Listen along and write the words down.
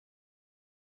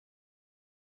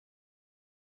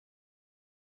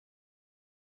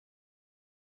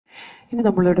ഇനി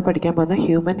നമ്മളിവിടെ പഠിക്കാൻ പോകുന്ന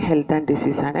ഹ്യൂമൻ ഹെൽത്ത് ആൻഡ്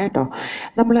ഡിസീസ് ആണ് കേട്ടോ.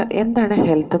 നമ്മൾ എന്താണ്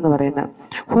ഹെൽത്ത് എന്ന് പറയുന്നത്?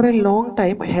 Four A long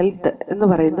time health എന്ന്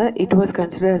പറയുന്നത് it was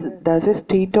considered as A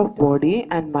state of body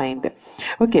and mind.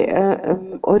 Okay,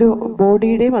 ഒരു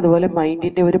ബോഡിയുടെയും അതുപോലെ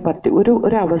മൈൻഡിൻ്റെ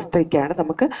ഒരു അവസ്ഥയ്ക്കാണ്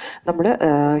നമ്മൾ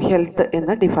ഹെൽത്ത്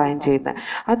എന്ന് ഡിഫൈൻ ചെയ്യുന്നത്.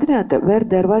 അതിനകത്ത്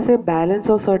there was A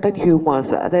balance of certain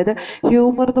humours. അതായത്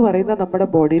ഹ്യൂമർ എന്ന് പറയുന്നത് നമ്മുടെ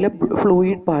ബോഡിയിലെ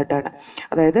ഫ്ലൂയിഡ് പാർട്ടാണ്.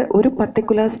 അതായത് ഒരു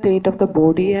particular state of the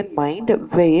body and mind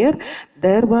wear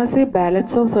there was A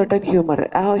balance of certain humour.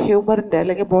 ആ ഹ്യൂമറിൻ്റെ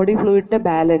അല്ലെങ്കിൽ ബോഡി ഫ്ലൂയിഡിൻ്റെ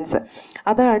ബാലൻസ്,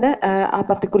 അതാണ് ആ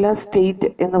പർട്ടിക്കുലർ സ്റ്റേറ്റ്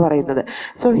എന്ന് പറയുന്നത്.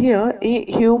 സോ ഹിയർ ഈ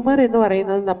ഹ്യൂമർ എന്ന്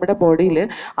പറയുന്നത് നമ്മുടെ ബോഡിയിൽ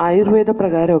ആയുർവേദ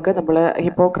പ്രകാരമൊക്കെ നമ്മൾ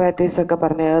ഹിപ്പോക്രാറ്റീസ് ഒക്കെ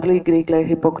പറഞ്ഞ early ഗ്രീക്കിലെ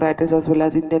ഹിപ്പോക്രാറ്റീസ് as well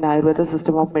as Indian Ayurveda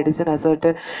system of medicine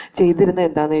assert ചെയ്തിരുന്നത്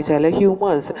എന്താണെന്ന് വെച്ചാൽ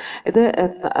ഹ്യൂമേഴ്സ്, ഇത്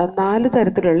 4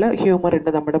 തരത്തിലുള്ള ഹ്യൂമർ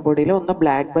ഉണ്ട് നമ്മുടെ ബോഡിയിൽ. ഒന്ന്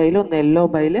ബ്ലാക്ക് ബൈൽ, ഒന്ന് യെല്ലോ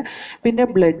ബൈൽ, പിന്നെ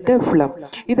ബ്ലഡ്, ഫ്ലം.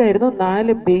 ഇതായിരുന്നു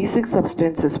 4 basic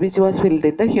substances which was filled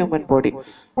in the human body.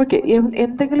 Okay,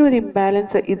 എന്തെങ്കിലും ഒരു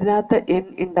ഇംബാലൻസ് ഇതിനകത്ത്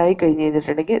ഉണ്ടായി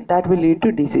കഴിഞ്ഞിട്ടുണ്ടെങ്കിൽ that will lead to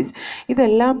disease.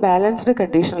 ഇതെല്ലാം ബാലൻസ്ഡ്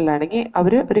കണ്ടീഷനിലാണെങ്കിൽ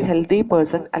അവർ ഒരു ഹെൽത്തി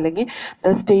പേഴ്സൺ അല്ലെങ്കിൽ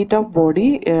the state of body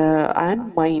and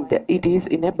mind it is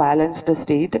in A balanced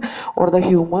state or the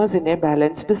humours in A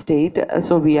balanced state,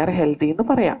 so we R healthy എന്ന്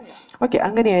പറയാം. Okay,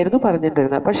 അങ്ങനെയായിരുന്നു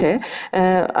പറഞ്ഞിട്ടിരുന്നത്. പക്ഷേ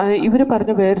ഇവർ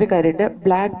പറഞ്ഞ വേറൊരു കാര്യമുണ്ട്,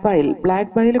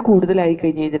 ബ്ലാക്ക് ബൈൽ കൂടുതലായി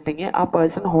കഴിഞ്ഞിട്ടുണ്ടെങ്കിൽ ആ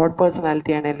പേഴ്സൺ ഹോട്ട്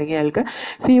പേഴ്സണാലിറ്റി ആണ്, അല്ലെങ്കിൽ അയാൾക്ക്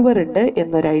ഫീവർ ഉണ്ട്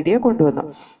എന്നൊരു ഐഡിയ കൊണ്ടുവന്നു.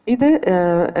 ഇത്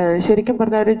ശരിക്കും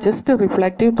പറഞ്ഞാൽ ഒരു ജസ്റ്റ്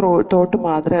റിഫ്ലക്റ്റീവ് തോട്ട്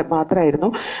മാത്രമായിരുന്നു.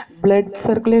 ബ്ലഡ്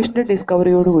സർക്കുലേഷൻ്റെ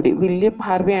ഡിസ്കവറിയോടുകൂടി വില്യം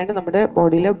ഹാർവിയാണ് നമ്മുടെ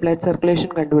ബോഡിയിലെ ബ്ലഡ് സർക്കുലേഷൻ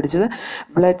കണ്ടുപിടിച്ചത്.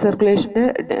 ബ്ലഡ് സർക്കുലേഷൻ്റെ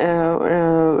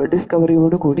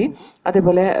ഡിസ്കവറിയോടുകൂടി,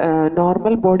 അതേപോലെ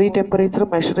നോർമൽ ബോഡി ടെമ്പറേച്ചർ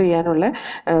മെഷർ ചെയ്യാനുള്ള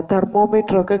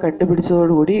തെർമോമീറ്ററൊക്കെ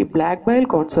കണ്ടുപിടിച്ചതോടുകൂടി ബ്ലാക്ക് ബൈൽ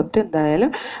കോൺസെപ്റ്റ്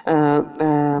എന്തായാലും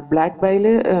ബ്ലാക്ക് ബൈൽ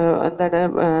എന്താണ്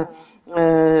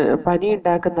പനി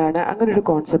ഉണ്ടാക്കുന്നതാണ്, അങ്ങനൊരു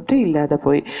കോൺസെപ്റ്റ് ഇല്ലാതെ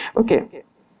പോയി. ഓക്കെ,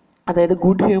 അതായത്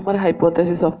good humour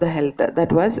hypothesis of the health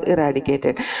that was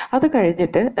eradicated. അത്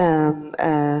കഴിഞ്ഞിട്ട്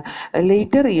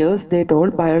later years they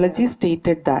told biology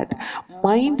stated that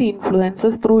mind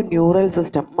influences through neural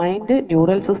system. Mind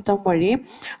neural system വഴിയും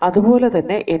അതുപോലെ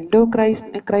തന്നെ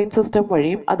എൻഡോക്രൈൻ സിസ്റ്റം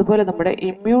വഴിയും അതുപോലെ നമ്മുടെ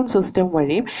ഇമ്മ്യൂൺ സിസ്റ്റം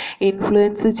വഴിയും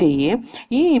ഇൻഫ്ലുവൻസ് ചെയ്യുകയും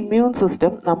ഈ ഇമ്മ്യൂൺ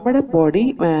സിസ്റ്റം നമ്മുടെ ബോഡി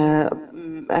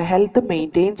ഹെൽത്ത്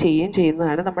മെയിൻറ്റെയിൻ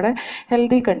ചെയ്യുന്നതാണ് നമ്മുടെ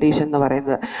ഹെൽത്തി കണ്ടീഷൻ എന്ന്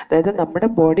പറയുന്നത്. അതായത് നമ്മുടെ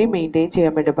ബോഡി മെയിൻറ്റെയിൻ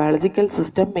ചെയ്യാൻ വേണ്ടി, ബയോളജിക്കൽ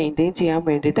സിസ്റ്റം മെയിൻറ്റെയിൻ ചെയ്യാൻ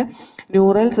വേണ്ടിയിട്ട്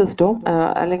ന്യൂറൽ സിസ്റ്റവും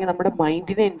അല്ലെങ്കിൽ നമ്മുടെ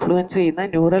മൈൻഡിനെ ഇൻഫ്ലുവൻസ് ചെയ്യുന്ന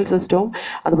ന്യൂറൽ സിസ്റ്റവും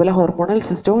അതുപോലെ ഹോർമോണൽ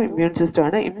സിസ്റ്റവും ഇമ്മ്യൂൺ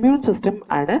സിസ്റ്റമാണ്. ഇമ്മ്യൂൺ സിസ്റ്റം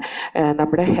ആണ്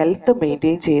നമ്മുടെ ഹെൽത്ത്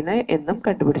മെയിൻറ്റെയിൻ ചെയ്യുന്നത് എന്നും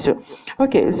കണ്ടുപിടിച്ചു.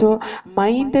 Okay, so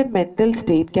mind and mental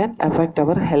state can affect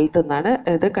our health എന്നാണ്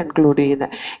ഇത് കൺക്ലൂഡ്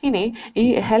ചെയ്യുന്നത്. ഇനി ഈ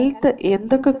ഹെൽത്ത്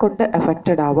എന്തൊക്കെ കൊണ്ട്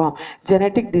അഫക്റ്റഡ് ആവാം?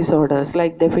 Genetic disorders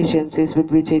like deficiencies with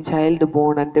which a child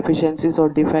born and deficiencies or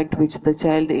defect which the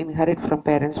child inherit from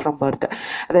parents from birth.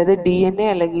 അതായത് DNA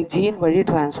അല്ലെങ്കിൽ ജീൻ വഴി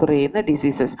ട്രാൻസ്ഫർ ചെയ്യുന്ന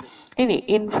ഡിസീസസ്. ഇനി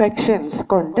ഇൻഫെക്ഷൻസ്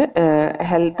കൊണ്ട്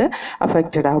ഹെൽത്ത്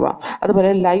അഫക്റ്റഡ് ആവാം.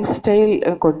 അതുപോലെ ലൈഫ് സ്റ്റൈൽ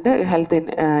കൊണ്ട് ഹെൽത്ത്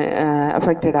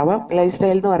അഫക്റ്റഡ് ആവാം. ലൈഫ്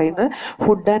സ്റ്റൈൽ എന്ന് പറയുന്നത്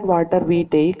food and water we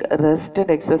take, rest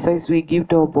and exercise we give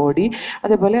to our body,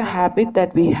 അതേപോലെ habit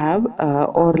that we have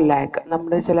or lakh.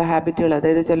 നമ്മുടെ ചില ഹാബിറ്റുകൾ,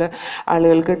 അതായത് ചില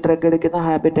ആളുകൾക്ക് ഡ്രഗ് എടുക്കുന്ന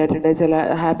ഹാബിറ്റ് ആയിട്ടുണ്ട്, ചില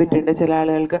ഹാബിറ്റ് ഉണ്ട്, ചില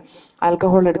ആളുകൾക്ക്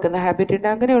ആൽക്കഹോൾ എടുക്കുന്ന ഹാബിറ്റ് ഉണ്ട്.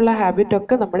 അങ്ങനെയുള്ള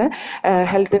ഹാബിറ്റൊക്കെ നമ്മുടെ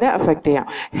ഹെൽത്തിനെ അഫക്റ്റ് ചെയ്യാം.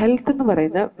 ഹെൽത്ത് എന്ന്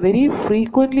പറയുന്നത് very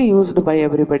frequently used by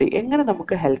everybody. എങ്ങനെ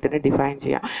നമുക്ക് ഹെൽത്തിനെ ഡിഫൈൻ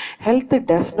ചെയ്യാം? Health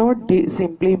does not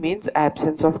simply means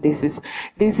absence of disease.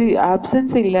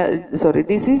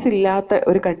 Disease ഇല്ലാത്ത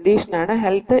ഒരു കണ്ടീഷനാണ്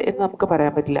ഹെൽത്ത് എന്ന് നമുക്ക്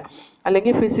പറയാൻ പറ്റില്ല.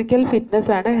 അല്ലെങ്കിൽ ഫിസിക്കൽ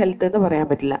ഫിറ്റ്നസ് ആണ് ഹെൽത്ത് എന്ന് പറയാൻ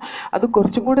പറ്റില്ല. അത്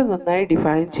കുറച്ചും കൂടെ നന്നായി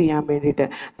ഡിഫൈൻ ചെയ്യാൻ വേണ്ടിയിട്ട്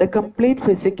the complete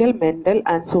physical, mental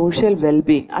and social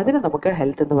wellbeing, അതിന് നമുക്ക്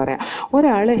ഹെൽത്ത് എന്ന് പറയാം.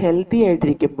 ഒരാൾ ഹെൽത്തി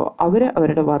ആയിട്ടിരിക്കുമ്പോൾ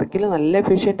അവരുടെ വർക്കിൽ നല്ല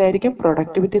എഫിഷ്യൻ്റ് ആയിരിക്കും,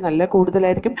 പ്രൊഡക്ടിവിറ്റി നല്ല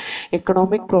കൂടുതലായിരിക്കും,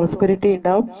 എക്കണോമിക് പ്രോസ്പെരിറ്റി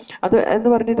ഉണ്ടാവും. അത് എന്ന്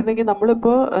പറഞ്ഞിട്ടുണ്ടെങ്കിൽ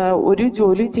നമ്മളിപ്പോൾ ഒരു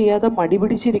ജോലി ചെയ്യാതെ മടി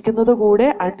പിടിച്ചിരിക്കുന്നത് കൂടെ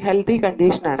അൺഹെൽത്തി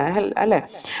കണ്ടീഷനാണ് അല്ലേ?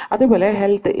 അതേപോലെ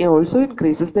health also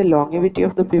increases the ലോങ്ങിവിറ്റി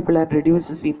of the people and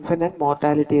reduces infant and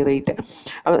mortality rate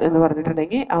എന്ന്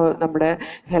പറഞ്ഞിട്ടുണ്ടെങ്കിൽ നമ്മുടെ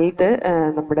ഹെൽത്ത്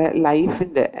നമ്മുടെ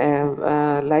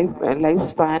ലൈഫ്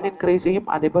സ്പാൻ ഇൻക്രീസ് ചെയ്യും.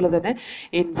 അതേപോലെ തന്നെ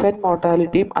ഇൻഫൻറ്റ്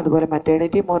മോർട്ടാലിറ്റിയും അതുപോലെ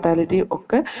മറ്റേണിറ്റി മോർട്ടാലിറ്റിയും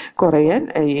ഒക്കെ കുറയാൻ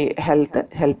ഈ ഹെൽത്ത്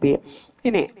ഹെൽപ്പ് ചെയ്യും.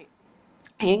 ഇനി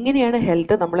എങ്ങനെയാണ്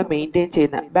ഹെൽത്ത് നമ്മൾ മെയിൻറ്റെയിൻ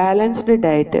ചെയ്യുന്നത്? Balanced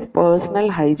diet, personal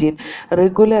hygiene,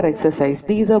 regular exercise,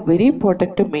 these are very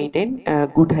important to maintain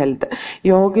good health.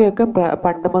 യോഗയൊക്കെ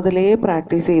പണ്ട് മുതലേ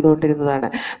പ്രാക്ടീസ് ചെയ്തുകൊണ്ടിരുന്നതാണ്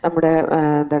നമ്മുടെ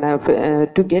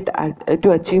to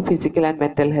achieve physical and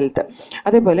mental health.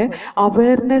 അതേപോലെ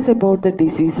awareness about the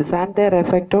diseases and their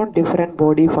effect on different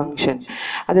body function.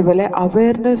 അതേപോലെ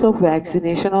awareness of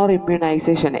vaccination or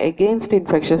immunisation against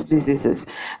infectious diseases.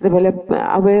 അതേപോലെ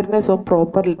awareness of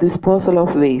proper disposal of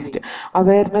waste,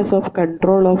 awareness of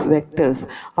control of vectors,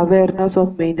 awareness of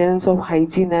maintenance of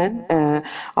hygiene and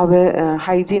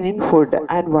hygiene in food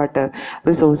and water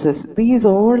resources. These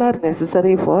all are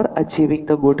necessary for achieving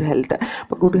the good health.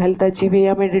 Good health achieve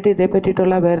ചെയ്യാൻ വേണ്ടിയിട്ട് ഇതേ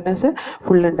പറ്റിയിട്ടുള്ള awareness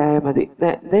full ഉണ്ടായാൽ മതി.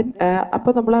 Then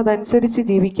അപ്പോൾ നമ്മൾ അതനുസരിച്ച്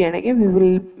ജീവിക്കുകയാണെങ്കിൽ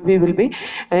we will be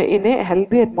in a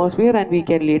healthy atmosphere and we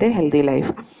can lead a healthy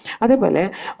life. അതേപോലെ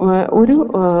ഒരു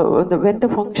when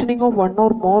the functioning of one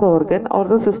or more organ or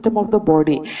the system of the body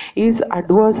is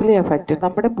adversely affected,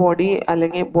 നമ്മുടെ body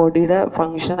അല്ലെങ്കിൽ ബോഡിയുടെ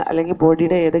function അല്ലെങ്കിൽ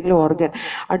ബോഡിയുടെ ഏതെങ്കിലും organ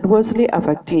adversely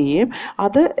affect ചെയ്യുകയും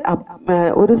അത്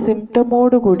ഒരു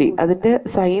സിംറ്റമോട് കൂടി അതിൻ്റെ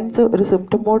സയൻസ് ഒരു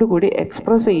സിംറ്റമോട് കൂടി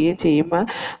എക്സ്പ്രസ് ചെയ്യുകയും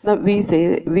ചെയ്യുമ്പോൾ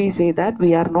we say that we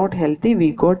are not healthy, we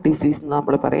got disease എന്ന്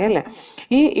നമ്മൾ പറയാം അല്ലേ.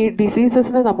 ഈ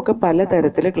ഡിസീസസിനെ നമുക്ക്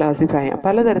പലതരത്തിൽ ക്ലാസിഫൈ ചെയ്യാം,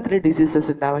 പലതരത്തിൽ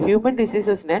ഡിസീസസ് ഉണ്ടാവാം. ഹ്യൂമൻ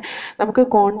ഡിസീസസിനെ നമുക്ക്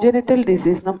കോൺജനിറ്റൽ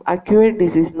ഡിസീസ് എന്നും അക്യൂവേറ്റ്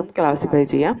ഡിസീസ് എന്നും ക്ലാസിഫൈ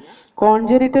ചെയ്യാം.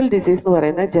 കോൺജനിറ്റൽ ഡിസീസ് എന്ന്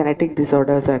പറയുന്നത് ജനറ്റിക്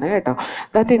ഡിസോർഡേഴ്സ് ആണ് കേട്ടോ.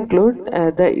 That include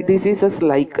the diseases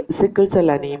like sickle cell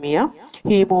anaemia,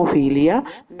 haemophilia,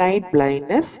 night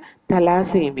blindness,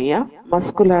 thalassaemia,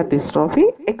 muscular dystrophy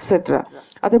etcetera.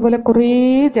 അതേപോലെ കുറേ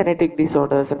ജനറ്റിക്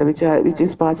ഡിസോർഡേഴ്സ് ഉണ്ട് which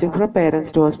is passing from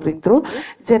parents to offspring through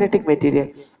genetic material.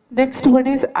 Next one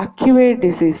is അക്യുവേറ്റ്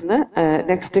disease.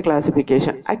 Next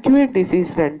classification, അക്യുവേറ്റ്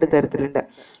disease രണ്ട് തരത്തിലുണ്ട്,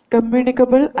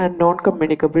 communicable and non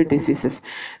communicable diseases.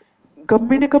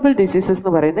 Communicable diseases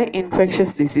എന്ന് പറയുന്നത്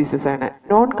infectious diseases ആണ്.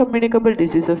 Non communicable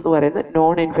diseases എന്ന് പറയുന്നത്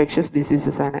non infectious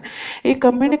diseases ആണ്. ഈ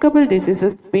communicable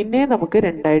diseases പിന്നെ നമുക്ക്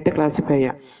രണ്ടായിട്ട് ക്ലാസിഫൈ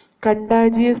ചെയ്യാം.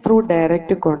 കണ്ടാജിയസ് ത്രൂ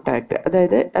ഡയറക്റ്റ് കോണ്ടാക്ട്,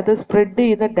 അതായത് അത് സ്പ്രെഡ്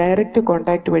ചെയ്യുന്ന ഡയറക്റ്റ്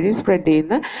കോണ്ടാക്ട് വഴി സ്പ്രെഡ്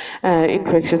ചെയ്യുന്ന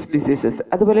ഇൻഫെക്ഷസ് ഡിസീസസ്.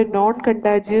 അതുപോലെ non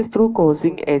contagious through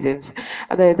causing agents,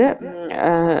 അതായത്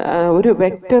ഒരു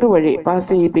വെക്ടർ വഴി പാസ്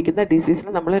ചെയ്യിപ്പിക്കുന്ന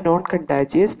ഡിസീസിന് നമ്മൾ നോൺ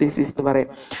കണ്ടാജിയസ് ഡിസീസ് എന്ന് പറയും,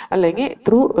 അല്ലെങ്കിൽ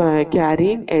through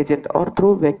carrying agent or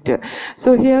through vector.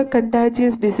 So here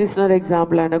contagious ഡിസീസിന് ഒരു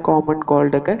എക്സാമ്പിളാണ് കോമൺ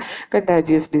കോൾഡ് ഒക്കെ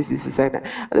കണ്ടാജിയസ് ഡിസീസസ് ആണ്.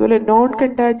 അതുപോലെ നോൺ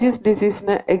കണ്ടാജിയസ്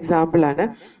ഡിസീസിന് എക്സാമ്പിളാണ്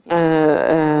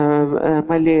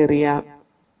മലേറിയ,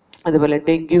 അതുപോലെ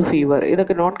ഡെങ്കു ഫീവർ,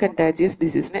 ഇതൊക്കെ നോൺ കണ്ടാജിയസ്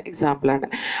ഡിസീസിന് എക്സാമ്പിളാണ്.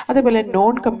 അതേപോലെ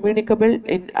നോൺ കമ്മ്യൂണിക്കബിൾ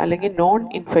അല്ലെങ്കിൽ നോൺ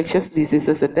ഇൻഫെക്ഷസ്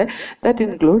ഡിസീസസ് ഉണ്ട്. That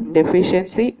include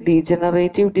deficiency,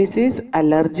 degenerative disease,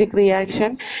 allergic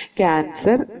reaction,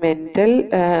 cancer, mental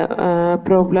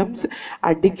problems,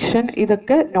 addiction,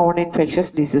 ഇതൊക്കെ നോൺ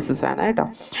ഇൻഫെക്ഷസ് ഡിസീസസ് ആണ് കേട്ടോ.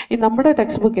 ഈ നമ്മുടെ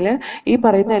ടെക്സ്റ്റ് ബുക്കിൽ ഈ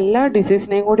പറയുന്ന എല്ലാ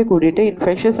ഡിസീസിനെയും കൂടി കൂടിയിട്ട്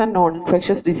infectious and non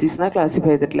infectious ഡിസീസിനെ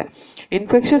classify ചെയ്തിട്ടില്ല.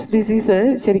 ഇൻഫെക്ഷസ് ഡിസീസ്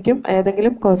ശരിക്കും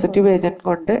ഏതെങ്കിലും പോസിറ്റീവ് ഏജന്റ്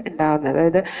കൊണ്ട് ഉണ്ടാകുന്നത്,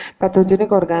 അതായത്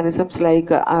പത്തോജനിക് organisms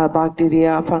like bacteria,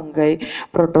 fungi,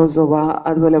 protozoa,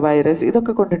 അതുപോലെ വൈറസ്,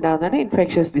 ഇതൊക്കെ കൊണ്ടുണ്ടാകുന്നതാണ്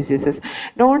ഇൻഫെക്ഷസ് ഡിസീസസ്.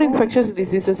 നോൺ ഇൻഫെക്ഷസ്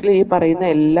ഡിസീസസിൽ ഈ പറയുന്ന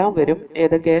എല്ലാം വരും.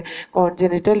 ഏതൊക്കെ?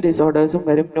 കോൺജനിറ്റൽ ഡിസോർഡേഴ്സും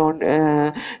വരും,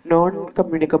 നോൺ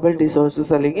കമ്മ്യൂണിക്കബിൾ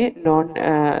ഡിസോർഡേഴ്സ് അല്ലെങ്കിൽ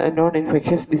നോൺ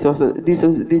ഇൻഫെക്ഷസ്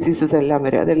ഡിസീസസ് എല്ലാം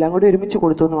വരും. അതെല്ലാം കൂടി ഒരുമിച്ച്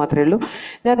കൊടുത്തു എന്ന് മാത്രമേ ഉള്ളൂ.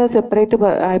 ഞാനത് സെപ്പറേറ്റ്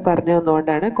ആയി പറഞ്ഞു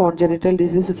തന്നുകൊണ്ടാണ് കോൺജനിറ്റൽ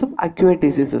ഡിസീസസും അക്യൂവേറ്റ്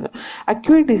ഡിസീസസും.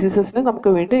 അക്യൂവേറ്റ് ഡിസീസസിന് നമുക്ക്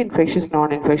വീണ്ടും ഇൻഫെക്ഷസ്, നോൺ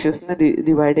ഇൻഫെക്ഷസിനെ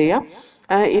ഡിവൈഡ് ചെയ്യാം.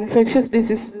 ഇൻഫെക്ഷസ്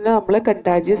ഡിസീസിനെ നമ്മൾ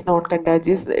കണ്ടാജിയസ്, നോൺ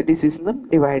കണ്ടാജിയസ് ഡിസീസ് എന്നും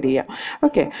ഡിവൈഡ് ചെയ്യാം.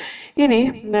 ഓക്കെ, ഇനി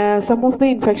some of the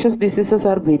infectious diseases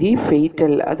are very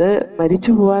fatal, അത്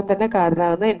മരിച്ചു പോകാൻ തന്നെ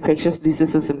കാരണമാകുന്ന ഇൻഫെക്ഷസ്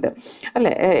ഡിസീസസ് ഉണ്ട്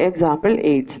അല്ലേ. Example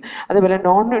AIDS. അതുപോലെ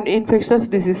നോൺ ഇൻഫെക്ഷസ്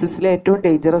ഡിസീസസിലെ ഏറ്റവും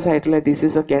ഡേഞ്ചറസ് ആയിട്ടുള്ള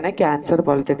ഡിസീസ് ഒക്കെയാണ് ക്യാൻസർ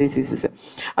പോലത്തെ ഡിസീസസ്.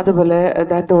 അതുപോലെ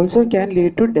that also can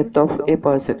lead to death of A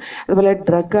person. അതുപോലെ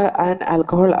drug and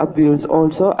alcohol abuse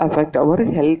also affect our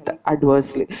health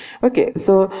adversely. Okay,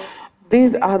 so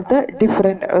these are the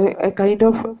different kind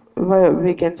of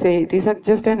we can say it is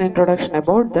just an introduction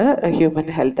about the human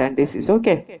health and disease.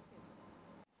 Okay,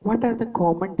 what are the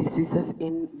common diseases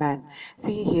in man?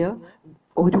 See here,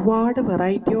 ഒരുപാട്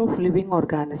variety of living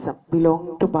organism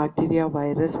belonging to bacteria,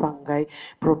 virus, fungi,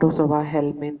 protozoa,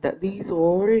 helminth, these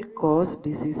all cos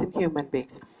disease in human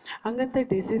beings. അങ്ങനത്തെ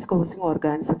disease causing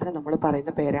ഓർഗാനിസത്തിന് നമ്മൾ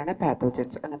പറയുന്ന പേരാണ്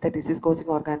pathogens. അങ്ങനത്തെ disease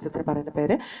causing ഓർഗാനിസത്തിന് പറയുന്ന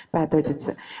പേര്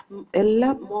pathogens.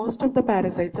 Most of the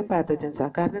പാരസൈറ്റ്സും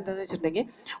പാത്തോജൻസാണ്. കാരണം എന്താണെന്ന് വെച്ചിട്ടുണ്ടെങ്കിൽ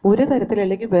ഒരു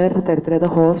തരത്തിലല്ലെങ്കിൽ വേറൊരു തരത്തിൽ അത്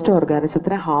ഹോസ്റ്റ്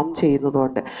ഓർഗാനിസത്തിനെ ഹാം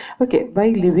ചെയ്യുന്നതുകൊണ്ട്. Okay, by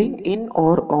living in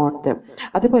or on them.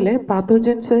 അതുപോലെ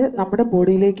പാത്തോജൻസ് നമ്മുടെ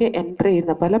ബോഡിയിലേക്ക് എൻ്റർ ചെയ്യുന്ന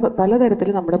ചെയ്യുന്ന പലതരത്തിൽ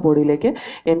നമ്മുടെ ബോഡിയിലേക്ക്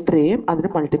എൻ്റർ ചെയ്യും, അതിന്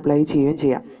മൾട്ടിപ്ലൈ ചെയ്യുകയും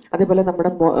ചെയ്യാം. അതേപോലെ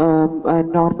നമ്മുടെ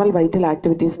നോർമൽ വൈറ്റൽ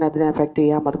ആക്ടിവിറ്റീസിനെ അതിനെ എഫക്റ്റ്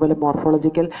ചെയ്യാം. അതുപോലെ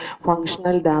മോർഫോളജിക്കൽ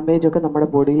ഫങ്ഷണൽ ഡാമേജ് ഒക്കെ നമ്മുടെ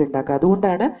ബോഡിയിൽ ഉണ്ടാക്കുക.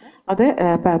 അതുകൊണ്ടാണ് അത്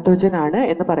പാത്തോജൻ ആണ്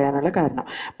എന്ന് പറയാനുള്ള കാരണം.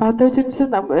 പാത്തോജൻസ്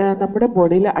നമ്മുടെ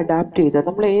ബോഡിയിൽ അഡാപ്റ്റ് ചെയ്ത്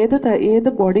നമ്മൾ ഏത്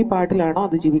ബോഡി പാർട്ടിലാണോ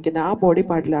അത് ജീവിക്കുന്നത് ആ ബോഡി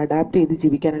പാർട്ടിൽ അഡാപ്റ്റ് ചെയ്ത്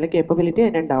ജീവിക്കാനുള്ള കേപ്പബിലിറ്റി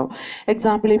അതിനുണ്ടാവും.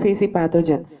 എക്സാമ്പിൾ ഈ ഫേസി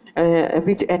pathogen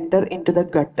which enter in to the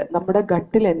gut, നമ്മുടെ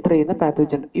ഗട്ടിൽ എൻ്റർ ചെയ്യുന്ന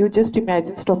pathogen. You just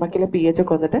imagine സ്റ്റൊമക്കിലെ pH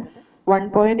ഒക്കെ വന്നിട്ട്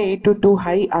 1.8 to 2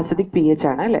 ഹൈ അസിഡിക് pH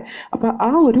ആണ് അല്ലേ. അപ്പോൾ ആ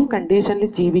ഒരു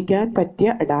കണ്ടീഷനിൽ ജീവിക്കാൻ പറ്റിയ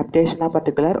അഡാപ്റ്റേഷൻ ആ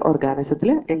പർട്ടിക്കുലർ ഓർഗാനിസത്തിൽ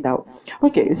ഉണ്ടാവും.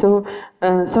 Okay, so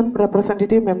some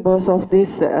representative members of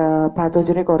these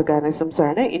pathogenic organisms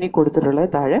ആണ് ഇനി കൊടുത്തിട്ടുള്ളത്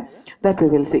താഴെ. That we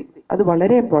will see. അത്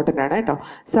വളരെ ഇമ്പോർട്ടൻ്റ് ആണ് കേട്ടോ.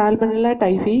 സാൽമണല്ല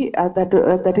typhi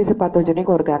that is A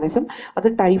pathogenic organism. അത്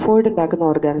ടൈഫോയിഡ് ഉണ്ടാക്കുന്ന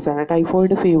ഓർഗാനിസം ആണ്.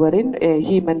 Typhoid fever in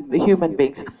human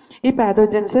beings. ഈ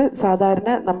പാത്തോജൻസ് സാധാരണ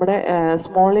നമ്മുടെ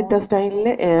സ്മോൾ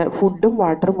ഇൻറ്റസ്റ്റൈനിലെ ഫുഡും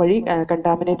വാട്ടറും വഴി,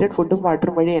 കണ്ടാമിനേറ്റഡ് ഫുഡും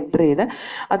വാട്ടറും വഴി എൻ്റർ ചെയ്ത്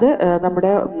അത്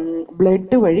നമ്മുടെ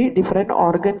ബ്ലഡ് വഴി ഡിഫറെൻറ്റ്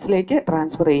ഓർഗൻസിലേക്ക്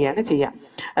ട്രാൻസ്ഫർ ചെയ്യുകയാണ് ചെയ്യുക.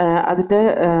 അതിൻ്റെ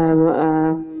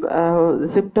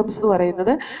സിംറ്റംസ് എന്ന്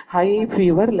പറയുന്നത് high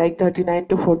fever like 39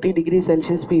 to 40 degree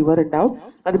Celsius fever ഉണ്ടാവും.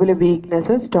 അതുപോലെ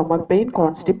weakness, stomach pain,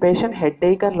 constipation, head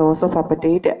Ek and loss of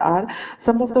apatite are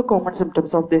some of the common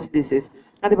symptoms of this disease.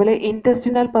 അതുപോലെ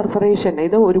ഇൻറ്റസ്റ്റിനൽ പെർഫറേഷൻ,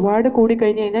 ഇത് ഒരുപാട് കൂടി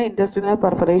കഴിഞ്ഞ് കഴിഞ്ഞാൽ ഇൻറ്റസ്റ്റിനൽ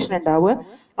പെർഫറേഷൻ ഉണ്ടാവുക.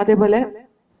 അതേപോലെ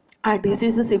ആ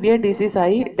ഡിസീസ് സിവിയർ ഡിസീസ്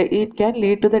ആയി it can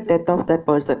lead to the death of that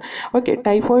person. Okay,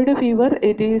 typhoid fever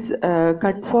it is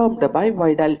confirmed by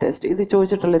വൈഡാൽ test. ഇത്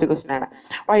ചോദിച്ചിട്ടുള്ളൊരു ക്വസ്റ്റൻ ആണ്.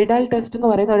 വൈഡാൽ ടെസ്റ്റ് എന്ന്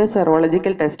പറയുന്ന ഒരു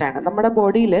സെറോളജിക്കൽ ടെസ്റ്റ് ആണ്. നമ്മുടെ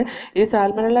ബോഡിയിൽ ഈ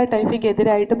സാൽമണല്ല ടൈഫിക്ക്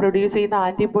എതിരായിട്ട് പ്രൊഡ്യൂസ് ചെയ്യുന്ന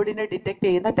ആൻറ്റിബോഡിനെ ഡിറ്റക്ട്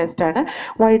ചെയ്യുന്ന ടെസ്റ്റാണ്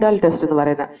വൈഡാൽ ടെസ്റ്റ് എന്ന്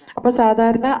പറയുന്നത്. അപ്പോൾ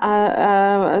സാധാരണ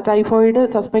ടൈഫോയിഡ്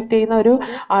സസ്പെക്ട് ചെയ്യുന്ന ഒരു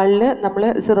ആളിൽ നമ്മൾ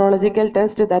serological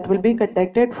test that will be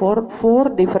conducted four 4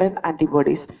 different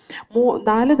antibodies.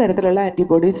 4 തരത്തിലുള്ള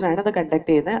ആൻറ്റിബോഡീസിനാണ് അത് കണ്ടക്ട്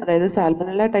ചെയ്യുന്നത്. അതായത്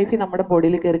സാൽമണല്ല ടൈഫി നമ്മുടെ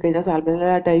ബോഡിയിൽ കയറി കഴിഞ്ഞാൽ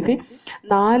സാൽമണല്ല ടൈഫി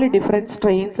 4 ഡിഫറെൻറ്റ്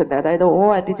സ്ട്രെയിൻസ് ഉണ്ട്. അതായത് O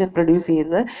ആൻറ്റിജൻ പ്രൊഡ്യൂസ്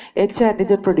ചെയ്യുന്നത്, H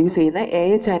ആൻറ്റിജൻ പ്രൊഡ്യൂസ് ചെയ്യുന്നത്,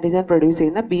 AH ആൻറ്റിജൻ പ്രൊഡ്യൂസ്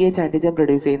ചെയ്യുന്നത്, BH ആൻറ്റിജൻ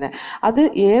പ്രൊഡ്യൂസ് ചെയ്യുന്നത്. അത്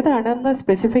ഏതാണെന്ന്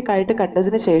സ്പെസിഫിക് ആയിട്ട്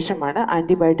കണ്ടതിന് ശേഷമാണ്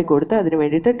ആൻറ്റിബയോട്ടിക് കൊടുത്ത് അതിന്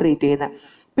വേണ്ടിയിട്ട് ട്രീറ്റ് ചെയ്യുന്നത്.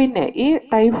 പിന്നെ ഈ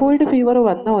ടൈഫോയിഡ് ഫീവർ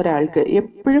വന്ന ഒരാൾക്ക്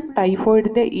എപ്പോഴും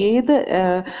ടൈഫോയിഡിൻ്റെ ഏത്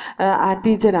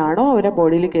ആൻറ്റിജൻ ആണോ അവരുടെ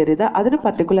ബോഡിയിൽ കയറിയത് അതിന്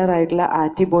പർട്ടിക്കുലർ ആയിട്ടുള്ള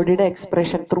ആൻറ്റിബോഡിയുടെ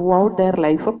expression through out their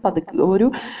life ഒരു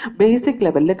ബേസിക്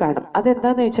ലെവലിൽ കാണും.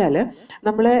 അതെന്താണെന്ന് വെച്ചാൽ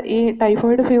നമ്മൾ ഈ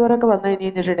ടൈഫോയിഡ് ഫീവർ ഒക്കെ വന്നു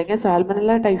കഴിഞ്ഞിട്ടുണ്ടെങ്കിൽ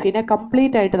സാൽമണല്ല ടൈഫിനെ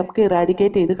കംപ്ലീറ്റ് ആയിട്ട് നമുക്ക്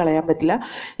ഇറാഡിക്കേറ്റ് ചെയ്ത് കളയാൻ പറ്റില്ല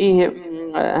ഈ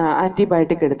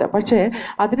ആൻറ്റിബയോട്ടിക് എടുത്ത്. പക്ഷേ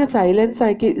അതിനെ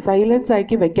സൈലൻസ്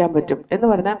ആക്കി വെക്കാൻ പറ്റും. എന്ന്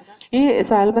പറഞ്ഞാൽ ഈ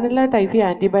സാൽമണല്ല ടൈഫി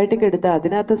ആൻറ്റിബയോട്ടിക് എടുത്ത്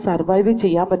അതിനകത്ത് സർവൈവ്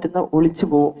ചെയ്യാൻ പറ്റുന്ന ഒളിച്ചു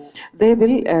പോകും. They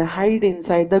will hide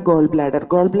inside the goal bladder.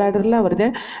 Goal ബ്ലാഡറിൽ അവരുടെ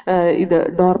ഇത്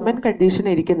ഡോർമൻ കണ്ടീഷൻ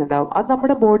ഇരിക്കുന്നുണ്ടാവും. അത്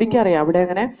നമ്മുടെ ബോഡിക്ക് അറിയാം അവിടെ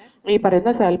അങ്ങനെ ഈ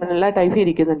പറയുന്ന സാൽമണല്ല ടൈഫി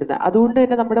ഇരിക്കുന്നുണ്ടെന്ന്. അതുകൊണ്ട്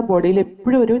തന്നെ നമ്മുടെ ബോഡിയിൽ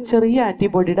എപ്പോഴും ഒരു ചെറിയ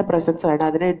ആൻറ്റിബോഡിയുടെ പ്രസൻസ് ആണ്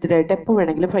അതിനെതിരായിട്ട് എപ്പോൾ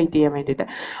വേണമെങ്കിലും ഫൈറ്റ് ചെയ്യാൻ വേണ്ടിയിട്ട്.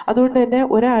 അതുകൊണ്ട് തന്നെ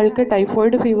ഒരാൾക്ക്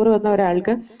ടൈഫോയിഡ് ഫീവർ വന്ന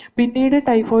ഒരാൾക്ക് പിന്നീട്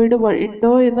ടൈഫോയിഡ്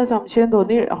ഉണ്ടോ എന്ന സംശയം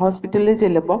തോന്നി ഹോസ്പിറ്റലിൽ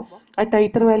ചെല്ലുമ്പോൾ ആ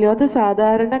ടൈറ്റർ വാല്യൂ അത്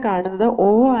സാധാരണ കാണുന്നത് O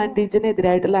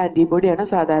ആൻറ്റിജനെതിരായിട്ടുള്ള ആൻറ്റിബോഡിയാണ്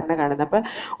സാധാരണ കാണുന്നത്. അപ്പം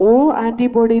O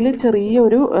ആൻറ്റിബോഡിയിൽ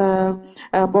ചെറിയൊരു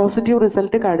പോസിറ്റീവ്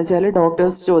റിസൾട്ട് കാണിച്ചാൽ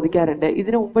ഡോക്ടേഴ്സ് ചോദിക്കാറുണ്ട്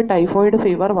ഇതിനു മുമ്പ് ടൈഫോയിഡ്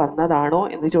ഫീവർ വന്നതാണോ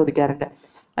എന്ന് ചോദിക്കാറുണ്ട്.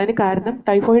 അതിന് കാരണം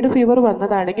typhoid fever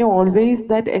വന്നതാണെങ്കിൽ always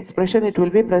that expression it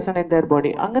will be present in there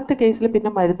body. അങ്ങനത്തെ കേസിൽ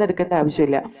പിന്നെ മരുന്നെടുക്കേണ്ട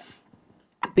ആവശ്യമില്ല.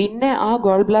 പിന്നെ ആ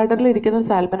ഗോൾ ബ്ലാഡറിൽ ഇരിക്കുന്ന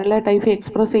സാൽമണല്ല ടൈഫി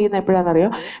എക്സ്പ്രസ് ചെയ്യുന്ന എപ്പോഴാണെന്നറിയോ?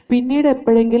 പിന്നീട്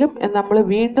എപ്പോഴെങ്കിലും നമ്മൾ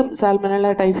വീണ്ടും സാൽമണല്ല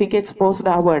ടൈഫിക്ക് എക്സ്പോസ്ഡ്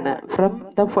ആവുകയാണ് from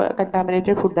the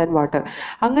contaminated food and water.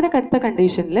 അങ്ങനെ കണ്ട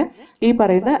കണ്ടീഷനിൽ ഈ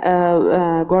പറയുന്ന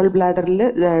ഗോൾ ബ്ലാഡറിൽ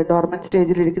ഡോർമൻ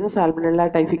സ്റ്റേജിലിരിക്കുന്ന സാൽമണല്ല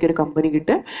ടൈഫിക്ക് ഒരു കമ്പനി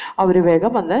കിട്ടും. അവർ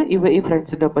വേഗം വന്ന് ഈ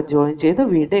ഫ്രണ്ട്സിൻ്റെ ഒപ്പം ജോയിൻ ചെയ്ത്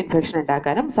വീണ്ടും ഇൻഫെക്ഷൻ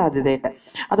ഉണ്ടാക്കാനും സാധ്യതയുണ്ട്.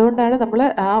 അതുകൊണ്ടാണ് നമ്മൾ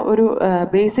ആ ഒരു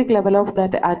basic level of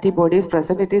that antibodies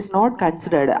present it is not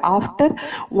considered after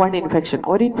one infection.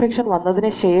 ഒരു ഇൻഫെക്ഷൻ വന്നതിന്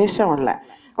ശേഷമുള്ള.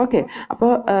 ഓക്കെ,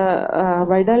 അപ്പോൾ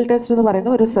വൈഡാൽ ടെസ്റ്റ് എന്ന്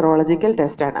പറയുന്നത് ഒരു സെറോളജിക്കൽ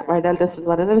ടെസ്റ്റാണ്. വൈഡാൽ ടെസ്റ്റ് എന്ന്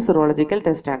പറയുന്നത് ഒരു സെറോളജിക്കൽ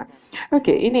ടെസ്റ്റാണ്.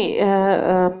 ഓക്കെ, ഇനി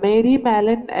മേരി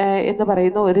മാലൻ എന്ന്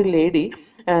പറയുന്ന ഒരു lady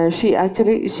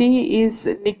she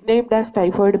is നിക്നെയിംഡ് as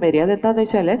typhoid Mary. അതെന്താണെന്ന്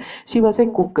വെച്ചാൽ ഷീ വാസ് എ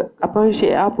കുക്ക്. അപ്പോൾ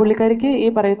ആ പുള്ളിക്കാരിക്ക് ഈ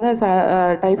പറയുന്ന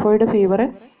ടൈഫോയിഡ് ഫീവർ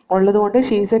ഉള്ളതുകൊണ്ട്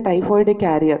she is A typhoid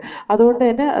carrier. അതുകൊണ്ട്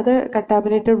തന്നെ അത്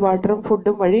കണ്ടാമിനേറ്റഡ് വാട്ടറും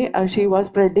ഫുഡും വഴി she was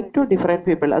spreading to different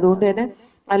people. അതുകൊണ്ട് തന്നെ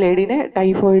ആ ലേഡീനെ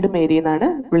ടൈഫോയിഡ് മേരി എന്നാണ്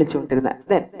വിളിച്ചുകൊണ്ടിരുന്നത്.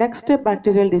 Then next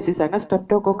bacterial ഡിസീസാണ്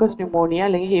streptococcus pneumonia,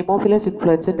 അല്ലെങ്കിൽ ഹീമോഫിലസ്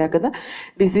ഇൻഫ്ലുവൻസ് ഉണ്ടാക്കുന്ന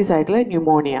ഡിസീസ് ആയിട്ടുള്ള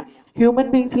ന്യൂമോണിയ. ഹ്യൂമൻ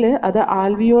ബീങ്സിൽ അത്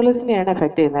ആൽവിയോളസിനെയാണ്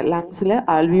എഫക്ട് ചെയ്യുന്നത്. ലങ്സിൽ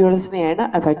ആൽവിയോളസിനെയാണ്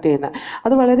എഫക്ട് ചെയ്യുന്നത്.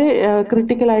 അത് വളരെ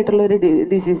ക്രിട്ടിക്കൽ ആയിട്ടുള്ള ഒരു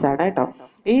ഡിസീസാണ് കേട്ടോ.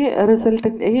 ഈ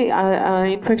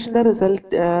ഇൻഫെക്ഷൻ്റെ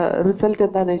റിസൾട്ട്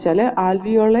എന്താണെന്ന് വെച്ചാൽ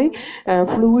ആൽവിയോളൈ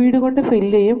ഫ്ലൂയിഡ് കൊണ്ട്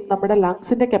ഫില്ല് ചെയ്യും, നമ്മുടെ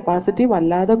ലങ്സിന്റെ കപ്പാസിറ്റി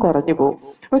വല്ലാതെ കുറഞ്ഞു പോകും.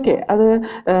 ഓക്കെ, അത്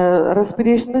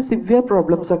റെസ്പിറേഷന് സിവിയർ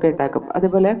പ്രോബ്ലംസ് ഒക്കെ ഉണ്ടാക്കും.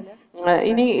 അതുപോലെ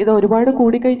ഇനി ഇത് ഒരുപാട്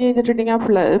കൂടിക്കഴിഞ്ഞ്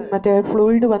കഴിഞ്ഞിട്ടുണ്ടെങ്കിൽ മറ്റേ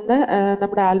ഫ്ലൂയിഡ് വന്ന്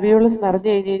നമ്മുടെ ആൽവിയോളസ് നിറഞ്ഞു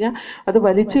കഴിഞ്ഞ് കഴിഞ്ഞാൽ അത്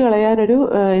വലിച്ചു കളയാനൊരു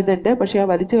ഇതുണ്ട്. പക്ഷെ ആ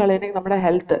വലിച്ചു കളയണമെങ്കിൽ നമ്മുടെ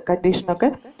ഹെൽത്ത് കണ്ടീഷനൊക്കെ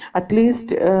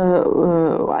അറ്റ്ലീസ്റ്റ്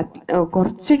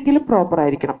കുറച്ചെങ്കിലും പ്രോപ്പർ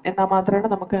ആയിരിക്കണം, എന്നാൽ മാത്രമേ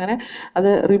നമുക്ക് അങ്ങനെ അത്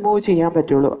റിമൂവ് ചെയ്യാൻ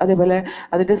പറ്റുള്ളൂ. അതേപോലെ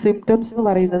അതിന്റെ സിംറ്റംസ് എന്ന്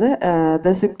പറയുന്നത്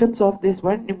the symptoms of this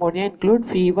one pneumonia include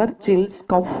fever, chills,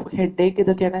 cough, head ഏക്ക്,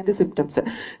 ഇതൊക്കെയാണ് അതിന്റെ സിംറ്റംസ്.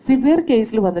 സിവിയർ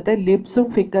കേസിൽ വന്നിട്ട് ലിപ്സും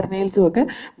ഫിംഗർ നെയിൽസും ഒക്കെ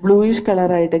ബ്ലൂയിഷ്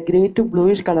കളറായിട്ട്, ഗ്രേ ടു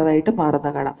ബ്ലൂയിഷ് കളറായിട്ട് മാറുന്ന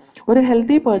കാണാം. ഒരു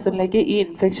ഹെൽത്തി പേഴ്സണിലേക്ക് ഈ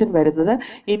ഇൻഫെക്ഷൻ വരുന്നത്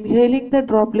inhaling the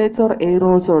droplets or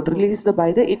എയറോൾസ് released by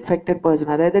the infected person,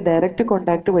 അതായത് ഡയറക്റ്റ്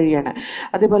കോണ്ടാക്ട് വഴിയാണ്.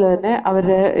 അതേപോലെ തന്നെ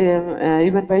അവരുടെ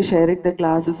even by sharing the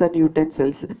glasses and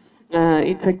utensils,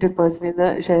 infected പേഴ്സണിൽ നിന്ന്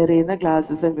ഷെയർ ചെയ്യുന്ന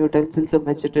ഗ്ലാസസും യൂട്ടൻസിൽസും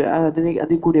വെച്ചിട്ട്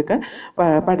അതിൽ കൂടിയൊക്കെ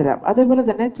പടരാം. അതേപോലെ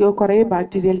തന്നെ കുറേ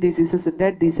bacterial ഡിസീസസിന്റെ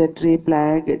dysentery,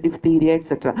 plague, diphtheria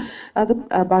etcetera, അതും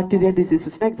ബാക്ടീരിയൽ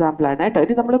ഡിസീസസിന് എക്സാമ്പിൾ ആണ് കേട്ടോ.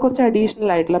 ഇനി നമ്മൾ കുറച്ച്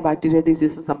അഡീഷണൽ ആയിട്ടുള്ള ബാക്ടീരിയൽ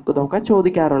ഡിസീസസ് നമുക്ക് നോക്കാം,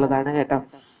 ചോദിക്കാറുള്ളതാണ് കേട്ടോ.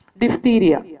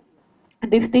 ഡിഫ്തീരിയ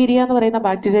എന്ന് പറയുന്ന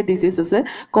ബാക്ടീരിയൽ ഡിസീസസ്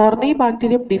കോർണി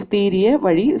ബാക്ടീരിയം ഡിഫ്തീരിയ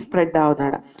വഴി സ്പ്രെഡ്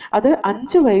ആവുന്നതാണ്. അത്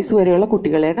 5 വയസ്സ് വരെയുള്ള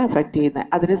കുട്ടികളെയാണ് അഫക്ട് ചെയ്യുന്നത്.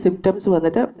 അതിന് സിംറ്റംസ്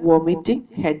വന്നിട്ട് vomiting,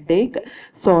 head Ek,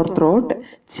 sore throat,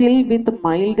 chill with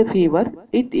mild fever.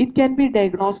 It can be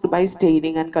diagnosed by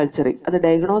staining and culturing. അത്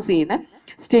ഡയഗ്നോസ് ചെയ്യുന്ന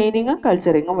സ്റ്റെയിനിങ്ങും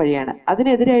കൾച്ചറിങ്ങും വഴിയാണ്.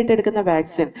 അതിനെതിരായിട്ട് എടുക്കുന്ന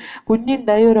വാക്സിൻ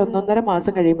കുഞ്ഞുണ്ടായി ഒരു 1.5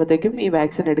 മാസം കഴിയുമ്പോഴത്തേക്കും ഈ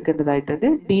വാക്സിൻ എടുക്കേണ്ടതായിട്ടുണ്ട്.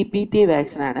 DPT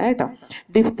വാക്സിൻ ആണ് കേട്ടോ.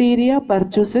 ഡിഫ്തീരിയ,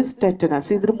 പെർച്ചുസിസ്,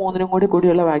 ടെറ്റനസ്, ഇതിന് 3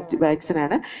 കൂടിയുള്ള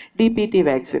വാക്സിനാണ് DPT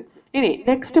വാക്സിൻ. ഇനി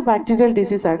നെക്സ്റ്റ് ബാക്ടീരിയൽ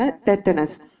ഡിസീസ് ആണ്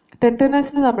ടെറ്റനസ്.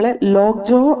 ടെറ്റനസിന് നമ്മൾ ലോക്ക്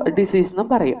ജോ ഡിസീസ് എന്നും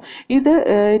പറയും.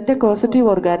 ഇതിന്റെ കോസറ്റീവ്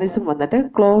ഓർഗാനിസം വന്നിട്ട്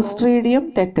ക്ലോസ്ട്രീഡിയം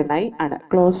ടെറ്റനൈ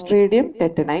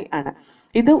ആണ്.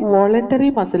 ഇത് വോളണ്ടറി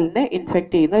മസിലിനെ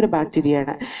ഇൻഫെക്ട് ചെയ്യുന്ന ഒരു ബാക്ടീരിയ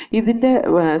ആണ്. ഇതിന്റെ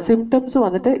സിംറ്റംസ്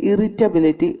വന്നിട്ട്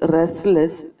ഇറിറ്റബിലിറ്റി,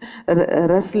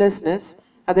 റെസ്റ്റ്ലെസ്നെസ്,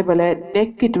 അതേപോലെ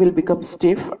neck it will become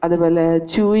stiff, അതേപോലെ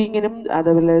ചൂയിങ്ങിനും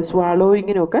അതേപോലെ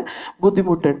സ്വാളോയിങ്ങിനും ഒക്കെ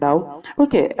ബുദ്ധിമുട്ടുണ്ടാവും.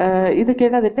 ഓക്കെ,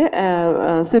 ഇതൊക്കെയാണ് അതിന്റെ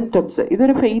സിംറ്റംസ്.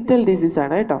 ഇതൊരു ഫെയ്റ്റൽ ഡിസീസ്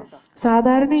ആണ് കേട്ടോ.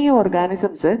 സാധാരണ ഈ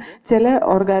ഓർഗാനിസംസ് ചില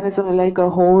ഓർഗാനിസം ലൈക്ക്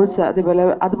ഹോൾസ്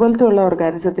അതുപോലത്തെ ഉള്ള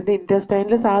ഓർഗാനിസത്തിന്റെ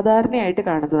ഇൻറ്റസ്റ്റൈനിൽ സാധാരണയായിട്ട്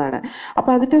കാണുന്നതാണ്. അപ്പൊ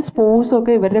അതിന്റെ സ്പോർസ്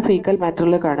ഒക്കെ ഇവരുടെ ഫീക്കൽ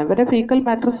മാറ്ററിൽ കാണും. ഇവരുടെ ഫീക്കൽ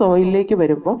മാറ്റർ സോയിലിലേക്ക്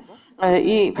വരുമ്പോൾ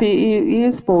ഈ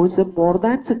സ്പോർസ് മോർ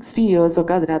ദാൻ 60 years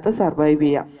ഒക്കെ അതിനകത്ത് സർവൈവ്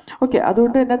ചെയ്യാം. ഓക്കെ,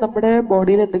 അതുകൊണ്ട് തന്നെ നമ്മുടെ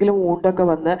ബോഡിയിൽ എന്തെങ്കിലും വൂണ്ടൊക്കെ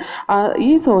വന്ന്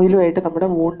ഈ സോയിലുമായിട്ട് നമ്മുടെ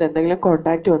വൂണ്ട് എന്തെങ്കിലും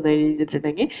കോണ്ടാക്ട് വന്നു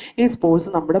കഴിഞ്ഞിട്ടുണ്ടെങ്കിൽ ഈ സ്പോർസ്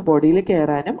നമ്മുടെ ബോഡിയിൽ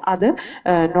കയറാനും അത്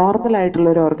നോർമൽ ആയിട്ടുള്ള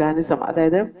ഒരു ഓർഗാനിസം,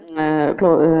 അതായത്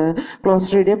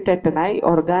ക്ലോസ്ട്രീഡിയം ടെറ്റനൈ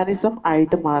ഓർഗാനിസം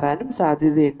ആയിട്ട് മാറാനും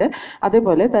സാധ്യതയുണ്ട്.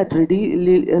 അതേപോലെ ദാറ്റ്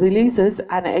റിലീസസ്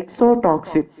ആൻ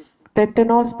എക്സോടോക്സിൻ.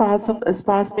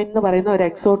 ടെറ്റനോസ്പാസ്മിൻ എന്ന് പറയുന്ന ഒരു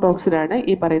എക്സോടോക്സിൻ ആണ്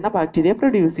ഈ പറയുന്ന ബാക്ടീരിയ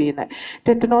പ്രൊഡ്യൂസ് ചെയ്യുന്നത്.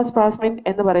 ടെറ്റനോസ്പാസ്മിൻ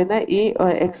എന്ന് പറയുന്ന ഈ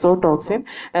എക്സോടോക്സിൻ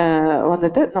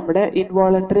വന്നിട്ട് നമ്മുടെ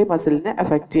ഇൻവോളണ്ടറി മസിലിനെ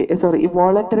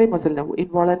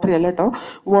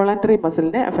വോളണ്ടറി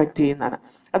മസിലിനെ എഫക്ട് ചെയ്യുന്നതാണ്.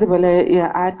 അതുപോലെ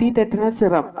ആന്റി ടെറ്റനസ്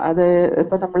സിറം, അത്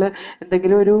ഇപ്പൊ നമ്മൾ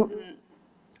എന്തെങ്കിലും ഒരു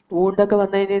വൂണ്ടൊക്കെ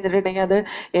വന്നു കഴിഞ്ഞിട്ടുണ്ടെങ്കിൽ അത്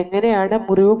എങ്ങനെയാണ്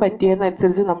മുറിവ്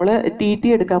പറ്റിയെന്നനുസരിച്ച് നമ്മൾ TT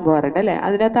എടുക്കാൻ പോകാറുണ്ട് അല്ലേ.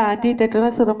 അതിനകത്ത് ആന്റി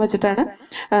ടെറ്റനസ് സിറം വെച്ചിട്ടാണ്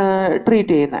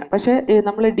ട്രീറ്റ് ചെയ്യുന്നത്. പക്ഷേ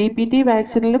നമ്മൾ DPT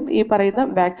വാക്സിനിലും ഈ പറയുന്ന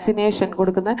വാക്സിനേഷൻ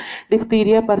കൊടുക്കുന്ന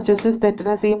ഡിഫ്തീരിയ, പെർച്ചുസിസ്,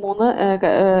 ടെറ്റനസ് ഈ 3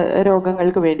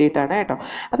 രോഗങ്ങൾക്ക് വേണ്ടിയിട്ടാണ് കേട്ടോ.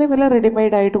 അതേപോലെ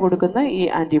റെഡിമെയ്ഡ് ആയിട്ട് കൊടുക്കുന്ന ഈ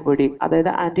ആന്റിബോഡി,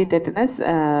 അതായത് ആന്റി ടെറ്റനസ്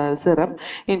സിറം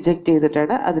ഇൻജെക്ട്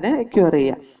ചെയ്തിട്ടാണ് അതിനെ ക്യൂർ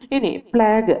ചെയ്യുക. ഇനി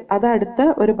പ്ലാഗ്, അത് അടുത്ത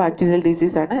ഒരു ബാക്ടീരിയൽ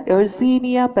ഡിസീസ് ആണ്.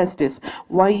 എഴ്സീനിയ പെസ്റ്റിസ്,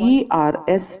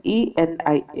 YERSENIA,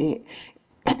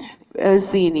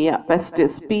 എഴ്സീനിയ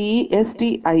പെസ്റ്റിസ്,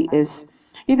 PESTIS.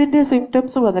 ഇതിന്റെ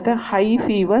സിംറ്റംസ് വന്നിട്ട് ഹൈ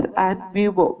ഫീവർ ആൻഡ്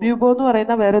ബ്യൂബോ എന്ന്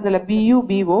പറയുന്ന വേറെ ഒന്നുമില്ല,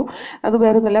 BUBO, അത്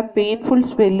വേറെ ഒന്നുമില്ല, painful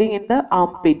swelling in the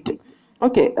armpit.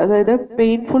 Okay, അതായത്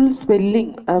പെയിൻഫുൾ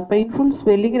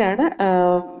സ്വെല്ലിങ്ങിനാണ്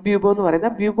ബ്യൂബോ എന്ന്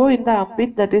പറയുന്നത്. ബ്യൂബോ in the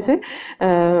armpit, that is A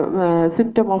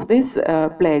symptom of this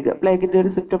പ്ലേഗിന്റെ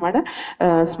ഒരു സിംറ്റമാണ്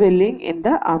swelling in the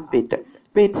armpit,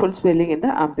 painful swelling in the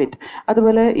armpit.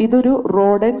 അതുപോലെ ഇതൊരു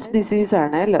റോഡൻസ് ഡിസീസ്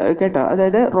ആണ് കേട്ടോ.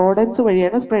 അതായത് റോഡൻസ്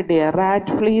വഴിയാണ് സ്പ്രെഡ് ചെയ്യുക.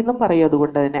 റാറ്റ് ഫ്ലീ എന്നും പറയും.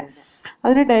 അതുകൊണ്ട്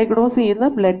അതിനെ ഡയഗ്നോസ് ചെയ്യുന്ന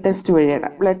ബ്ലഡ് ടെസ്റ്റ്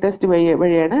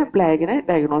വഴിയാണ് പ്ലേഗിനെ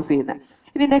ഡയഗ്നോസ് ചെയ്യുന്നത്.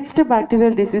 ഇനി നെക്സ്റ്റ്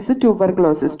ബാക്ടീരിയൽ ഡിസീസ്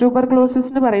ട്യൂബർക്ലോസിസ്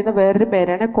എന്ന് പറയുന്ന വേറൊരു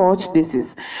പേരാണ് കോച്ച്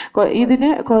ഡിസീസ്.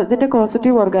 ഇതിന്റെ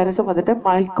കോസറ്റീവ് ഓർഗാനിസം വന്നിട്ട്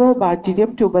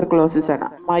മൈക്കോബാക്ടീരിയം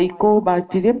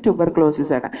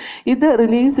ട്യൂബർക്ലോസിസ് ആണ്. ഇത്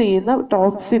റിലീസ് ചെയ്യുന്ന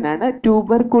ടോക്സിൻ ആണ്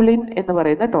ട്യൂബർകുലിൻ എന്ന്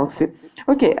പറയുന്ന ടോക്സിൻ.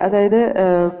 ഓക്കെ, അതായത്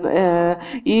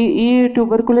ഈ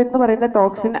ട്യൂബർകുലിൻ എന്ന് പറയുന്ന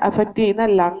ടോക്സിൻ അഫക്ട്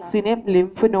ചെയ്യുന്ന ലങ്സിനെയും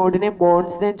ലിംഫ് നോഡിനെയും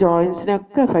ബോൺസിനെയും ജോയിന്റ്സിനെയും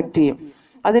ഒക്കെ അഫക്ട് ചെയ്യും.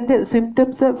 അതിൻ്റെ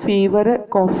symptoms fever,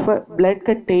 കോഫ്, blood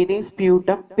containing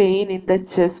sputum, pain in the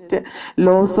chest,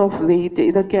 loss of wait,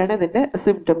 ഇതൊക്കെയാണ് ഇതിൻ്റെ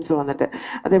സിംറ്റംസ് വന്നിട്ട്.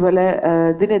 അതേപോലെ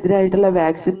ഇതിനെതിരായിട്ടുള്ള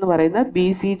വാക്സിൻ എന്ന് പറയുന്ന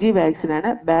BCG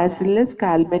വാക്സിനാണ്, ബാസിലസ്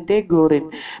കാൽമെറ്റെ ഗ്യൂറിൻ.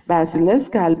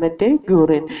 ബാസിലസ് കാൽമെറ്റെ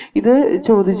ഗ്യൂറിൻ ഇത്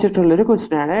ചോദിച്ചിട്ടുള്ളൊരു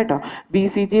ക്വസ്റ്റ്യൻ ആണ് കേട്ടോ.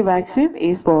 BCG vaccine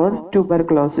is four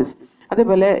tuberculosis.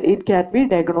 അതേപോലെ it can be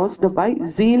diagnosed by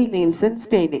Ziehl Neelsen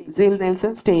staining. Ziehl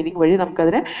Neelsen staining വഴി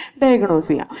നമുക്കതിനെ ഡയഗ്നോസ്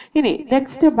ചെയ്യാം. ഇനി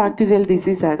നെക്സ്റ്റ് ബാക്ടീരിയൽ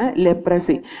ഡിസീസ് ആണ്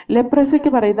ലെപ്രസി.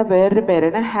 ലെപ്രസിക്ക് പറയുന്ന വേറൊരു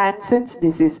പേരാണ് Hansen's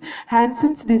disease.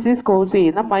 Hansen's disease cause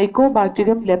ചെയ്യുന്ന മൈക്കോ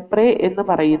ബാക്ടീരിയം ലെപ്രേ എന്ന്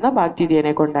പറയുന്ന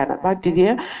ബാക്ടീരിയനെ കൊണ്ടാണ്.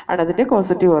 ബാക്ടീരിയ ആണ് അതിന്റെ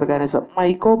കോസറ്റീവ് ഓർഗാനിസം.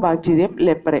 മൈക്കോ ബാക്ടീരിയം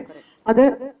ലെപ്രേ അത്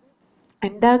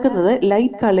ഉണ്ടാക്കുന്നത്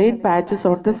light coloured patches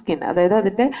on the skin. അതായത്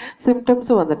അതിന്റെ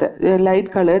സിംറ്റംസ് വന്നിട്ട്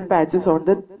light coloured patches on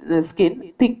the skin,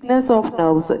 thickness of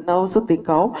nerves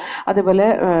തിക്കാവും. അതേപോലെ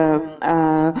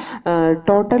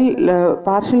total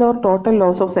partial or total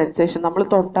loss of sensation, നമ്മൾ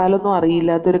തൊട്ടാലൊന്നും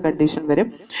അറിയില്ലാത്തൊരു കണ്ടീഷൻ വരും.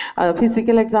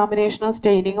 ഫിസിക്കൽ എക്സാമിനേഷനോ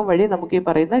സ്റ്റെയിനിങ്ങും വഴി നമുക്ക് ഈ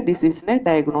പറയുന്ന ഡിസീസിനെ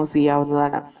ഡയഗ്നോസ്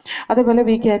ചെയ്യാവുന്നതാണ്. അതേപോലെ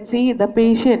we can see the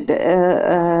patient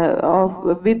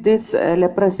with this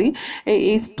leprosy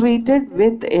is treated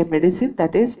with a medicine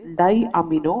that is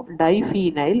diamino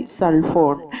diphenyl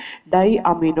sulfone.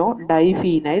 Diamino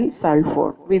diphenyl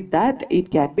sulfone. With that it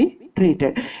can be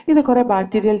treated. ഇത് കുറേ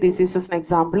ബാക്ടീരിയൽ ഡിസീസസിന്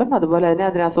എക്സാമ്പിളും അതുപോലെ തന്നെ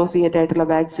അതിന് അസോസിയേറ്റ് ആയിട്ടുള്ള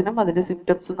വാക്സിനും അതിന്റെ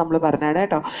സിംറ്റംസും നമ്മൾ പറഞ്ഞാണ്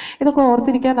കേട്ടോ. ഇതൊക്കെ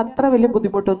ഓർത്തിരിക്കാൻ അത്ര വലിയ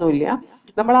ബുദ്ധിമുട്ടൊന്നുമില്ല.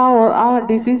 നമ്മൾ ആ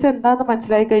ഡിസീസ് എന്താണെന്ന്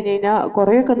മനസ്സിലായി കഴിഞ്ഞ് കഴിഞ്ഞാൽ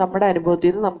കുറേയൊക്കെ നമ്മുടെ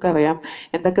അനുഭവത്തിൽ നിന്ന് നമുക്കറിയാം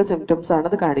എന്തൊക്കെ സിംറ്റംസ് ആണ്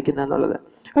അത് കാണിക്കുന്നത് എന്നുള്ളത്.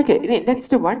 ഓക്കെ, ഇനി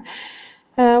next one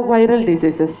viral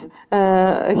diseases.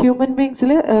 Human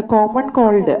ബീങ്സിൽ common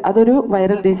called അതൊരു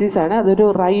വൈറൽ ഡിസീസാണ്. അതൊരു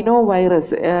റൈനോ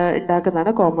വൈറസ്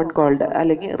ഉണ്ടാക്കുന്നതാണ് കോമൺ കോൾഡ്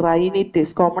അല്ലെങ്കിൽ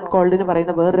റൈനിറ്റിസ്. കോമൺ കോൾഡിന്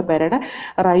പറയുന്ന വേറൊരു പേരാണ്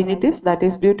റൈനിറ്റിസ്. That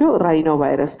is due to rhino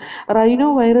virus. Rhino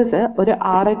virus ഒരു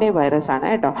RNA വൈറസ് ആണ്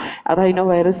കേട്ടോ. റൈനോ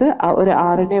വൈറസ് ഒരു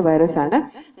RNA വൈറസ് ആണ്.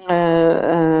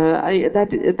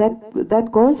 that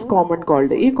cause common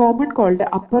cold. ഈ കോമൺ കോൾഡ്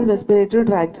അപ്പർ റെസ്പിറേറ്ററി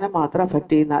ട്രാക്റ്റിനെ മാത്രം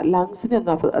അഫക്റ്റ് ചെയ്യുന്ന, ലങ്സിനെ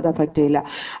ഒന്നും അത് അഫക്റ്റ് ചെയ്യില്ല.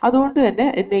 അതുകൊണ്ട് തന്നെ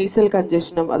നെയ്സൽ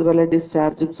കൺജഷനും അതുപോലെ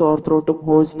ഡിസ്ചാർജും സോർ ത്രോട്ടും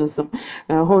ഹോഴ്സ്നെസ്സും.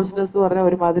 ഹോഴ്സ്നെസ് എന്ന് പറഞ്ഞാൽ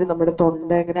ഒരുമാതിരി നമ്മുടെ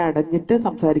തൊണ്ട ഇങ്ങനെ അടഞ്ഞിട്ട്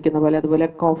സംസാരിക്കുന്ന പോലെ, അതുപോലെ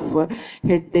കോഫ്,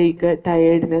 ഹെഡ് ഏക്ക്,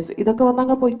 ടയേർഡ്നെസ്, ഇതൊക്കെ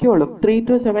വന്നങ്ങ് പൊയ്ക്കോളും. 3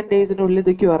 to 7 ഡേയ്സിനുള്ളിൽ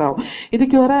ഇത് ക്യൂർ ആവും. ഇത്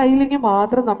ക്യൂർ ആയില്ലെങ്കിൽ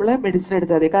മാത്രം നമ്മൾ മെഡിസിൻ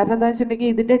എടുത്താൽ മതി. കാരണം എന്താ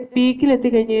വെച്ചിട്ടുണ്ടെങ്കിൽ ഇതിന്റെ പീക്കിൽ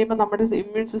എത്തിക്കഴിഞ്ഞ് കഴിയുമ്പോൾ നമ്മുടെ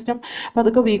ഇമ്മ്യൂൺ സിസ്റ്റം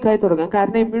അതൊക്കെ വീക്കായി തുടങ്ങും.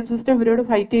 കാരണം ഇമ്മ്യൂൺ സിസ്റ്റം ഇവരോട്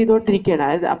ഫൈറ്റ്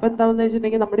ചെയ്തുകൊണ്ടിരിക്കുകയാണ്. അപ്പൊ എന്താണെന്ന്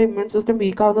വെച്ചിട്ടുണ്ടെങ്കിൽ നമ്മുടെ ഇമ്മ്യൂൺ സിസ്റ്റം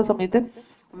വീക്കാവുന്ന സമയത്ത്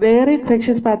വേറെ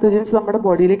ഇൻഫെക്ഷൻസ് പാത്തോജൻസ് നമ്മുടെ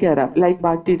ബോഡിയിൽ കയറാം, ലൈക്ക്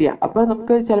ബാക്ടീരിയ. അപ്പോൾ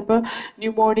നമുക്ക് ചിലപ്പോൾ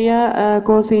ന്യൂമോണിയ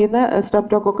കോസ് ചെയ്യുന്ന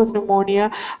സ്ട്രെപ്റ്റോകോക്കസ് ന്യൂമോണിയ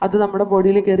അത് നമ്മുടെ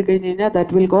ബോഡിയിൽ കയറി കഴിഞ്ഞ് കഴിഞ്ഞാൽ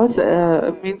ദാറ്റ് വിൽ കോസ്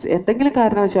മീൻസ് എന്തെങ്കിലും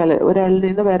കാരണവശാൽ ഒരാളിൽ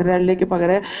നിന്ന് വേറൊരാളിലേക്ക്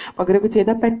പകരമൊക്കെ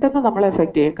ചെയ്താൽ പെട്ടെന്ന് നമ്മളെ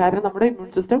എഫക്റ്റ് ചെയ്യും. കാരണം നമ്മുടെ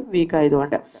ഇമ്മ്യൂൺ സിസ്റ്റം വീക്ക്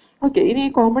ആയതുകൊണ്ട്. ഓക്കെ, ഇനി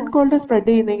കോമൺ കോൾഡ് സ്പ്രെഡ്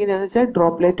ചെയ്യുന്നതെങ്ങനെയാണെന്ന് വെച്ചാൽ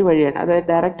ഡ്രോപ്ലെറ്റ് വഴിയാണ്. അതായത്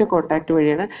ഡയറക്റ്റ് കോൺടാക്ട്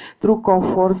വഴിയാണ്. Through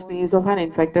കോഫ് or sneeze of an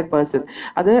infected person.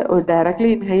 അത് ഡയറക്ട്ലി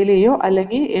ഇൻഹെയിൽ ചെയ്യോ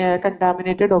അല്ലെങ്കിൽ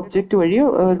കണ്ടാമിനേറ്റഡ് ഒബ്ജക്റ്റ് വഴിയോ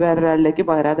വേറൊരാളിലേക്ക്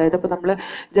പകരാം. അതായത് ഇപ്പോൾ നമ്മൾ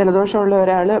ജലദോഷമുള്ള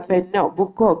ഒരാൾ പെന്നോ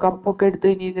ബുക്കോ കപ്പൊക്കെ എടുത്ത്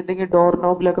കഴിഞ്ഞിട്ടുണ്ടെങ്കിൽ ഡോർ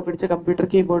നോബിലൊക്കെ പിടിച്ച് കമ്പ്യൂട്ടർ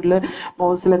കീബോർഡിൽ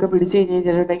മൗസിലൊക്കെ പിടിച്ച്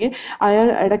കഴിഞ്ഞിട്ടുണ്ടെങ്കിൽ അയാൾ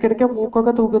ഇടയ്ക്കിടയ്ക്ക്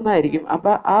മൂക്കൊക്കെ തൂക്കുന്നതായിരിക്കും.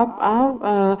 അപ്പം ആ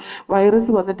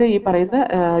വൈറസ് വന്നിട്ട് ഈ പറയുന്ന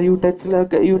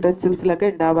യൂട്ടൻസിൽസിലൊക്കെ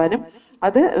ഉണ്ടാവാനും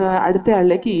അത് അടുത്ത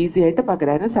ആളിലേക്ക് ഈസി ആയിട്ട്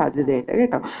പകരാനും സാധ്യതയുണ്ട്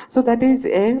കേട്ടോ. So that is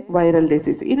A viral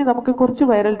disease. ഇനി നമുക്ക് കുറച്ച്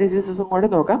വൈറൽ ഡിസീസസും കൂടെ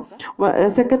നോക്കാം.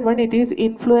 Second one, it is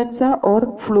influenza or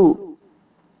flu.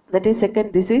 That is second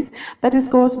disease that is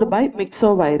caused by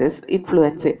myxovirus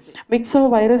influenza.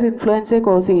 Myxovirus influenza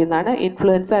cause ചെയ്യുന്നതാണ്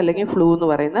ഇൻഫ്ലുവൻസ അല്ലെങ്കിൽ ഫ്ലൂ എന്ന്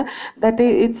പറയുന്നത്. That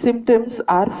it's symptoms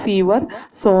R fever,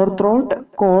 sore throat,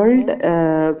 called,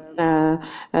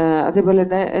 അതേപോലെ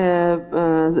തന്നെ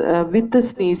വിത്ത്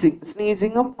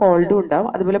സ്നീസിങ്ങും കോൾഡും ഉണ്ടാവും.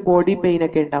 അതുപോലെ ബോഡി പെയിൻ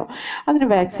ഒക്കെ ഉണ്ടാവും. അതിന്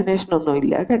വാക്സിനേഷൻ ഒന്നും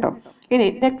ഇല്ല കേട്ടോ. ഇനി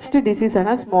നെക്സ്റ്റ് ഡിസീസ്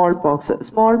ആണ് സ്മോൾ പോക്സ്.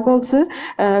 സ്മോൾ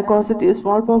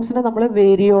പോക്സിനെ നമ്മൾ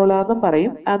വേരിയോള എന്നും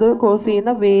പറയും. അത് കോസ്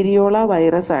ചെയ്യുന്ന വേരിയോള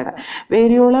വൈറസ് ആണ്.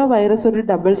 വേരിയോള വൈറസ് ഒരു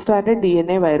ഡബിൾ സ്റ്റാൻഡേർഡ്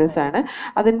DNA വൈറസ് ആണ്.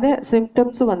 അതിൻ്റെ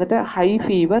സിംറ്റംസ് വന്നിട്ട് ഹൈ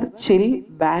ഫീവർ, ചിൽ,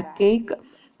 ബാക്ക് ഏക്ക്,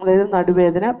 അതായത്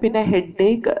നടുവേദന, പിന്നെ ഹെഡ്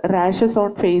ഏക്ക്, റാഷസ് ഓൺ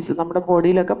ഫേസ്, നമ്മുടെ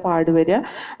ബോഡിയിലൊക്കെ പാട് വരിക,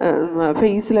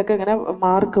 ഫേസിലൊക്കെ ഇങ്ങനെ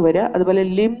മാർക്ക് വരിക. അതുപോലെ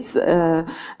limbs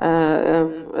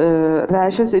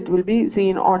rashes, it will be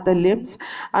seen on the limbs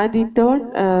and in turn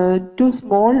to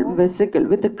small vesicle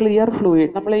with clear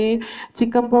fluid. നമ്മൾ ഈ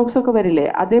ചിക്കൻ പോക്സ് ഒക്കെ വരില്ലേ,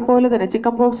 അതേപോലെ തന്നെ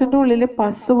ചിക്കൻ പോക്സിൻ്റെ ഉള്ളിൽ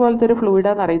പസ് പോലത്തെ ഒരു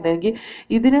ഫ്ലൂയിഡാന്ന് അറിയുന്നതെങ്കിൽ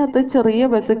ഇതിനകത്ത് ചെറിയ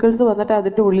വെസിക്കിൾസ് വന്നിട്ട്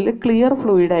അതിൻ്റെ ഉള്ളിൽ ക്ലിയർ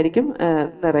ഫ്ലൂയിഡ് ആയിരിക്കും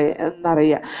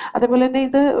നിറയുക. അതേപോലെ തന്നെ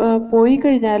ഇത് പോയി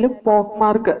കഴിഞ്ഞാൽ കഴിഞ്ഞാലും പോക്ക്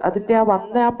മാർക്ക്, അതിൻ്റെ ആ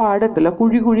വന്ന ആ പാടുണ്ടല്ലോ,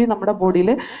 കുഴി നമ്മുടെ ബോഡിയിൽ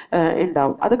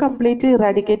ഉണ്ടാവും. അത് കംപ്ലീറ്റ്ലി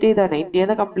ഇറാഡിക്കേറ്റ് ചെയ്താണ്, ഇന്ത്യയിൽ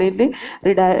നിന്ന് കംപ്ലീറ്റ്ലി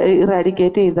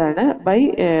ഇറാഡിക്കേറ്റ് ചെയ്താണ് ബൈ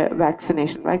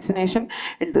വാക്സിനേഷൻ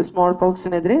ഉണ്ട്. സ്മോൾ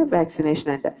പോക്സിനെതിരെ വാക്സിനേഷൻ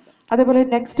ഉണ്ട്. അതേപോലെ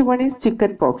next one is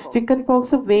chicken pox. Chicken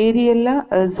pox വേരിയല്ല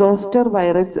zoster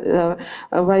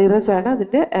virus ആണ്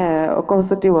അതിൻ്റെ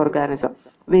കോസറ്റീവ് ഓർഗാനിസം.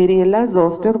 വേരിയല്ല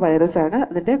സോസ്റ്റർ വൈറസ് ആണ്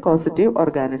അതിൻ്റെ causative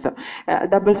organism.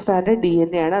 Double standard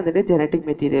DNA ആണ് അതിൻ്റെ ജനറ്റിക്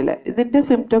മെറ്റീരിയൽ. ഇതിൻ്റെ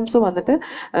സിംറ്റംസ് വന്നിട്ട്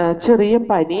ചെറിയ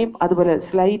പനിയും അതുപോലെ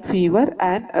slight fever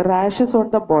and rashes on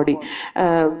the body.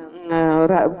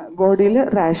 ബോഡിയിൽ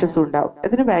റാഷസ് ഉണ്ടാവും.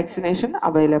 ഇതിന് വാക്സിനേഷൻ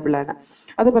അവൈലബിൾ ആണ്.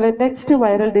 അതുപോലെ നെക്സ്റ്റ്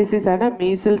വൈറൽ ഡിസീസ് ആണ്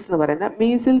മീസിൽസ് എന്ന് പറയുന്നത്.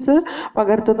 മീസിൽസ്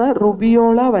പകർത്തുന്ന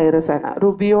റുബിയോള വൈറസ് ആണ്.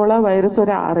 റുബിയോള വൈറസ്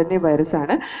ഒരു RNA വൈറസ്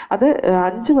ആണ്. അത്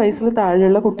 5 വയസ്സിൽ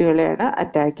താഴെയുള്ള കുട്ടികളെയാണ്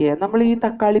അറ്റാക്ക് ചെയ്യുക. നമ്മൾ ഈ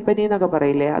തക്കാളിപ്പനി എന്നൊക്കെ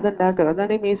പറയില്ലേ, അതുണ്ടാക്കുക,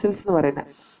 അതാണ് ഈ മീസിൽസ് എന്ന് പറയുന്നത്.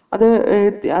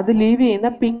 അത് ലീവ് ചെയ്യുന്ന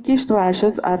pinkish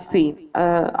rashes are seen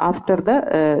after the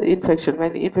infection.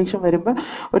 Infection വരുമ്പോൾ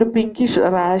ഒരു പിങ്കിഷ്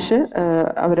റാഷ്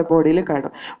അവരുടെ ബോഡിയിൽ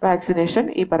കാണും. വാക്സിനേഷൻ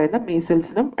ഈ പറയുന്ന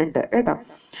മീസിൽസിനും ഉണ്ട് കേട്ടോ.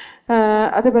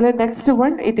 അതേപോലെ next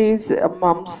one it is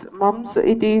moms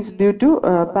it is due to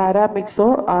paramyxo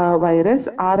virus,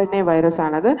 RNA virus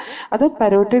ആണത്. അത്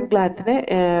പരോട്ടിഡ് ഗ്ലാൻഡിനെ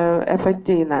എഫക്റ്റ്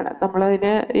ചെയ്യുന്നതാണ്.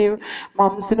 നമ്മളതിന് ഈ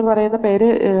മംസിന് പറയുന്ന പേര്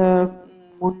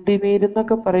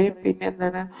മുണ്ടിനീരെന്നൊക്കെ പറയും. പിന്നെ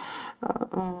എന്താണ്,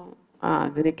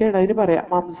 അങ്ങനെയൊക്കെയാണ് അതിന് പറയാം.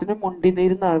 മംസിന്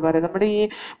മുണ്ടിനീരെന്നാണ് പറയുന്നത്. നമ്മുടെ ഈ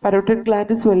പരോട്ടിഡ്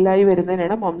ഗ്ലാൻഡ് സ്വെല്ലായി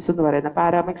വരുന്നതിനാണ് മംസ് എന്ന് പറയുന്നത്.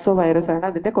 പാരാമിക്സോ വൈറസ് ആണ്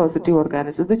അതിന്റെ കോസറ്റീവ്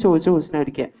ഓർഗാനിസം. ഇത് ചോദിച്ച ക്വസ്റ്റ്യൻ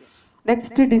ഒരിക്കൽ.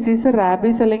 നെക്സ്റ്റ് ഡിസീസ്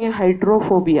റാബീസ് അല്ലെങ്കിൽ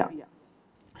ഹൈഡ്രോഫോബിയ.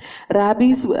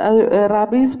 റാബീസ്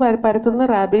പരത്തുന്ന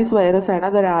റാബീസ് വൈറസ് ആണ്.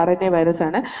 അതൊരു RNA വൈറസ്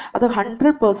ആണ്. അത്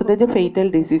 100% ഫേറ്റൽ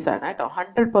ഡിസീസ് ആണ് കേട്ടോ.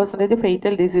 100%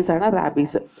 ഫേറ്റൽ ഡിസീസ് ആണ്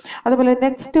റാബീസ്. അതുപോലെ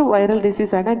നെക്സ്റ്റ് വൈറൽ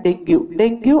ഡിസീസ് ആണ്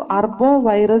ഡെങ്കു. അർബോ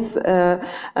വൈറസ്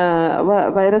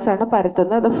ആണ്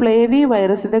പരത്തുന്നത്. അത് ഫ്ലേവി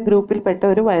വൈറസിന്റെ ഗ്രൂപ്പിൽപ്പെട്ട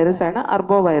ഒരു വൈറസ് ആണ്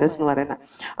അർബോ വൈറസ് എന്ന് പറയുന്നത്.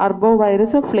 അർബോ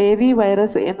വൈറസ് ഫ്ലേവി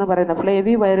വൈറസ് എന്ന്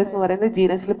പറയുന്ന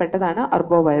ജീനസിൽ പെട്ടതാണ്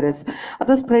അർബോ വൈറസ്.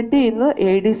 അത് സ്പ്രെഡ് ചെയ്യുന്നത്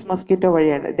ഏഡിസ് മസ്കിറ്റോ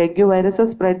വഴിയാണ്. ഡെങ്കു വൈറസ്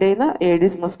സ്പ്രെഡ് ചെയ്യുന്ന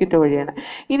ഏഡിസ് മസ്കിറ്റോ വഴിയാണ്.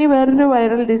 ഇനി വേറൊരു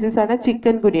വൈറൽ ഡിസീസ് ആണ്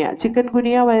ചിക്കൻ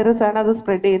ഗുനിയ വൈറസ് ആണ് അത്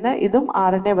സ്പ്രെഡ് ചെയ്യുന്നത്. ഇതും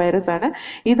RNA വൈറസ് ആണ്.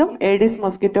 ഇതും ഏഡിസ്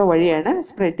മസ്കിറ്റോ വഴിയാണ്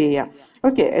സ്പ്രെഡ് ചെയ്യുക.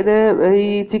 ഓക്കെ, ഇത് ഈ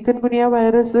ചിക്കൻ ഗുനിയ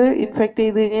വൈറസ് ഇൻഫെക്ട്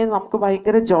ചെയ്ത് കഴിഞ്ഞാൽ നമുക്ക്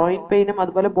ഭയങ്കര ജോയിന്റ് പെയിനും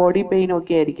അതുപോലെ ബോഡി പെയിനും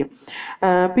ഒക്കെ ആയിരിക്കും.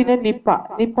 പിന്നെ നിപ്പ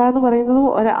എന്ന് പറയുന്നത്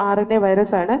ഒരു RNA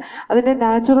വൈറസ് ആണ്. അതിന്റെ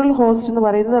നാച്ചുറൽ ഹോസ്റ്റ് എന്ന്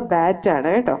പറയുന്നത് ബാറ്റ് ആണ്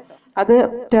കേട്ടോ. അത്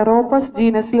ടെറോപ്പസ്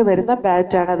ജീനസിൽ വരുന്ന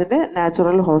ബാറ്റ് ആണ് അതിന്റെ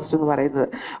നാച്ചുറൽ ഹോസ്റ്റ് എന്ന് പറയുന്നത്.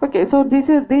 Okay, so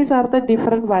these are the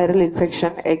different viral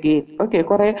infection again. Okay,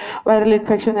 കുറെ വൈറൽ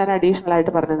ഇൻഫെക്ഷൻ ഞാൻ അഡീഷണൽ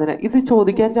ആയിട്ട് പറഞ്ഞതിന് ഇത്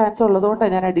ചോദിക്കാൻ ചാൻസ്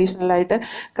ഉള്ളതുകൊണ്ടാണ് ഞാൻ അഡീഷണൽ ആയിട്ട്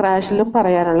ക്രാഷിലും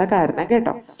പറയാനുള്ള കാരണം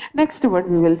കേട്ടോ. Next one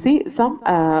we will see some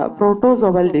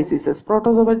protozoal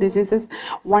diseases.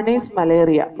 One is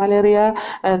malaria.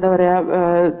 എന്താ പറയാ,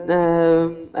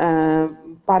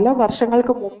 പല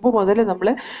വർഷങ്ങൾക്ക് മുമ്പ് മുതൽ നമ്മൾ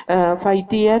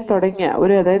ഫൈറ്റ് ചെയ്യാൻ തുടങ്ങിയ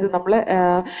അതായത് നമ്മളെ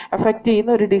എഫക്റ്റ്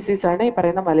ചെയ്യുന്ന ഒരു ഡിസീസാണ് ഈ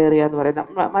പറയുന്ന മലേറിയ എന്ന്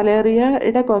പറയുന്നത്.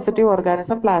 മലേറിയയുടെ causative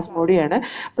organism പ്ലാസ്മോഡിയാണ്.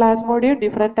 Plasmodium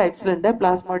different ടൈപ്സിലുണ്ട്.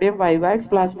 Plasmodium vivax,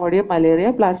 Plasmodium malaria,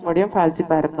 Plasmodium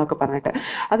falciparum എന്നൊക്കെ പറഞ്ഞിട്ട്.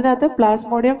 അതിനകത്ത്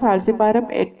പ്ലാസ്മോഡിയം ഫാൽസിപ്പാരം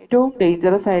ഏറ്റവും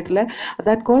ഡേഞ്ചറസ് ആയിട്ടുള്ള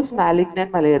that cos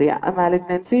malignant malaria.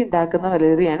 Malignancy ഉണ്ടാക്കുന്ന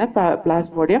മലേറിയയാണ്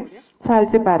പ്ലാസ്മോഡിയം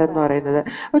ഫാൽസിപ്പാരം എന്ന് പറയുന്നത്.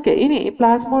 ഓക്കെ, ഇനി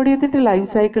പ്ലാസ്മോഡിയത്തിന്റെ ലൈഫ്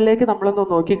സൈക്കിളിലേക്ക് നമ്മളൊന്ന്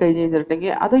നോക്കി കഴിഞ്ഞ്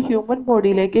കഴിഞ്ഞിട്ടുണ്ടെങ്കിൽ അത് ഹ്യൂമൻ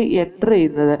ബോഡിയിലേക്ക് എൻ്റർ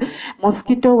ചെയ്യുന്നത്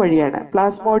മൊസ്കിറ്റോ വഴിയാണ്.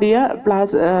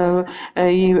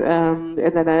 ഈ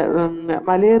എന്താണ്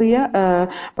മലേറിയ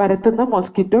പരത്തുന്ന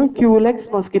മൊസ്കിറ്റോ ക്യൂലെക്സ്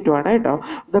മൊസ്കിറ്റോ ആണ് കേട്ടോ.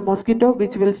 The mosquito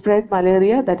which will spread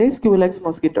malaria that is Culex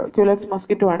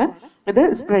mosquito ആണ് ഇത്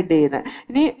സ്പ്രെഡ് ചെയ്യുന്നത്.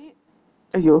 ഇനി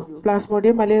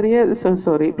പ്ലാസ്മോഡിയം മലേറിയ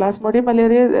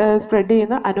സ്പ്രെഡ്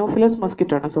ചെയ്യുന്ന അനോഫിലസ്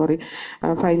മൊസ്കിറ്റോ ആണ്.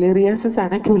 ഫൈലേറിയാസിസ്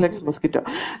ആണ് Culex mosquito.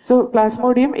 So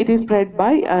Plasmodium it is spread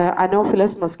by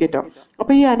anopheles mosquito.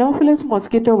 അപ്പൊ ഈ അനോഫിലസ്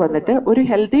മൊസ്കിറ്റോ വന്നിട്ട് ഒരു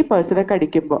ഹെൽത്തി പേഴ്സണെ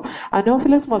കടിക്കുമ്പോൾ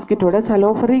അനോഫിലസ് മൊസ്കിറ്റോയുടെ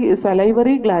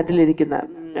സലൈവറി ഗ്ലാൻഡിലിരിക്കുന്ന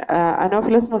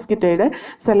അനോഫിലസ് മൊസ്കിറ്റോയുടെ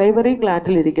സലൈവറി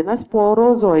ഗ്ലാൻഡിലിരിക്കുന്ന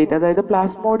സ്പോറോസോയിറ്റ്, അതായത്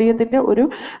പ്ലാസ്മോഡിയത്തിന്റെ ഒരു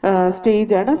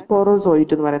സ്റ്റേജ് ആണ്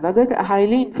സ്പോറോസോയിറ്റ് എന്ന് പറയുന്നത്. അത്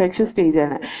ഹൈലി ഇൻഫെക്ഷ്യസ് സ്റ്റേജ്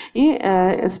ആണ്. ഈ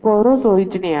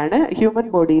സ്പോറോസോയിറ്റിനെയാണ് ഹ്യൂമൻ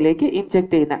ബോഡിയിലേക്ക്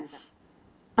ഇൻജെക്ട് ചെയ്യുന്നത്.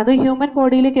 അത് ഹ്യൂമൻ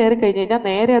ബോഡിയിൽ കയറി കഴിഞ്ഞ് കഴിഞ്ഞാൽ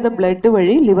നേരെ അത് ബ്ലഡ്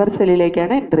വഴി ലിവർ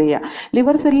സെല്ലിലേക്കാണ് എൻ്റർ ചെയ്യുക.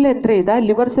 ലിവർ സെല്ലിൽ എൻ്റർ ചെയ്താൽ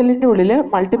ലിവർ സെല്ലിൻ്റെ ഉള്ളിൽ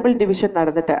മൾട്ടിപ്പിൾ ഡിവിഷൻ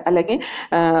നടന്നിട്ട് അല്ലെങ്കിൽ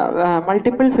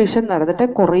മൾട്ടിപ്പിൾ ഫിഷൻ നടന്നിട്ട്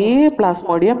കുറേ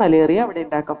പ്ലാസ്മോഡിയം മലേറിയ അവിടെ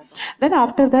ഉണ്ടാക്കും. Then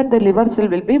after that the liver cell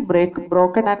will be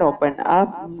broken and open. ആ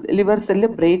ലിവർ സെല്ല്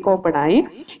ബ്രേക്ക് ഓപ്പൺ ആയി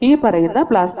ഈ പറയുന്ന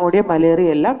പ്ലാസ്മോഡിയം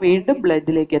മലേറിയ എല്ലാം വീണ്ടും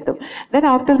ബ്ലഡിലേക്ക് എത്തും. Then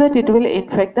after that it will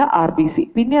infect the RBC.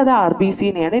 പിന്നെ അത്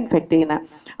RBCനെയാണ് ഇൻഫെക്ട് ചെയ്യുന്നത്.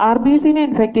 RBCനെ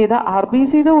ഇൻഫെക്ട് ചെയ്ത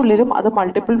RBCയുടെ ഉള്ളിലും അത്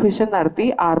മൾട്ടിപ്പിൾ മൾട്ടിപ്പിൾ ഫിഷൻ നടത്തി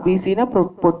RBCനെ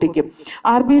പൊട്ടിക്കും.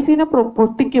 RBCനെ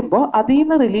പൊട്ടിക്കുമ്പോൾ അതിൽ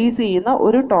നിന്ന് റിലീസ് ചെയ്യുന്ന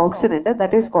ഒരു ടോക്സിൻ ഉണ്ട്,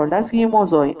 ദാറ്റ് ഈസ് കോൾഡ് ആസ്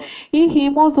ഹീമോസോയിൻ. ഈ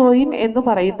ഹീമോസോയിൻ എന്ന്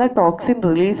പറയുന്ന ടോക്സിൻ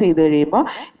റിലീസ് ചെയ്ത് കഴിയുമ്പോൾ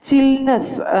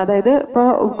ചിൽനെസ്, അതായത് ഇപ്പോൾ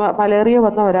മലേറിയ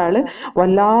വന്ന ഒരാൾ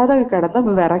വല്ലാതെ കിടന്ന്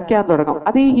വിറയ്ക്കാൻ തുടങ്ങും.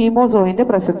 അത് ഈ ഹീമോസോയിന്റെ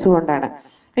പ്രസൻസ് കൊണ്ടാണ്.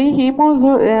 ഈ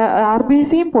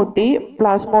RBCയും പൊട്ടി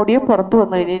പ്ലാസ്മോഡിയം പുറത്തു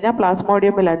വന്നു കഴിഞ്ഞാൽ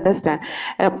Plasmodium will understand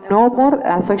no more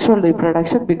asexual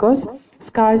reproduction because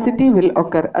സ്കാഴ്സിറ്റി will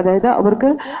occur. അതായത് അവർക്ക്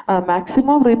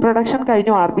മാക്സിമം റീപ്രൊഡക്ഷൻ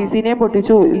കഴിഞ്ഞു. RBCനെയും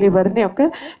പൊട്ടിച്ചു,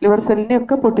 ലിവർ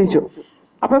സെല്ലിനെയൊക്കെ പൊട്ടിച്ചു.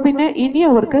 അപ്പൊ പിന്നെ ഇനി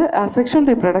അവർക്ക് അസെക്ഷുവൽ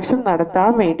റീപ്രൊഡക്ഷൻ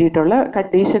നടത്താൻ വേണ്ടിയിട്ടുള്ള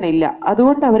കണ്ടീഷൻ ഇല്ല.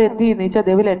 അതുകൊണ്ട് അവർ എന്ത് ചെയ്യുന്ന വെച്ചാൽ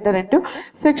they will enter in to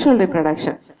sexual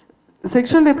reproduction.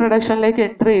 Sexual റീപ്രൊഡക്ഷനിലേക്ക്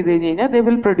enter ചെയ്ത് കഴിഞ്ഞാൽ they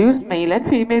will produce male and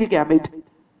female gamete.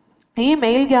 ഈ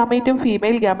മെയിൽ ഗ്യാമേറ്റും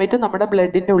ഫീമെയിൽ ഗ്യാമേറ്റും നമ്മുടെ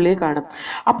ബ്ലഡിൻ്റെ ഉള്ളിൽ കാണും.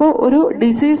 അപ്പോൾ ഒരു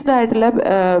ഡിസീസ്ഡ് ആയിട്ടുള്ള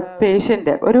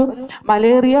പേഷ്യൻ്റ്, ഒരു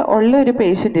മലേറിയ ഉള്ള ഒരു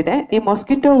പേഷ്യൻറ്റിനെ ഈ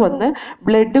മൊസ്കിറ്റോ വന്ന്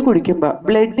ബ്ലഡ് കുടിക്കുമ്പോൾ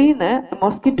ബ്ലഡിൽ നിന്ന്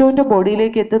മൊസ്കിറ്റോൻ്റെ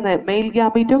ബോഡിയിലേക്ക് എത്തുന്ന മെയിൽ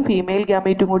ഗ്യാമേറ്റും ഫീമെയിൽ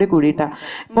ഗ്യാമേറ്റും കൂടിയിട്ടാണ്.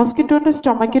 മൊസ്കിറ്റോൻ്റെ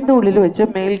സ്റ്റൊമക്കിൻ്റെ ഉള്ളിൽ വെച്ച്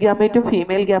മെയിൽ ഗ്യാമേറ്റും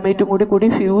ഫീമെയിൽ ഗ്യാമേറ്റും കൂടി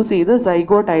ഫ്യൂസ് ചെയ്ത്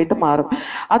സൈഗോട്ടായിട്ട് മാറും.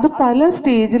 അത് പല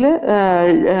സ്റ്റേജിൽ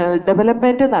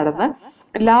ഡെവലപ്മെൻറ്റ് നടന്ന്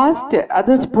ലാസ്റ്റ് അത്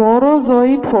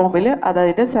സ്പോറോസോയിഡ് ഫോമിൽ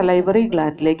അതിൻ്റെ സലൈവറി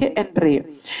ഗ്ലാൻഡിലേക്ക് എൻ്റർ ചെയ്യും.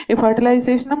 ഈ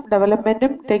ഫെർട്ടിലൈസേഷനും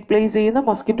ഡെവലപ്മെൻറ്റും ടേക്ക് പ്ലേസ് ചെയ്യുന്ന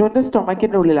മൊസ്കിറ്റോൻ്റെ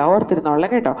സ്റ്റൊമക്കിൻ്റെ ഉള്ളിലാണ്, ഓർത്തിരുന്നോളാം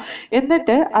കേട്ടോ.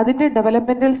 എന്നിട്ട് അതിൻ്റെ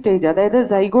ഡെവലപ്മെൻറ്റൽ സ്റ്റേജ്, അതായത്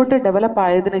സൈഗോട്ട് ഡെവലപ്പ്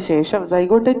ആയതിനു ശേഷം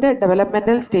സൈഗോട്ടിൻ്റെ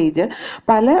ഡെവലപ്മെൻറ്റൽ സ്റ്റേജ്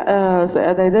പല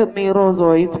അതായത്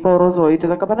മീറോസോയിഡ്, സ്പോറോസോയിഡ്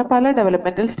എന്നൊക്കെ പറഞ്ഞാൽ പല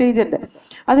ഡെവലപ്മെൻറ്റൽ സ്റ്റേജ് ഉണ്ട്.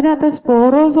 അതിനകത്ത്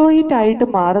സ്പോറോസോയിഡ് ആയിട്ട്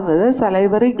മാറുന്നത്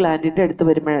സലൈവറി ഗ്ലാൻഡിൻ്റെ അടുത്ത്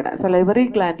വരുമ്പോഴാണ്. സലൈവറി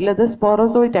ഗ്ലാൻഡിൽ അത്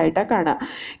സ്പോറോസോയിഡ് ആയിട്ടാണ് കാണുക.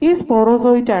 ഈ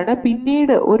ആണ്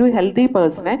പിന്നീട് ഒരു ഹെൽത്തി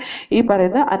പേഴ്സണെ ഈ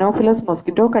പറയുന്ന അനോഫിലസ്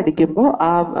മൊസ്കിറ്റോ കടിക്കുമ്പോൾ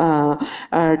ആ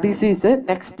ഡിസീസ്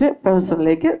നെക്സ്റ്റ്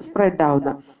പേഴ്സണിലേക്ക് സ്പ്രെഡ്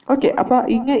ആവുന്നത്. ഓക്കെ, അപ്പൊ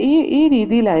ഈ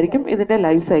രീതിയിലായിരിക്കും ഇതിന്റെ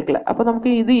ലൈഫ് സൈക്കിൾ. അപ്പൊ നമുക്ക്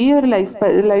ഈ ഒരു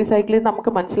ലൈഫ് സൈക്കിളിൽ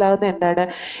നമുക്ക് മനസ്സിലാകുന്ന എന്താണ്,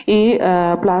 ഈ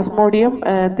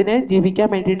പ്ലാസ്മോഡിയത്തിനെ ജീവിക്കാൻ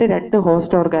വേണ്ടിയിട്ട് 2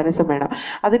 ഹോസ്റ്റ് ഓർഗാനിസം വേണം.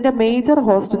 അതിന്റെ മേജർ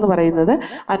ഹോസ്റ്റ് എന്ന് പറയുന്നത്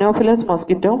അനോഫിലസ്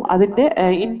മൊസ്കിറ്റോവും അതിന്റെ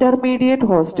ഇന്റർമീഡിയറ്റ്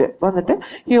ഹോസ്റ്റ് വന്നിട്ട്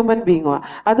ഹ്യൂമൻ ബീങ്ങുമാണ്.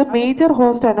 അത് മേജർ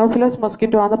ഹോസ്റ്റ് അനോഫിലസ്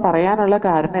മൊസ്കിറ്റോ എന്ന് പറയാനുള്ള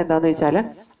കാരണം എന്താണെന്ന് വെച്ചാൽ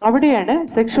അവിടെയാണ്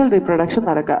സെക്ഷുവൽ റീപ്രൊഡക്ഷൻ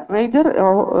നടക്കുക. മേജർ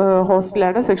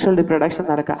ഹോസ്റ്റിലാണ് സെക്ഷുവൽ റീപ്രൊഡക്ഷൻ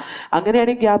നടക്കുക.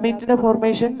 അങ്ങനെയാണെങ്കിൽ ഗ്യാമീറ്റിന്റെ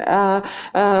ഫോർമേഷൻ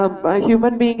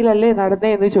ഹ്യൂമൻ ബീയിങ്ങിലല്ലേ നടന്നേ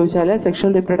എന്ന് ചോദിച്ചാൽ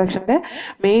സെക്ഷുവൽ റീപ്രൊഡക്ഷന്റെ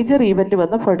മേജർ ഈവന്റ്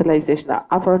വന്ന ഫെർട്ടിലൈസേഷനാണ്.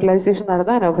 ആ ഫെർട്ടിലൈസേഷൻ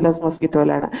നടന്ന അനോഫിലസ്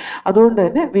മൊസ്കിറ്റോയിലാണ്. അതുകൊണ്ട്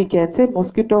തന്നെ we can say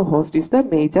mosquito host is the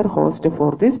major host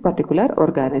for this particular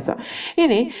organism.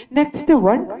 ഇനി നെക്സ്റ്റ്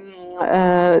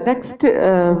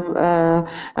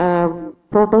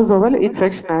പ്രോട്ടോസോവൽ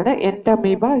ഇൻഫെക്ഷൻ ആണ്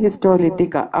എൻഡമീബ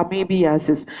ഹിസ്റ്റോലിറ്റിക്ക,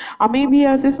 അമീബിയാസിസ്.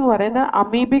 അമീബിയാസിസ് എന്ന് പറയുന്ന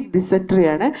അമീബിക് ഡിസെൻട്രി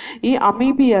ആണ്. ഈ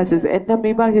അമീബിയാസിസ്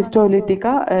എൻഡമീബ ഹിസ്റ്റോലിറ്റിക്ക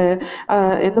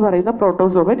എന്ന് പറയുന്ന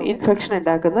പ്രോട്ടോസോവൽ ഇൻഫെക്ഷൻ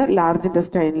ഉണ്ടാക്കുന്നത് ലാർജ്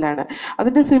ഇൻറ്റസ്റ്റൈനിലാണ്.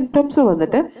 അതിൻ്റെ സിംറ്റംസ്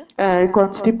വന്നിട്ട്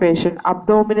കോൺസ്റ്റിപ്പേഷൻ,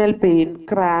 അബ്ഡോമിനൽ പെയിൻ,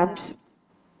 ക്രാംസ്,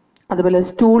 അതുപോലെ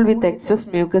stool with excess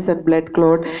mucus and blood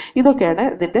clot, ഇതൊക്കെയാണ്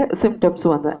ഇതിൻ്റെ സിംറ്റംസ്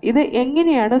വന്നത്. ഇത്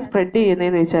എങ്ങനെയാണ് സ്പ്രെഡ്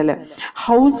ചെയ്യുന്നതെന്ന് വെച്ചാൽ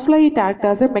house fly act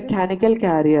as A mechanical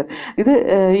carrier. ഇത്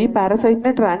ഈ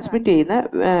പാരസൈറ്റിനെ ട്രാൻസ്മിറ്റ് ചെയ്യുന്ന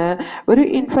ഒരു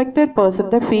ഇൻഫെക്റ്റഡ്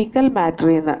പേഴ്സൻ്റെ ഫീക്കൽ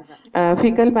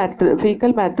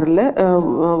മാറ്ററിൽ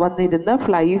വന്നിരുന്ന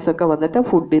ഫ്ലൈസ് ഒക്കെ വന്നിട്ട്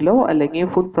ഫുഡിലോ അല്ലെങ്കിൽ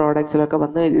ഫുഡ് പ്രോഡക്ട്സിലൊക്കെ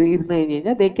വന്ന് ഇരുന്ന്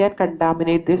കഴിഞ്ഞാൽ ദേ ക്യാൻ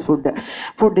കണ്ടാമിനേറ്റ് ദിസ്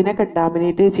ഫുഡിനെ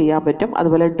കണ്ടാമിനേറ്റ് ചെയ്യാൻ പറ്റും.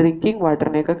 അതുപോലെ ഡ്രിങ്കിങ്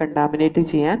വാട്ടറിനെയൊക്കെ കണ്ടാമിനേറ്റ്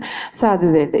ചെയ്യാൻ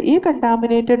സാധ്യതയുണ്ട്. ഈ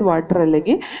കണ്ടാമിനേറ്റഡ് വാട്ടർ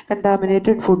അല്ലെങ്കിൽ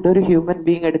കണ്ടാമിനേറ്റഡ് ഫുഡ് ഒരു ഹ്യൂമൻ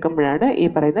ബീങ് എടുക്കുമ്പോഴാണ് ഈ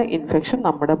പറയുന്ന ഇൻഫെക്ഷൻ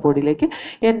നമ്മുടെ ബോഡിയിലേക്ക്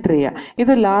എൻ്റർ ചെയ്യുക.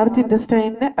 ഇത് ലാർജ്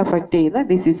ഇൻറ്റസ്റ്റൈനെ അഫക്റ്റ് ചെയ്യുന്ന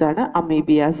ഡിസീസാണ്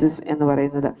അമീബിയാസിസ് എന്ന്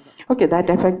പറയുന്നത്. Okay,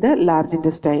 that effect the large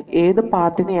intestine. ഏത്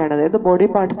പാർട്ടിനെയാണ്, ഏത് ബോഡി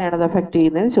പാർട്ടിനെയാണ് അത് എഫക്ട്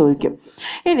ചെയ്യുന്നതെന്ന് ചോദിക്കും.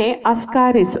 ഇനി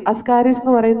അസ്കാരിസ്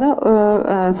എന്ന് പറയുന്ന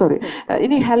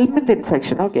ഇനി ഹെൽമിത്ത്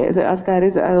ഇൻഫെക്ഷൻ. ഓക്കെ,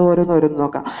 അസ്കാരിസ് ഓരോന്നോരോന്ന്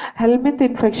നോക്കാം. ഹെൽമിത്ത്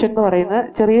ഇൻഫെക്ഷൻ എന്ന് പറയുന്ന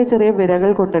ചെറിയ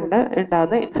വിരകൾ കൊണ്ടുണ്ട്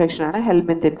ഉണ്ടാകുന്ന ഇൻഫെക്ഷൻ ആണ്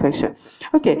ഹെൽമിത്ത് infection.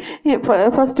 Okay,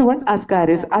 first one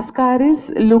Ascaris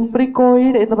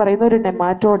ലുംബ്രിക്കോയിഡ് എന്ന് പറയുന്ന ഒരു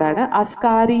നെമാറ്റോഡാണ്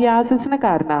അസ്കാരിയാസിന്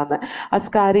കാരണമാണ്.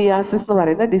 അസ്കാരിയാസിസ് എന്ന്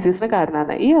പറയുന്ന ഡിസീസിന്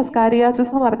കാരണമാണ്. ഈ അസ്കാരിയാസിസ്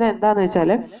എന്ന് പറഞ്ഞാൽ എന്താണെന്ന്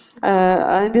വെച്ചാൽ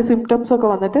അതിൻ്റെ സിംറ്റംസ് ഒക്കെ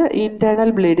വന്നിട്ട് ഇന്റേണൽ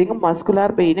ബ്ലീഡിങ്ങും മസ്കുലാർ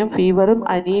പെയിനും ഫീവറും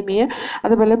അനീമിയ,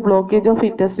 അതുപോലെ ബ്ലോക്കേജ് ഓഫ്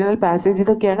ഇൻറ്റസ്റ്റിനൽ പാസേജ്,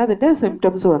 ഇതൊക്കെയാണ് അതിൻ്റെ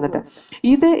സിംറ്റംസ് വന്നിട്ട്.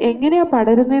 ഇത് എങ്ങനെയാണ്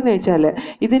പടരുന്നതെന്ന് വെച്ചാൽ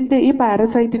ഈ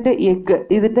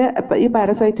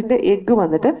പാരസൈറ്റിൻ്റെ എഗ്ഗ്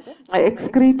വന്നിട്ട്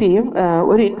എക്സ്ക്രീറ്റ് ചെയ്യും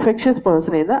ഒരു ഇൻഫെക്ഷ്യസ്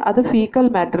പേഴ്സണിൽ നിന്ന്. അത് ഫീക്കൽ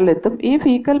മാറ്ററിലെത്തും. ഈ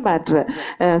ഫീക്കൽ മാറ്റർ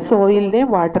സോയിലിനെയും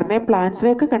വാട്ടറിനെയും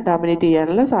പ്ലാന്റ്സിനെയും ഒക്കെ കണ്ടാമിനേറ്റ്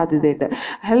ചെയ്യാനുള്ള സാധ്യതയുണ്ട്.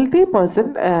 ഹെൽത്തി പേഴ്സൺ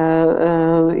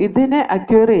ഇതിനെ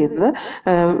അക്യൂർ ചെയ്യുന്നത്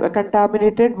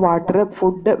കണ്ടാമിനേറ്റഡ് വാട്ടർ,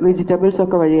 ഫുഡ്, വെജിറ്റബിൾസ്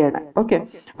ഒക്കെ വഴിയാണ്. ഓക്കെ,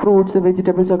 ഫ്രൂട്ട്സ്,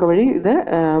 വെജിറ്റബിൾസ് ഒക്കെ വഴി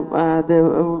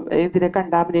ഇതിനെ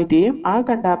കണ്ടാമിനേറ്റ് ചെയ്യും. ആ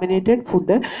കണ്ടാമിനേറ്റഡ്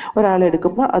ഫുഡ് ഒരാൾ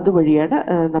എടുക്കുമ്പോൾ അതുവഴിയാണ്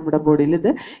നമ്മുടെ ബോഡിയിൽ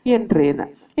ഇത് എൻ്റർ ചെയ്യുന്നത്.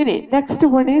 ഇനി നെക്സ്റ്റ്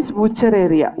വൺ ഈസ്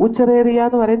ഉച്ചറേറിയ. ഉച്ചറേറിയ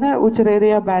എന്ന് പറയുന്ന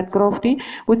ഉച്ചറേറിയ ബാൻക്രോഫ്റ്റി,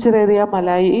 ഉച്ചറേറിയ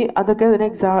മലായി, അതൊക്കെ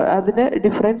അതിന്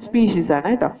ഡിഫറെൻറ്റ് സ്പീഷീസ് ആണ്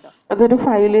കേട്ടോ. അതൊരു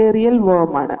ഫൈലേറിയൽ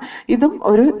വേം ആണ്. ഇതും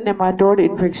ഒരു നെമാറ്റോഡ്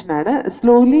ഇൻഫെക്ഷൻ ആണ്.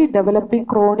 സ്ലോലി ഡെവലപ്പിംഗ്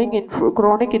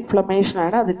ക്രോണിക് ഇൻഫ്ലമേഷൻ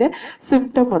ആണ് അതിന്റെ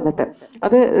സിംറ്റം വന്നിട്ട്.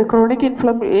 അത് ക്രോണിക്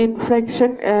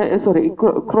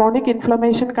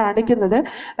ഇൻഫ്ലമേഷൻ കാണിക്കുന്നത്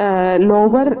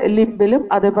ലോവർ ലിംബിലും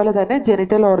അതേപോലെ തന്നെ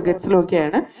ജെനിറ്റൽ ഓർഗൻസിലും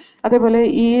ഒക്കെയാണ്. അതേപോലെ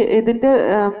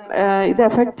ഇത്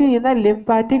എഫക്റ്റ് ചെയ്യുന്ന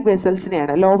lymphatic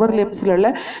വെസൽസിനെയാണ്. Lower ലിംസിലുള്ള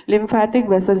lymphatic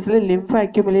വെസൽസിൽ lymph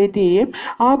accumulate ചെയ്യും.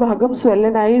 ആ ഭാഗം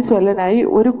സ്വെല്ലനായി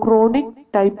ഒരു ക്രോണിക്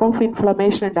ടൈപ്പ് ഓഫ്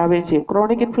ഇൻഫ്ലമേഷൻ ഉണ്ടാവുകയും ചെയ്യും.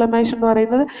 ക്രോണിക് ഇൻഫ്ലമേഷൻ എന്ന്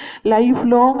പറയുന്നത് ലൈഫ്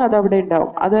ലോങ് അത് അവിടെ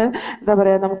ഉണ്ടാവും. അത് എന്താ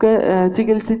പറയുക, നമുക്ക്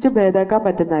ചികിത്സിച്ച് ഭേദാക്കാൻ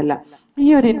പറ്റുന്നതല്ല. ഈ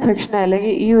ഒരു ഇൻഫെക്ഷൻ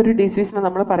അല്ലെങ്കിൽ ഈ ഒരു ഡിസീസിനെ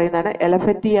നമ്മൾ പറയുന്നതാണ്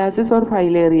എലഫന്റിയാസിസ് ഓർ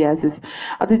ഫൈലേറിയാസിസ്.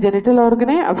 അത് ജെനിറ്റൽ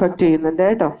ഓർഗനെ അഫക്റ്റ് ചെയ്യുന്നുണ്ട്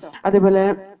കേട്ടോ. അതേപോലെ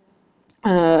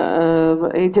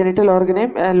ഈ ജെനിറ്റൽ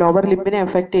ഓർഗനെയും ലോവർ ലിംബിനെ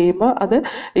എഫക്റ്റ് ചെയ്യുമ്പോൾ അത്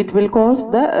ഇറ്റ് വിൽ കോസ്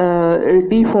ദ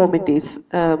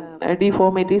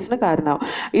ഡിഫോമിറ്റീസിന് കാരണമാവും.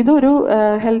 ഇതൊരു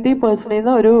ഹെൽത്തി പേഴ്സണിൽ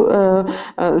നിന്ന് ഒരു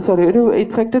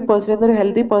ഇൻഫെക്റ്റഡ് പേഴ്സണിൽ നിന്ന് ഒരു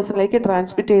ഹെൽത്തി പേഴ്സണിലേക്ക്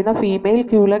ട്രാൻസ്മിറ്റ് ചെയ്യുന്ന ഫീമെയിൽ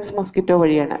ക്യൂലെക്സ്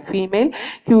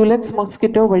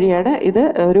മൊസ്കിറ്റോ വഴിയാണ് ഇത്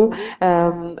ഒരു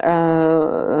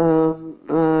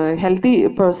ഹെൽത്തി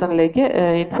പേഴ്സണിലേക്ക്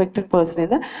ഇൻഫെക്റ്റഡ് പേഴ്സണിൽ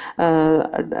നിന്ന്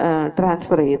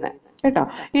ട്രാൻസ്ഫർ ചെയ്യുന്നത് കേട്ടോ.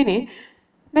 ഇനി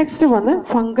നെക്സ്റ്റ് വന്ന്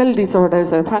ഫംഗൽ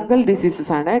ഡിസീസസ്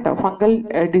ആണ് കേട്ടോ.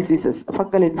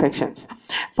 Fungal infections.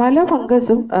 പല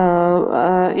ഫംഗസും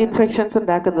ഇൻഫെക്ഷൻസ്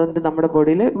ഉണ്ടാക്കുന്നുണ്ട് നമ്മുടെ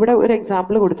ബോഡിയിൽ. ഇവിടെ ഒരു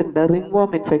എക്സാമ്പിൾ കൊടുത്തിട്ടുണ്ട്,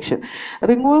 റിംഗ്വോം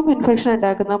ഇൻഫെക്ഷൻ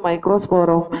ഉണ്ടാക്കുന്ന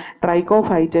മൈക്രോസ്പോറോം,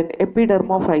 ട്രൈക്കോഫൈറ്റൻ,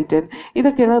 എപ്പിഡെർമോഫൈറ്റൻ,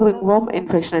 ഇതൊക്കെയാണ് റിംഗ്വോം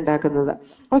ഇൻഫെക്ഷൻ ഉണ്ടാക്കുന്നത്.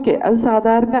 ഓക്കെ, അത്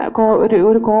സാധാരണ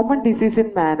ഒരു കോമൺ ഡിസീസ്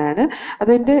ഇൻ മാൻ ആണ്.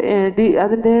 അതിൻ്റെ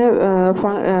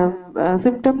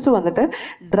സിംറ്റംസ് വന്നിട്ട്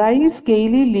dry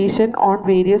scaly lesion on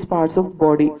various parts of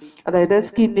body. അതായത്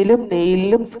സ്കിന്നിലും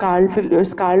നെയിലിലും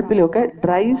സ്കാൾപ്പിലും ഒക്കെ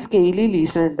ഡ്രൈ സ്കെയിലി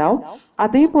ലീഷൻ ഉണ്ടാവും.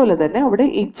 അതേപോലെ തന്നെ അവിടെ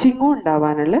ഇച്ചിങ്ങും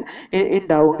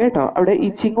ഉണ്ടാവും കേട്ടോ. അവിടെ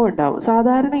ഇച്ചിങ്ങും ഉണ്ടാവും.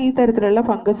 സാധാരണ ഈ തരത്തിലുള്ള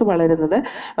ഫംഗസ് വളരുന്നത്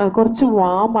കുറച്ച്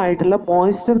വാം ആയിട്ടുള്ള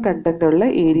മോയ്സ്ചർ കണ്ടന്റ് ഉള്ള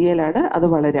ഏരിയയിലാണ് അത്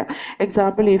വളരുക.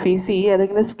 എക്സാമ്പിൾ ഈ ഫേസ്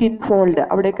അതിങ്ങനെ സ്കിൻ ഫോൾഡ്,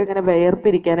 അവിടെയൊക്കെ ഇങ്ങനെ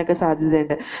വിയർപ്പിരിക്കാനൊക്കെ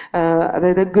സാധ്യതയുണ്ട്.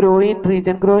 അതായത് ഗ്രോയിൻ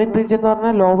റീജിയൻ എന്ന്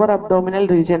പറഞ്ഞാൽ ലോവർ അബ്ഡോമിനൽ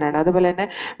റീജിയൻ ആണ്. അതുപോലെ തന്നെ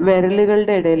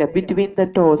വിരലുകളുടെ ഇടയിൽ between the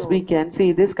toss we can see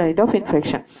this kind of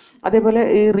infection. അതേപോലെ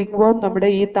ഈ റിംഗ്വോം നമ്മുടെ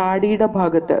ഈ താടിയുടെ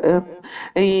ഭാഗത്ത്,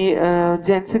 ഈ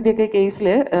ജെൻസിന്റെ ഒക്കെ കേസിൽ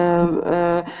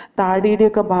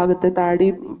താടി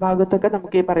ഭാഗത്തൊക്കെ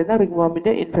നമുക്ക് ഈ പറയുന്ന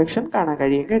റിംഗ്വോമിന്റെ ഇൻഫെക്ഷൻ കാണാൻ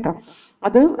കഴിയും കേട്ടോ.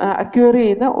 അത് അക്യൂർ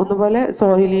ചെയ്യുന്ന ഒന്നുപോലെ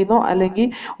സോയിലിന്നോ അല്ലെങ്കിൽ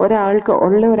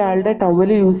ഒരാളുടെ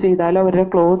ടവൽ യൂസ് ചെയ്താലോ അവരുടെ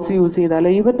ക്ലോത്ത്സ് യൂസ്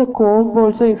ചെയ്താലോ, even the comb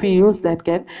also if you use that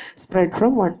can spread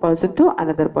from one person to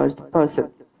another person.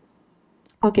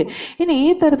 Okay, ഇനി ഈ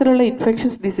തരത്തിലുള്ള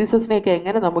ഇൻഫെക്ഷസ് ഡിസീസസിനെയൊക്കെ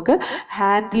എങ്ങനെ നമുക്ക്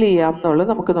ഹാൻഡിൽ ചെയ്യാം എന്നുള്ളത്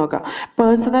നമുക്ക് നോക്കാം.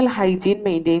 പേഴ്സണൽ ഹൈജീൻ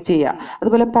മെയിൻറ്റെയിൻ ചെയ്യുക.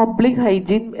 അതുപോലെ പബ്ലിക്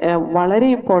ഹൈജീൻ വളരെ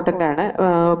ഇമ്പോർട്ടൻ്റ് ആണ്.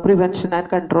 Prevention and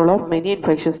control of many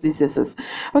infectious diseases.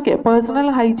 Okay, personal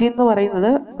hygiene എന്ന്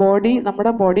പറയുന്നത്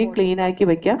നമ്മുടെ ബോഡി ക്ലീൻ ആക്കി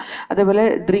വെക്കുക. അതേപോലെ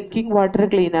ഡ്രിങ്കിങ് വാട്ടർ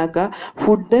ക്ലീൻ ആക്കുക.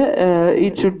 Food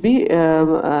it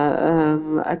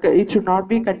should not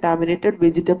be contaminated.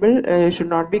 Vegetable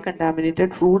should not be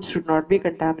contaminated. Fruits should not be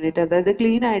contaminated. അതായത് clean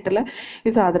ആയിട്ടുള്ള ഈ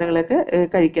സാധനങ്ങളൊക്കെ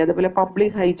കഴിക്കുക. അതുപോലെ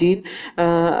public hygiene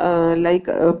like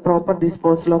proper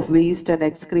disposal of waste and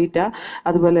excreta.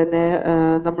 അതുപോലെ തന്നെ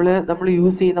നമ്മൾ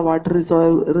യൂസ് ചെയ്യുന്ന വാട്ടർ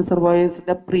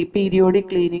റിസർവോയേഴ്സിന്റെ പീരിയോഡിക്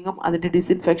ക്ലീനിങ്ങും അതിന്റെ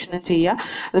ഡിസിൻഫെക്ഷനും ചെയ്യുക.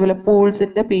 അതുപോലെ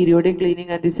പൂൾസിന്റെ periodic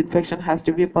cleaning and disinfection has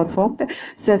to B performed.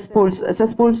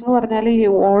 സെസ്പൂൾസ് എന്ന് പറഞ്ഞാൽ ഈ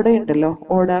ഓടയുണ്ടല്ലോ,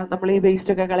 നമ്മൾ ഈ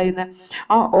വേസ്റ്റ് ഒക്കെ കളയുന്ന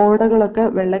ആ ഓടകളൊക്കെ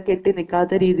വെള്ളം കെട്ടി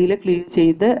നിൽക്കാത്ത രീതിയിൽ ക്ലീൻ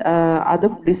ചെയ്ത്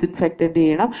അതും ഡിസിൻഫെക്റ്റന്റ്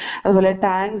ചെയ്യണം. അതുപോലെ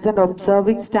tanks and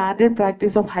observing standard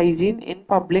practice of hygiene in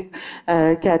public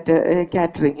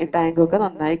catering. ഈ ടാങ്കൊക്കെ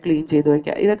നന്നായി ക്ലീൻ ചെയ്ത്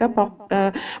വയ്ക്കുക. ഇതൊക്കെ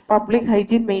പബ്ലിക്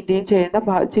ഹൈജീൻ മെയിൻറ്റെയിൻ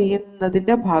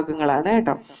ചെയ്യുന്നതിൻ്റെ ഭാഗങ്ങളാണ്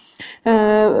കേട്ടോ.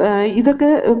 ഇതൊക്കെ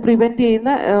പ്രിവെൻറ്റ്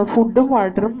ചെയ്യുന്ന ഫുഡും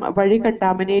വാട്ടറും വഴി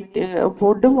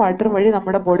ഫുഡും വാട്ടറും വഴി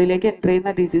നമ്മുടെ ബോഡിയിലേക്ക് എൻ്റർ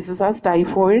ചെയ്യുന്ന ഡിസീസസ് ആ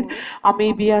ടൈഫോയിഡ്,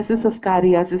 അമീബിയാസിസ്,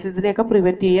 സ്കാരിയാസിസ്, ഇതിനെയൊക്കെ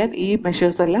പ്രിവെൻറ്റ് ചെയ്യാൻ ഈ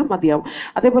മെഷേഴ്സ് എല്ലാം മതിയാവും.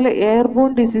 അതേപോലെ എയർബോൺ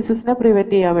ഡിസീസസിനെ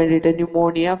പ്രിവെൻറ്റ് ചെയ്യാൻ വേണ്ടിയിട്ട്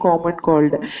ന്യൂമോണിയ, കോമൺ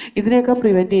കോൾഡ്, ഇതിനെയൊക്കെ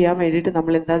പ്രിവെൻറ്റ് ചെയ്യാൻ വേണ്ടിയിട്ട്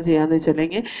നമ്മൾ എന്താ ചെയ്യാന്ന്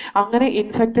വെച്ചിട്ടുണ്ടെങ്കിൽ അങ്ങനെ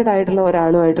ഇൻഫെക്റ്റഡ് ആയിട്ടുള്ള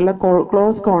ഒരാളുമായിട്ടുള്ള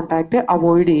ക്ലോസ് കോൺടാക്റ്റ്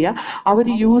അവോയ്ഡ് ചെയ്യുക, അവർ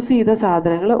യൂസ് ചെയ്ത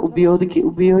സാധനങ്ങൾ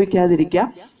ഉപയോഗിക്കാതിരിക്കുക.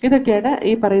 ഇതൊക്കെയാണ്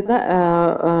ഈ പറയുന്ന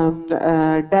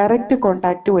ഡയറക്റ്റ്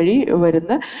കോണ്ടാക്ട് വഴി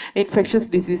വരുന്ന ഇൻഫെക്ഷസ്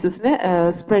ഡിസീസസിനെ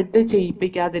സ്പ്രെഡ്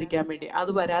ചെയ്യിപ്പിക്കാതിരിക്കാൻ വേണ്ടി,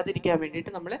 അത് വരാതിരിക്കാൻ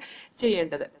വേണ്ടിയിട്ട് നമ്മൾ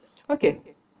ചെയ്യേണ്ടത്. ഓക്കെ.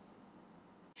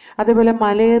 അതേപോലെ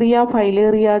മലേറിയ,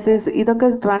 ഫൈലേറിയാസിസ്, ഇതൊക്കെ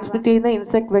ട്രാൻസ്മിറ്റ് ചെയ്യുന്ന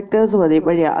ഇൻസെക്ട് വെക്ടേഴ്സ്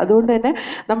വഴിയാണ്. അതുകൊണ്ട് തന്നെ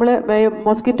നമ്മൾ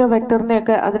മോസ്കിറ്റോ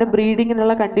വെക്ടറിനെയൊക്കെ അതിന്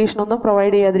ബ്രീഡിങ്ങിനുള്ള കണ്ടീഷനൊന്നും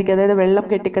പ്രൊവൈഡ് ചെയ്യാതിരിക്കുക, അതായത് വെള്ളം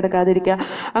കെട്ടിക്കിടക്കാതിരിക്കുക,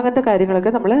 അങ്ങനത്തെ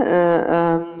കാര്യങ്ങളൊക്കെ നമ്മൾ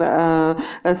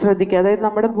ശ്രദ്ധിക്കുക. അതായത്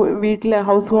നമ്മുടെ വീട്ടിലെ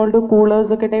ഹൗസ് ഹോൾഡ്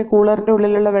കൂളേഴ്സ് ഒക്കെ ഉണ്ടെങ്കിൽ കൂളറിൻ്റെ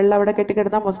ഉള്ളിലുള്ള വെള്ളം അവിടെ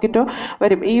കെട്ടിക്കിടന്നാൽ മോസ്കിറ്റോ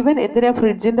വരും. ഈവൻ എന്തിനാ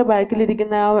ഫ്രിഡ്ജിൻ്റെ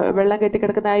ബാക്കിലിരിക്കുന്ന ആ വെള്ളം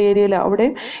കെട്ടിക്കിടക്കുന്ന ആ ഏരിയയിൽ അവിടെ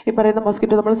ഈ പറയുന്ന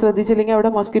മോസ്കിറ്റോ നമ്മൾ ശ്രദ്ധിച്ചില്ലെങ്കിൽ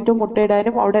അവിടെ മോസ്കിറ്റോ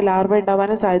മുട്ടയിടാനും അവിടെ ലാർവ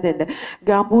ഉണ്ടാവാനും സാധ്യതയുണ്ട്.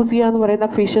 ഗാംബൂസിയ എന്ന് പറയുന്ന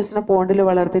ഫിഷസിനെ പോണ്ടിൽ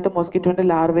വളർത്തിയിട്ട് മോസ്കിറ്റോന്റെ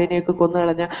ലാർവേനെയൊക്കെ കൊന്നു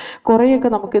കളഞ്ഞാൽ കുറേയൊക്കെ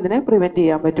നമുക്ക് ഇതിനെ പ്രിവെന്റ്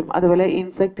ചെയ്യാൻ പറ്റും. അതുപോലെ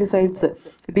ഇൻസെക്ടിസൈഡ്സ്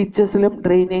ഡിച്ചസിലും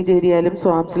ഡ്രെയിനേജ് ഏരിയയിലും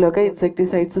സ്വാംസിലും ഒക്കെ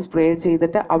ഇൻസെക്ടിസൈഡ്സ് സ്പ്രേ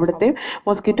ചെയ്തിട്ട് അവിടുത്തെ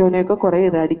മോസ്കിറ്റോനെയൊക്കെ കുറേ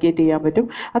ഇറാഡിക്കേറ്റ് ചെയ്യാൻ പറ്റും.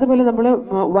 അതുപോലെ നമ്മൾ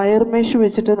വയർ മെഷ്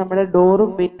വെച്ചിട്ട് നമ്മുടെ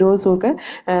ഡോറും വിൻഡോസും ഒക്കെ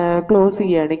ക്ലോസ്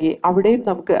ചെയ്യുകയാണെങ്കിൽ അവിടെയും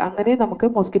നമുക്ക്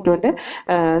മോസ്കിറ്റോന്റെ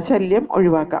ശല്യം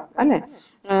ഒഴിവാക്കാം, അല്ലേ?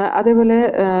 അതേപോലെ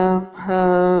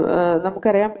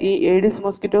നമുക്കറിയാം ഈ ഏഡിസ്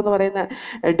മോസ്കിറ്റോ എന്ന് പറയുന്ന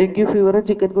ഡെങ്കു ഫീവറും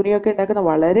ചിക്കൻ ഗുനിയൊക്കെ ഉണ്ടാക്കുന്ന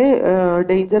വളരെ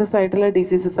ഡേഞ്ചറസ് ആയിട്ടുള്ള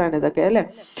ഡിസീസസ് ആണ് ഇതൊക്കെ, അല്ലേ?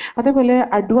 അതേപോലെ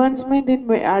advancement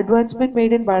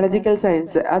made in biological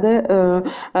science, അത്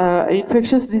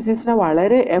ഇൻഫെക്ഷസ് ഡിസീസിനെ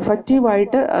വളരെ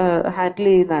എഫക്റ്റീവായിട്ട് ഹാൻഡിൽ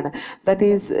ചെയ്യുന്നതാണ്.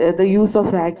 That is the use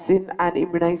of vaccine and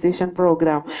immunisation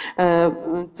programme.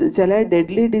 ചില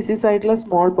ഡെഡ്ലി ഡിസീസ് ആയിട്ടുള്ള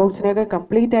സ്മോൾ ബോക്സിനെയൊക്കെ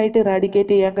കംപ്ലീറ്റ് ആയിട്ട്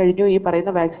ഇറാഡിക്കേറ്റ് ചെയ്യാൻ കഴിഞ്ഞു ഈ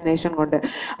പറയുന്ന വാക്സിനേഷൻ കൊണ്ട്.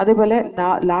 അതേപോലെ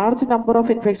ലാർജ് നമ്പർ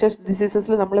ഓഫ് ഇൻഫെക്ഷസ്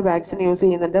ഡിസീസസിൽ നമ്മൾ വാക്സിൻ യൂസ്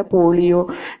ചെയ്യുന്നുണ്ട്. പോളിയോ,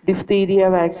 ഡിഫ്തീരിയ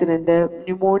വാക്സിൻ ഉണ്ട്,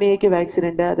 ന്യൂമോണിയയ്ക്ക് വാക്സിൻ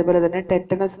ഉണ്ട്, അതുപോലെ തന്നെ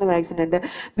ടെറ്റനസിന് വാക്സിൻ ഉണ്ട്.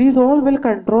 These all will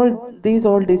control these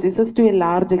all diseases to A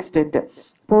large extent.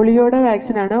 പോളിയോയുടെ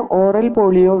വാക്സിനാണ് ഓറൽ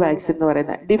പോളിയോ വാക്സിൻ എന്ന്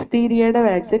പറയുന്നത്. ഡിഫ്തീരിയയുടെ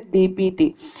വാക്സിൻ DPT,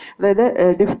 അതായത്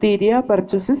ഡിഫ്തീരിയ,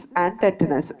 പെർച്ചുസിസ് ആൻഡ്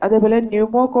ടെറ്റനസ്. അതേപോലെ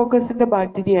ന്യൂമോകോക്കസിന്റെ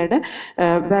ബാക്ടീരിയയാണ്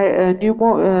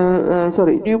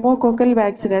ന്യൂമോകോക്കൽ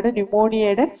വാക്സിനാണ്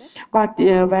ന്യൂമോണിയയുടെ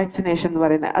വാക്സിനേഷൻ എന്ന്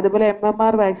പറയുന്നത്. അതുപോലെ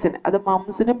MMR വാക്സിൻ, അത്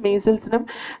മംസിനും മീസിൽസിനും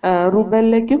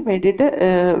റുബെല്ലയ്ക്കും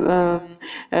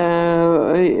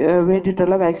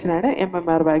വേണ്ടിയിട്ടുള്ള വാക്സിനാണ്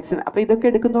MMR വാക്സിൻ. അപ്പോൾ ഇതൊക്കെ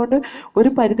എടുക്കുന്നതുകൊണ്ട് ഒരു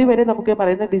പരിധി വരെ നമുക്ക്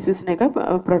പറയുന്ന ഡിസീസിനെയൊക്കെ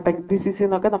ഡിസീസിൽ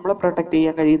നിന്നൊക്കെ നമ്മളെ പ്രൊട്ടക്ട്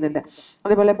ചെയ്യാൻ കഴിയുന്നുണ്ട്.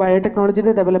 അതേപോലെ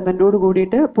ബയോടെക്നോളജിയുടെ ഡെവലപ്മെന്റോട്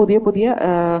കൂടിയിട്ട് പുതിയ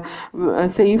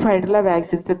സേഫ് ആയിട്ടുള്ള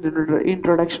വാക്സിൻസിന്റെ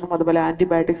ഇൻട്രൊഡക്ഷനും അതുപോലെ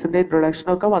ആന്റിബയോട്ടിക്സിന്റെ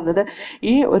ഇൻട്രൊഡക്ഷനും ഒക്കെ വന്നത്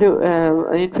ഈ ഒരു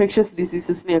ഇൻഫെക്ഷസ്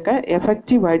ഡിസീസസിനെയൊക്കെ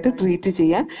എഫക്റ്റീവായിട്ട് ട്രീറ്റ്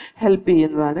ചെയ്യാൻ ഹെൽപ്പ്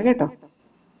ചെയ്യുന്നതാണ് കേട്ടോ.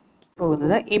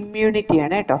 പോകുന്നത്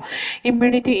ഇമ്മ്യൂണിറ്റിയാണ് കേട്ടോ.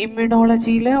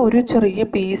 ഇമ്മ്യൂണോളജിയിലെ ഒരു ചെറിയ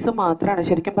പീസ് മാത്രമാണ്.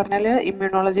 ശരിക്കും പറഞ്ഞാൽ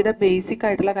ഇമ്മ്യൂണോളജിയുടെ ബേസിക്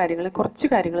ആയിട്ടുള്ള കുറച്ച്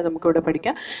കാര്യങ്ങൾ നമുക്കിവിടെ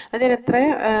പഠിക്കാം. അത് ഞാൻ എത്ര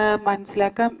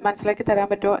മനസ്സിലാക്കി തരാൻ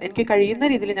പറ്റുമോ എനിക്ക്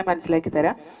കഴിയുന്ന രീതിയിൽ ഞാൻ മനസ്സിലാക്കി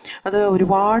തരാം. അത്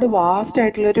ഒരുപാട് വാസ്റ്റ്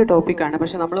ആയിട്ടുള്ളൊരു ടോപ്പിക്കാണ്,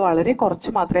 പക്ഷെ നമ്മൾ വളരെ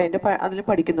കുറച്ച് മാത്രമേ അതിൽ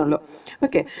പഠിക്കുന്നുള്ളൂ.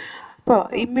 ഓക്കെ. അപ്പോൾ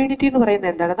ഇമ്മ്യൂണിറ്റി എന്ന്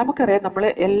പറയുന്നത് എന്താണ്? നമുക്കറിയാം, നമ്മൾ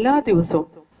എല്ലാ ദിവസവും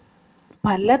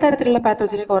പലതരത്തിലുള്ള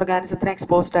പാത്തോജനിക് ഓർഗാനിസത്തിന്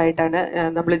എക്സ്പോസ്ഡ് ആയിട്ടാണ്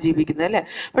നമ്മൾ ജീവിക്കുന്നത്, അല്ലേ?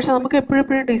 പക്ഷെ നമുക്ക്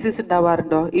എപ്പോഴും ഡിസീസ്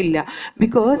ഉണ്ടാവാറുണ്ടോ? ഇല്ല.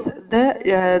 Because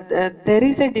there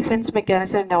is A defence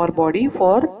mechanism in our body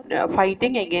for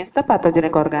fighting against the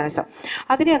pathogenic organism.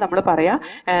 അതിനെയാണ് നമ്മൾ പറയാ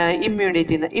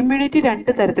ഇമ്മ്യൂണിറ്റി എന്ന്. ഇമ്മ്യൂണിറ്റി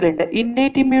രണ്ട് തരത്തിലുണ്ട്.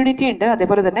 ഇന്നേറ്റ് ഇമ്മ്യൂണിറ്റി ഉണ്ട്,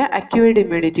 അതേപോലെ തന്നെ അക്വയർഡ്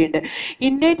ഇമ്മ്യൂണിറ്റി ഉണ്ട്.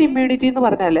 ഇന്നേറ്റ് ഇമ്മ്യൂണിറ്റി എന്ന്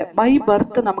പറഞ്ഞാൽ ബൈ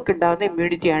ബർത്ത് നമുക്ക് ഉണ്ടാകുന്ന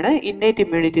ഇമ്മ്യൂണിറ്റിയാണ് ഇന്നേറ്റ്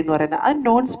ഇമ്മ്യൂണിറ്റി എന്ന് പറയുന്നത്. അത്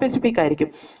നോൺ സ്പെസിഫിക്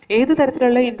ആയിരിക്കും. ഏത്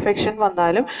തരത്തിലുള്ള ഇൻഫെക്ഷൻ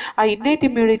വന്നാലും ആ ഇന്നേറ്റ്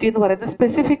ഇമ്മ്യൂണിറ്റി എന്ന് പറയുന്നത്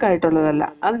സ്പെസിഫിക് ആയിട്ടുള്ളതല്ല,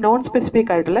 അത് നോൺ സ്പെസിഫിക്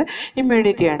ആയിട്ടുള്ള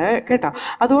ഇമ്മ്യൂണിറ്റിയാണ് കേട്ടോ.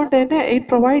 അതുകൊണ്ട് തന്നെ it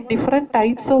provide different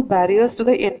types of barriers to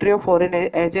the entry of foreign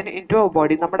agent in to our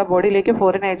body. നമ്മുടെ ബോഡിയിലേക്ക്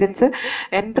ഫോറിൻ ഏജൻസ്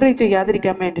എൻട്രി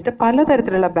ചെയ്യാതിരിക്കാൻ വേണ്ടിയിട്ട്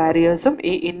പലതരത്തിലുള്ള ബാരിയേഴ്സും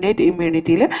ഈ ഇന്നേറ്റ്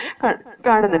ഇമ്മ്യൂണിറ്റിയിൽ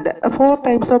കാണുന്നുണ്ട്. 4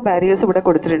 ടൈപ്സ് ഓഫ് ബാരിയേഴ്സ് ഇവിടെ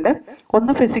കൊടുത്തിട്ടുണ്ട്.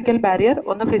 ഒന്ന് ഫിസിക്കൽ ബാരിയർ,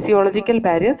 ഒന്ന് physiological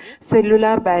barrier,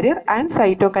 cellular barrier and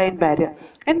cytokine barrier.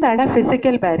 എന്താണ്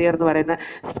ഫിസിക്കൽ ബാരിയർ എന്ന് പറയുന്നത്?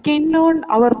 Skin on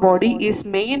our body is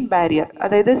main barrier. Barrier,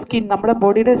 അതായത് സ്കിൻ, നമ്മുടെ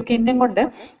ബോഡിയുടെ സ്കിന്നും കൊണ്ട്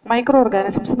മൈക്രോ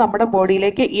ഓർഗാനിസംസ് നമ്മുടെ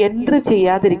ബോഡിയിലേക്ക് എൻട്രി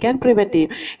ചെയ്യാതിരിക്കാൻ പ്രിവെന്റ്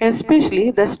ചെയ്യും. Especially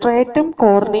the സ്ട്രേറ്റം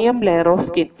കോർണിയം layer of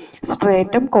skin,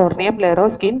 സ്ട്രേറ്റം കോർണിയം layer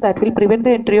of skin that will prevent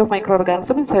the entry of micro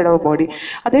organism inside our body.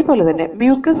 അതേപോലെ തന്നെ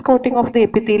mucus coating of the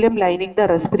epithelium lining the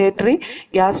respiratory,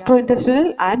 gastro ഇൻറ്റെസ്റ്റിനൽ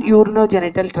and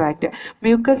യൂറിനോജെനിറ്റൽ tract.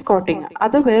 Mucus coating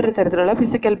അത് വേറൊരു തരത്തിലുള്ള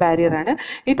physical barrier ആണ്.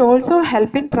 It also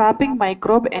help in trapping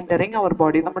microbe entering our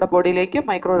body. നമ്മുടെ ബോഡിയിലേക്ക്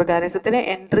micro ഓർഗാനിസത്തിനെ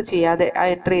enter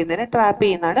ചെയ്യുന്നതിനെ trap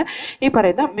ചെയ്യുന്നതാണ് ഈ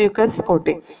പറയുന്ന mucus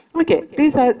coating. Okay,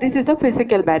 this is the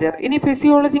physical barrier. ഇനി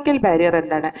ഫിസിയോളജിക്കൽ ബാരിയർ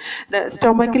എന്താണ്?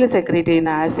 സ്റ്റൊമക്കിൽ സെക്രീറ്റ്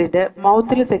ചെയ്യുന്ന ആസിഡ്,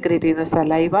 മൗത്തിൽ സെക്രീറ്റ് ചെയ്യുന്ന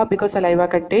saliva, because saliva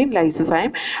contain lysozyme,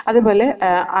 അതുപോലെ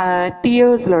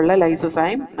ടിയേഴ്സിലുള്ള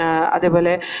ലൈസോസൈം,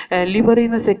 അതേപോലെ ലിവറിൽ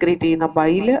നിന്ന് സെക്രീറ്റ് ചെയ്യുന്ന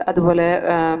ബൈല്, അതുപോലെ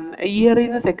ഇയറിൽ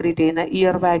നിന്ന് സെക്രീറ്റ് ചെയ്യുന്ന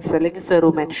ഇയർ വാക്സ് അല്ലെങ്കിൽ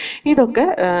സെറുമെൻ. ഇതൊക്കെ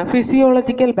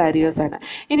ഫിസിയോളജിക്കൽ ബാരിയേഴ്സ് ആണ്.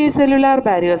 ഇനി സെല്ലുലാർ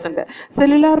ബാരിയേഴ്സ് ഉണ്ട്.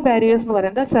 സെല്ലുലാർ ബാരിയേഴ്സ് എന്ന്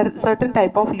പറയുന്നത് സർട്ടൻ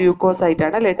ടൈപ്പ് ഓഫ് ല്യൂക്കോസൈറ്റ്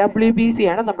ആണ്, അല്ലെ WBC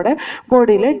ആണ് നമ്മുടെ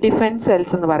ബോഡിയിലെ ഡിഫൻസ്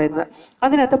സെൽസ് എന്ന് പറയുന്നത്.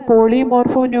 അതിനകത്ത്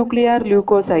പോളിമോർഫോ ന്യൂക്ലിയർ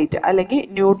ല്യൂക്കോസൈറ്റ് അല്ലെങ്കിൽ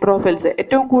ന്യൂട്രോഫിൽസ്,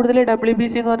 ഏറ്റവും കൂടുതൽ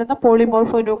WBC എന്ന് പറയുന്ന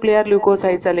പോളിമോർഫോ ന്യൂക്ലിയർ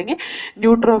ല്യൂക്കോസൈറ്റ്സ് അല്ലെങ്കിൽ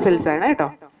ന്യൂട്രോഫിൽസ് ആണ് കേട്ടോ.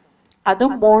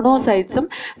 അതും മോണോസൈറ്റ്സും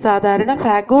സാധാരണ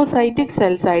ഫാഗോസൈറ്റിക്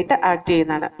സെൽസ് ആയിട്ട് ആക്ട്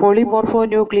ചെയ്യുന്നതാണ്. പോളിമോർഫോ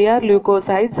nuclear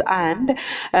leucocytes and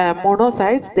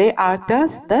monocytes they act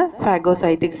as the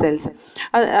phagocytic cells.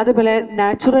 അതുപോലെ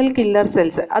നാച്ചുറൽ കില്ലർ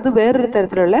സെൽസ്, അത് വേറൊരു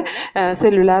തരത്തിലുള്ള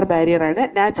സെല്ലുലാർ ബാരിയർ ആണ്.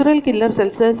 Natural killer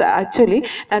cells actually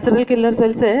natural killer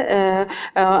cells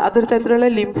അതൊരു തരത്തിലുള്ള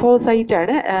ലിംഫോസൈറ്റ്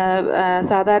ആണ്.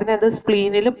 സാധാരണ അത്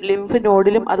സ്പ്ലീനിലും ലിംഫ്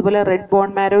നോഡിലും അതുപോലെ റെഡ് ബോൺ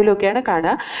മാരോയിലും ഒക്കെയാണ്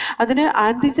കാണുക. അതിന്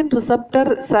ആൻറ്റിജൻ റിസപ്റ്റർ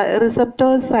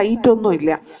സൈറ്റ്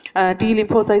ഒന്നുമില്ല. ടി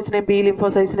ലിംഫോസൈറ്റ്സിനെ ബി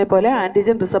ലിംഫോസൈറ്റ്സിനെ പോലെ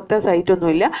ആൻറ്റിജൻ റിസപ്റ്റർ സൈറ്റ്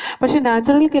ഒന്നുമില്ല. പക്ഷെ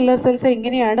നാച്ചുറൽ കില്ലർ സെൽസ്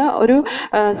എങ്ങനെയാണ് ഒരു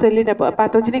സെല്ലിനെ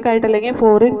പാത്തോജനിക് ആയിട്ട് അല്ലെങ്കിൽ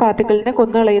ഫോറിൻ പാർട്ടിക്കിളിനെ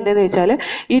കൊന്നുകളയുന്നതെന്ന് വെച്ചാൽ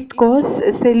it cos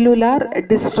cellular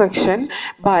destruction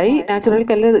by natural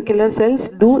killer cells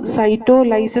do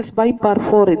സൈറ്റോലൈസിസ് by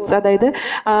പെർഫോറിറ്റ്സ്. അതായത്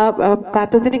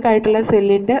പാത്തോജനിക് ആയിട്ടുള്ള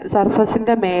സെല്ലിൻ്റെ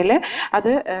സർഫസിൻ്റെ മേലെ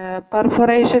അത്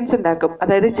പെർഫൊറേഷൻസ് ഉണ്ടാക്കും,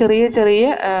 അതായത് ചെറിയ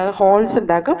ചെറിയ ഹോൾസ്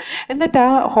ഉണ്ടാക്കും. എന്നിട്ട് ആ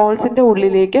ഹോൾസിൻ്റെ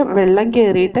ഉള്ളിലേക്ക് വെള്ളം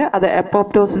കയറിയിട്ട് അത്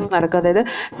അപ്പോപ്റ്റോസിസ് നടക്കും, അതായത്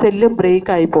സെല്ല്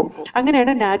ബ്രേക്ക് ആയി പോകും.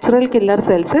 അങ്ങനെയാണ് natural killer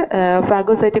cells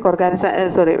phagocytic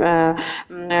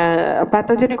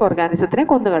pathogenic ഓർഗാനിസത്തിനെ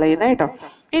കൊന്നുകളയുന്നത് കേട്ടോ.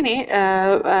 ഇനി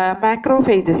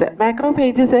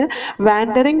മാക്രോഫേജസ്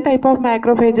വാൻഡറിങ് ടൈപ്പ് ഓഫ്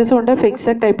മാക്രോഫേജസും ഉണ്ട്,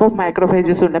 ഫിക്സഡ് ടൈപ്പ് ഓഫ്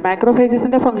മാക്രോഫേജസും ഉണ്ട്.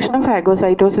 മാക്രോഫേജസിന്റെ ഫംഗ്ഷനും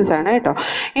ഫാഗോസൈറ്റോസിസ് ആണ് കേട്ടോ.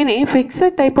 ഇനി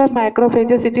fixed type of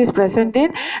macrophages it is present in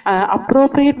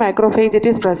appropriate macrophage it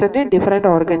is present in different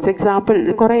organs.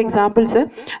 കുറെ എക്സാമ്പിൾസ്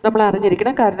നമ്മൾ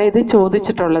അറിഞ്ഞിരിക്കണം, കാരണം ഇത്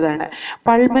ചോദിച്ചിട്ടുള്ളതാണ്.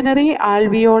 പൾമനറി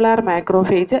ആൽവിയോളാർ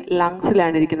മാക്രോഫേജ്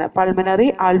ലങ്സിലാണ് ഇരിക്കുന്നത്, പൾമനറി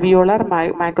ആൽവിയോളാർ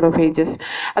മാക്രോഫേജസ്.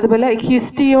 അതുപോലെ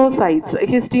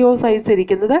ഹിസ്റ്റിയോസൈറ്റ്സ്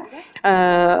ഇരിക്കുന്നത്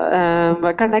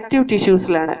connective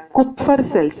ടിഷ്യൂസിലാണ്. കുപ്ഫർ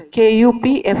cells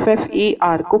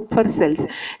KUPFFER കുപ്ഫർ cells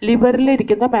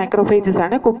ലിവറിലിരിക്കുന്ന macrophages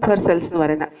ആണ് കുപ്ഫർ സെൽസ് എന്ന്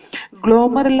പറയുന്നത്.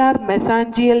 ഗ്ലോമറുലാർ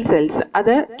മെസാഞ്ചിയൽ സെൽസ്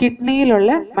അത്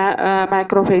കിഡ്നിയിലുള്ള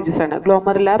മാക്രോഫേജസ് ആണ്,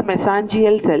 ഗ്ലോമറുലാർ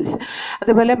മെസാഞ്ചിയൽ സെൽസ്.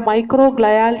 അതുപോലെ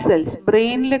മൈക്രോഗ്ലയാൽ സെൽസ്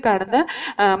ബ്രെയിനിൽ കാണുന്ന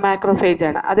മാക്രോഫേജ്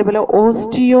ആണ്. അതേപോലെ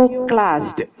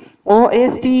osteoclast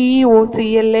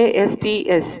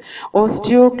OSTEOCLASTS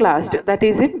osteoclast that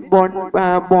is in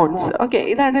bones. Okay,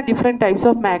 ഇതാണ് ഡിഫറെൻറ്റ് ടൈപ്സ്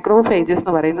ഓഫ് മാക്രോഫേജസ്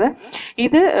എന്ന് പറയുന്നത്.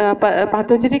 ഇത്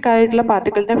പാത്തോജനിക് ആയിട്ടുള്ള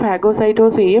പാർട്ടിക്കിളിനെ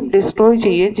ഫാഗോസൈറ്റോസ് ചെയ്യും, ഡിസ്ട്രോയ്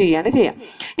ചെയ്യാണ് ചെയ്യാം.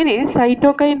 ഇനി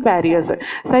സൈറ്റോകൈൻ ബാരിയേഴ്സ്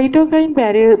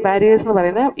എന്ന്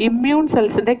പറയുന്നത് ഇമ്മ്യൂൺ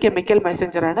സെൽസിന്റെ കെമിക്കൽ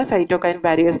മെസ്സഞ്ചർ ആണ് സൈറ്റോകൈൻ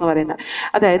ബാരിയേഴ്സ് എന്ന് പറയുന്നത്.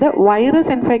 അതായത്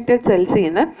വൈറസ് ഇൻഫെക്റ്റഡ് സെൽസിൽ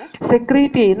നിന്ന്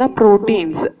സെക്രീറ്റ് ചെയ്യുന്ന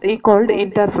പ്രോട്ടീൻസ് ഈ കോൾഡ്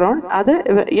ഇന്റർഫ്രോൺ, അത്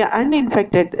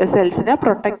അൺഇൻഫെക്റ്റഡ് സെൽസിനെ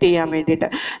പ്രൊട്ടക്ട് ചെയ്യാൻ വേണ്ടിയിട്ട്.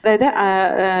 അതായത്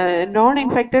non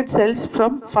infected cells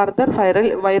from further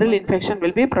viral infection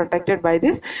will be protected by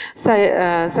this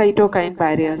cytokine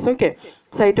barriers. Okay,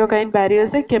 cytokine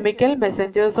barriers are chemical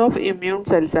messengers of immune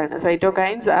cells ആണ്.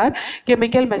 Cytokines are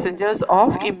chemical messengers of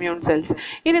immune cells.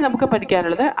 ഇനി നമുക്ക്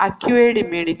പഠിക്കാനുള്ളത് acquired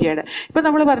immunity ആണ്. ഇപ്പൊ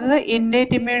നമ്മൾ പറഞ്ഞത്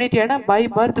innate immunity ആണ്. By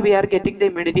birth we are getting the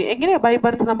immunity. എങ്ങനെയാ by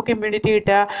birth നമുക്ക് immunity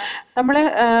കിട്ടുക? നമ്മൾ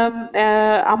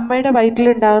അമ്മയുടെ വയറ്റിൽ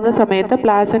ഉണ്ടാകുന്ന സമയത്ത്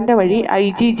പ്ലാസന്റ വഴി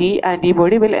IgG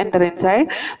antibody will enter inside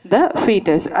the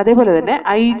fetus. അതേപോലെ തന്നെ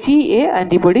IgA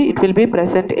antibody it will be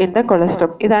present in the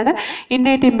colostrum. ഇതാണ്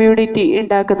innate immunity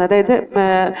ഉണ്ടാക്കുന്നത്, അതായത്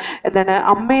എന്താണ്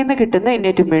അമ്മയിൽ നിന്ന് കിട്ടുന്ന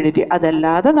ഇന്നേറ്റ് ഇമ്മ്യൂണിറ്റി.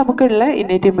 അതല്ലാതെ നമുക്കുള്ള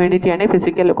ഇന്നേറ്റ് ഇമ്മ്യൂണിറ്റിയാണ്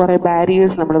ഫിസിക്കൽ കുറേ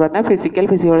ബാരിയേഴ്സ് നമ്മൾ പറഞ്ഞാൽ physical,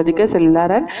 physiological,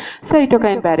 cellular and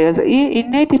cytokine barriers. ഈ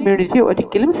ഇന്നേറ്റ് ഇമ്മ്യൂണിറ്റി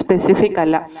ഒരിക്കലും സ്പെസിഫിക്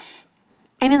അല്ല.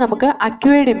 ഇനി നമുക്ക്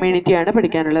അക്വയർഡ് ഇമ്മ്യൂണിറ്റിയാണ്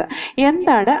പഠിക്കാനുള്ളത്.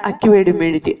 എന്താണ് അക്വയർഡ്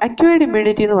ഇമ്മ്യൂണിറ്റി? അക്വയർഡ്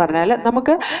ഇമ്മ്യൂണിറ്റി എന്ന് പറഞ്ഞാൽ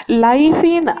നമുക്ക്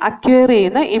ലൈഫിൽ നിന്ന് അക്വയർ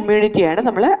ചെയ്യുന്ന ഇമ്മ്യൂണിറ്റിയാണ്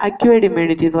നമ്മൾ അക്വയർഡ്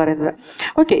ഇമ്മ്യൂണിറ്റി എന്ന് പറയുന്നത്.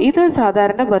 ഓക്കെ, ഇത്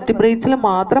സാധാരണ വെർട്ടിബ്രേറ്റ്സിൽ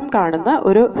മാത്രം കാണുന്ന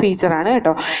ഒരു ഫീച്ചറാണ്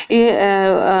കേട്ടോ. ഈ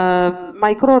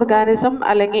മൈക്രോ ഓർഗാനിസം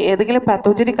അല്ലെങ്കിൽ ഏതെങ്കിലും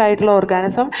പാത്തോജനിക് ആയിട്ടുള്ള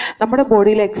ഓർഗാനിസം നമ്മുടെ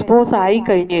ബോഡിയിൽ എക്സ്പോസ് ആയി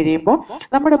കഴിഞ്ഞ് കഴിയുമ്പോൾ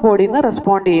നമ്മുടെ ബോഡിയിൽ നിന്ന്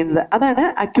റെസ്പോണ്ട് ചെയ്യുന്നത്, അതാണ്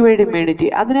അക്വയർഡ് ഇമ്മ്യൂണിറ്റി.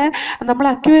 അതിനെ നമ്മൾ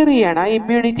അക്വയർ ചെയ്യാണ്, ആ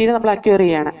ഇമ്മ്യൂണിറ്റിനെ നമ്മൾ അക്വയർ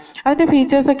ചെയ്യാണ്. അതിൻ്റെ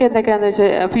ഫീച്ചേഴ്സ്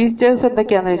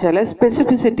എന്തൊക്കെയാണെന്ന് വെച്ചാൽ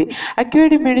സ്പെസിഫിസിറ്റി.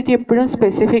 അക്വയർഡ് ഇമ്മ്യൂണിറ്റി എപ്പോഴും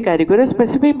സ്പെസിഫിക് ആയിരിക്കും, ഒരു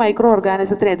സ്പെസിഫിക് മൈക്രോ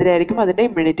ഓർഗാനിസത്തിനെതിരായിരിക്കും അതിൻ്റെ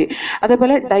ഇമ്മ്യൂണിറ്റി.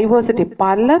 അതേപോലെ ഡൈവേഴ്സിറ്റി,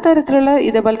 പലതരത്തിലുള്ള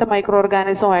ഇതേപോലത്തെ മൈക്രോ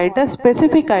ഓർഗാനിസമായിട്ട്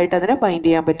സ്പെസിഫിക് ആയിട്ട് അതിനെ ബൈൻഡ്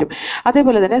ചെയ്യാൻ പറ്റും.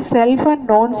 അതേപോലെ തന്നെ self and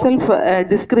non self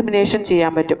discrimination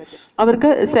ചെയ്യാൻ പറ്റും. അവർക്ക്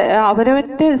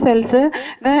അവരവൻ്റെ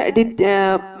സെൽസിനെ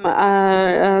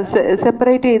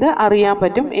സെപ്പറേറ്റ് ചെയ്ത് അറിയാൻ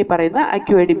പറ്റും ഈ പറയുന്ന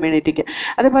അക്വയർഡ് ഇമ്മ്യൂണിറ്റിക്ക്.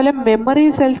 അതേപോലെ memory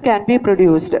cells can be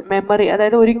produced. Memory,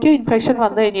 അതായത് ഒരിക്കൽ ഇൻഫെക്ഷൻ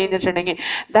വന്നു കഴിഞ്ഞിട്ടുണ്ടെങ്കിൽ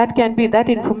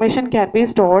that information can be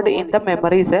stored in the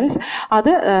memory cells.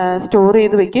 അത് സ്റ്റോർ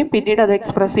ചെയ്ത് വെക്കുകയും പിന്നീട് അത്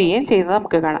എക്സ്പ്രസ് ചെയ്യുകയും ചെയ്യുന്നത്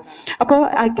നമുക്ക് കാണാം. അപ്പോൾ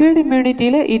acquired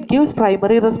ഇമ്മ്യൂണിറ്റിയിൽ it gives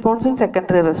primary response and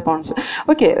secondary response.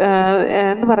 Okay,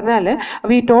 എന്ന് പറഞ്ഞാൽ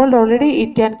V told already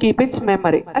it can keep it's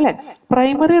memory, അല്ലേ?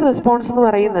 പ്രൈമറി റെസ്പോൺസ് എന്ന്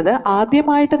പറയുന്നത്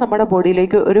ആദ്യമായിട്ട് നമ്മുടെ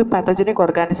ബോഡിയിലേക്ക് ഒരു പാത്തോജനിക്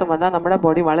ഓർഗാനിസം വന്നാൽ നമ്മുടെ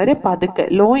ബോഡി വളരെ പതുക്കെ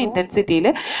ലോ ഇൻറ്റൻസിറ്റിയിൽ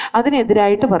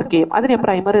അതിനെതിരായിട്ട് വർക്ക് ചെയ്യും. അതിനെ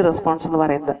പ്രൈമറി റെസ്പോൺസ് എന്ന്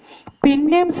പറയുന്നത്.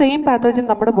 പിന്നെയും സെയിം പാത്തോജൻ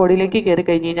നമ്മുടെ ബോഡിയിലേക്ക് കയറി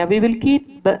കഴിഞ്ഞ് കഴിഞ്ഞാൽ we will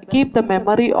keep the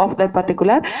memory of the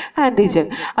particular antigen.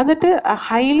 എന്നിട്ട്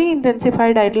ഹൈലി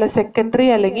ഇൻറ്റൻസിഫൈഡ് ആയിട്ടുള്ള സെക്കൻഡറി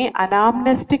അല്ലെങ്കിൽ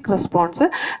അനാംനെസ്റ്റിക് റെസ്പോൺസ്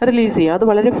റിലീസ് ചെയ്യുക. അത്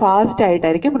വളരെ ഫാസ്റ്റ്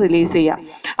ആയിട്ടായിരിക്കും റിലീസ് ചെയ്യുക.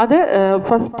 അത്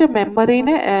first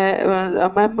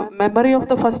memory of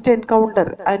the first encounter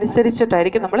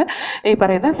അനുസരിച്ചിട്ടായിരിക്കും നമ്മൾ ഈ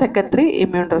പറയുന്ന സെക്കൻഡറി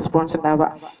ഇമ്മ്യൂൺ റെസ്പോൺസ് ഉണ്ടാവുക.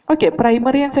 Okay,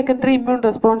 primary and secondary immune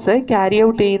response carry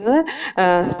out ചെയ്യുന്നത്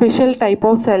special type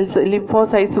of cells,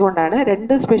 lymphocytes കൊണ്ടാണ്.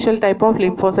 രണ്ട് സ്പെഷ്യൽ ടൈപ്പ് ഓഫ്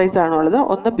ലിംഫോസൈറ്റ്സ് ആണുള്ളത്,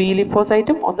 ഒന്ന് ബി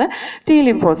ലിംഫോസൈറ്റും ഒന്ന് ടി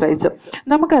ലിംഫോസൈറ്റ്സും.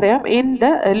 നമുക്കറിയാം in the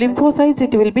lymphocytes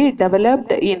it will be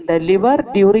developed in the liver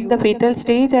during the fetal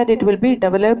stage and it will be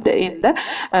developed in the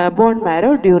bone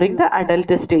marrow during the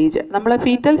adult stage. നമ്മൾ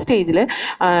fetal സ്റ്റേജിൽ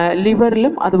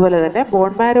ലിവറിലും അതുപോലെ തന്നെ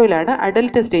bone മാരോയിലാണ്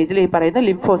adult സ്റ്റേജിൽ ഈ പറയുന്ന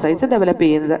lymphocytes develop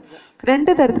ചെയ്യുന്നത്.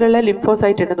 രണ്ട് തരത്തിലുള്ള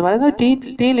ലിംഫോസൈറ്റ് ഉണ്ടെന്ന് പറയുന്നത്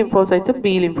ടി ലിംഫോസൈറ്റ്സും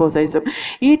ബി ലിംഫോസൈറ്റ്സും.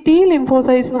 ഈ ടി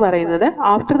ലിംഫോസൈറ്റ്സ് എന്ന് പറയുന്നത്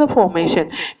ആഫ്റ്റർ ദ ഫോർമേഷൻ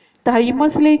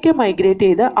തൈമസിലേക്ക് മൈഗ്രേറ്റ്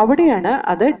ചെയ്ത് അവിടെയാണ്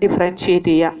അത് ഡിഫറൻഷിയേറ്റ്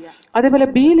ചെയ്യുക. അതേപോലെ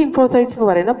ബി ലിംഫോസൈറ്റ്സ് എന്ന്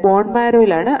പറയുന്ന ബോൺ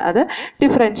മാരോയിലാണ് അത്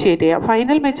ഡിഫറൻഷിയേറ്റ് ചെയ്യുക.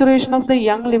 Final maturation of the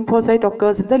young lymphocyte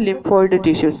occurs in the lymphoid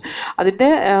tissues. അതിൻ്റെ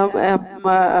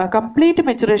കംപ്ലീറ്റ്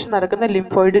മെച്ചുറേഷൻ നടക്കുന്ന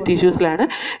ലിംഫോയിഡ് ടിഷ്യൂസിലാണ്.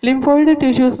 ലിംഫോയിഡ്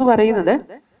ടിഷ്യൂസ് എന്ന് പറയുന്നത്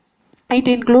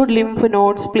it include lymph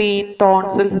nodes, spleen,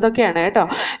 tonsils, ഇതൊക്കെയാണ് കേട്ടോ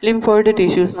ലിംഫോയിഡ്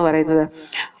ടിഷ്യൂസ് എന്ന് പറയുന്നത്.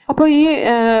 അപ്പോൾ ഈ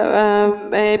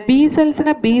ബി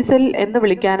സെൽസിനെ ബി സെൽ എന്ന്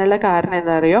വിളിക്കാനുള്ള കാരണം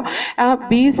എന്താ അറിയോ? ആ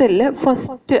ബി സെല്ല്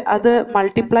ഫസ്റ്റ് അത്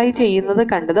മൾട്ടിപ്ലൈ ചെയ്യുന്നത്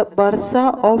കണ്ടത് ബർസ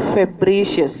ഓഫ്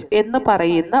ഫെബ്രീഷ്യസ് എന്ന്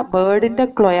പറയുന്ന ബേർഡിൻ്റെ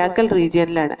ക്ലോയാക്കൽ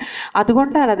റീജിയനിലാണ്.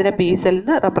 അതുകൊണ്ടാണ് അതിനെ ബി സെൽ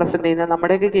എന്ന് റെപ്രസെൻ്റ് ചെയ്യുന്നത്.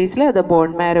 നമ്മുടെയൊക്കെ കേസിൽ അത് ബോൺ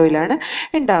മാരോയിലാണ്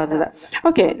ഉണ്ടാകുന്നത്.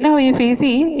 ഓക്കെ,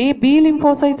 ഈ ബി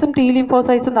ലിംഫോസൈറ്റ്സും ടി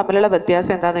ലിംഫോസൈറ്റ്സും തമ്മിലുള്ള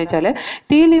വ്യത്യാസം എന്താണെന്ന് വെച്ചാൽ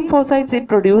T lymphocytes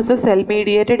it produces cell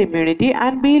mediated immunity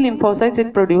and B lymphocytes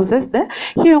it produces the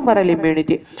humoral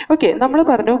immunity. Okay, നമ്മൾ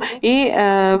പറഞ്ഞു ഈ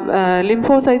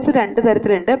ലിംഫോസൈറ്റ്സ് രണ്ട്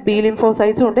തരത്തിലുണ്ട്, ബി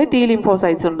ലിംഫോസൈറ്റ്സും ഉണ്ട്, ടി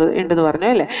ലിംഫോസൈറ്റ്സ് ഉണ്ടെന്ന് പറഞ്ഞു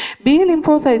അല്ലേ? ബി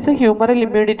ലിംഫോസൈറ്റ്സ് ഹ്യൂമറൽ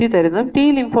ഇമ്മ്യൂണിറ്റി തരുന്നതും T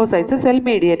lymphocytes cell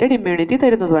mediated immunity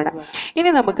തരുന്നതുമാണ്.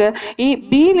 ഇനി നമുക്ക് ഈ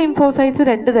ബി ലിംഫോസൈറ്റ്സ്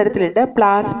രണ്ട് തരത്തിലുണ്ട്,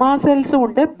 പ്ലാസ്മ സെൽസും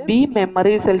ഉണ്ട്, ബി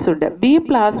മെമ്മറി സെൽസ് ഉണ്ട്. B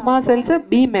plasma cells,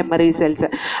 B memory cells.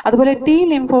 അതുപോലെ T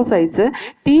lymphocytes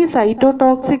T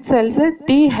cytotoxic cells,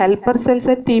 T helper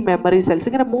cells and T memory cells,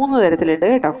 ഇങ്ങനെ മൂന്ന് തരത്തിലുണ്ട്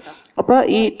കേട്ടോ. അപ്പോൾ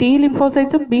ഈ ടി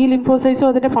ലിംഫോസൈറ്റ്സും ബി ലിംഫോസൈറ്റ്സും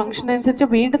അതിൻ്റെ ഫംഗ്ഷൻ അനുസരിച്ച്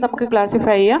വീണ്ടും നമുക്ക്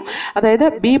ക്ലാസിഫൈ ചെയ്യാം. അതായത്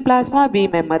B plasma, B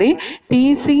memory, T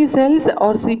C cells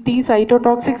or T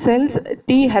cytotoxic cells,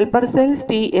 T helper cells,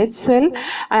 T H cell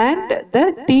and the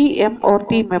T M or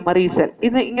T memory cell.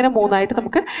 ഇത് ഇങ്ങനെ മൂന്നായിട്ട്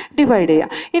നമുക്ക് ഡിവൈഡ് ചെയ്യാം.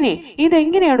 ഇനി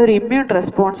ഇതെങ്ങനെയാണ് ഒരു ഇമ്മ്യൂൺ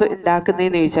റെസ്പോൺസ്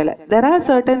ഉണ്ടാക്കുന്നതെന്ന് ചോദിച്ചാൽ there are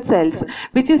certain cells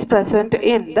which is present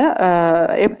in the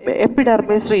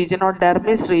epidermis region or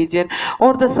dermis region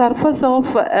or the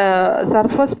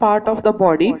surface part of the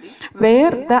body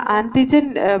where the antigen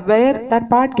where that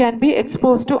part can be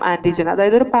exposed to antigen.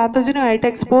 അതായത് ഒരു പാത്തോജനുമായിട്ട്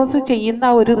expose ചെയ്യുന്ന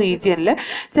ഒരു റീജിയനിൽ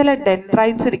ചില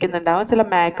dendrites ഇരിക്കുന്നുണ്ടാവും, ചില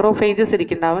macrophages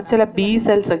ഇരിക്കുന്നുണ്ടാവും, ചില B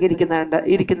cells ഒക്കെ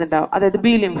ഇരിക്കുന്നുണ്ടാവും, അതായത്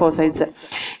ബി ലിംഫോസൈറ്റ്സ്.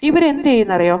 ഇവരെന്ത്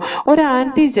ചെയ്യുന്നറിയോ? ഒരു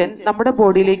ആൻറ്റിജൻ നമ്മുടെ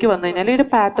ബോഡിയിലേക്ക് വന്നു കഴിഞ്ഞാൽ, ഒരു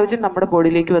പാത്തോജൻ നമ്മുടെ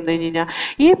ബോഡിയിലേക്ക് വന്നു കഴിഞ്ഞാൽ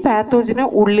ഈ പാത്തോജനെ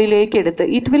ഉള്ളിലേക്ക് എടുത്ത്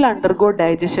it will undergo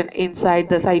digestion inside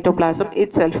the cytoplasm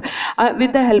it self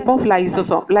with the help of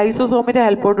lysosome. ലൈസോസോമിൻ്റെ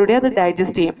ഹെൽപ്പോടുകൂടി അത് ഡൈജസ്റ്റ്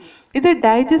ഡൈജസ്റ്റ് ചെയ്യും. ഇത്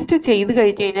ഡൈജസ്റ്റ് ചെയ്ത്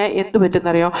കഴിഞ്ഞ് കഴിഞ്ഞാൽ എന്ത്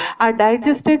പറ്റുന്നറിയോ? ആ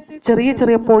ഡൈജസ്റ്റഡ് ചെറിയ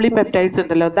ചെറിയ പോളിപെപ്റ്റൈഡ്സ്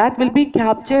ഉണ്ടല്ലോ, that will be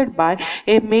captured by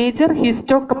A major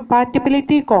ഹിസ്റ്റോ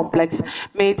കമ്പാറ്റിബിലിറ്റി complex.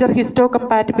 Major ഹിസ്റ്റോ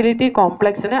കമ്പാറ്റിബിലിറ്റി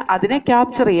കോംപ്ലക്സിന് അതിനെ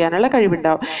ക്യാപ്ചർ ചെയ്യാനുള്ള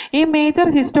കഴിവുണ്ടാവും. ഈ മേജർ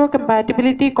ഹിസ്റ്റോ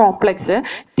കമ്പാറ്റിബിലിറ്റി കോംപ്ലക്സ്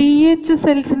TH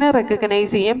സെൽസിനെ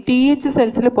റെക്കഗ്നൈസ് ചെയ്യും, TH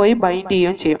സെൽസിൽ പോയി ബൈൻഡ്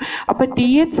ചെയ്യുകയും ചെയ്യും. അപ്പോൾ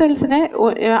TH സെൽസിനെ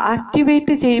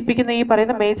ആക്ടിവേറ്റ് ചെയ്യിപ്പിക്കുന്ന ഈ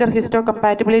പറയുന്ന major ഹിസ്റ്റോ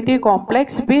കമ്പാറ്റിബിലിറ്റി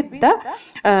complex with the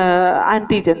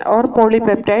antigen or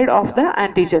polypeptide of the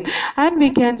antigen, and we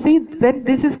can see when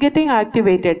this is getting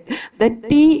activated, the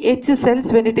TH cells,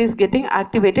 when it is getting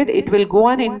activated, it will go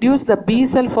and induce the B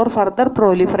cell for further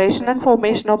proliferation and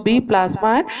formation of B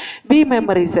plasma and B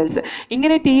memory cells.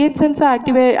 ഇങ്ങനെ TH cells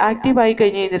active ആയി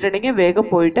കഴിഞ്ഞ് കഴിഞ്ഞിട്ടുണ്ടെങ്കിൽ വേഗം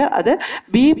പോയിട്ട് അത്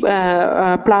B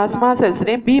plasma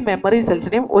സെൽസിനെയും B memory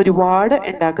സെൽസിനെയും ഒരുപാട്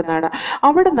ഉണ്ടാക്കുന്നതാണ്.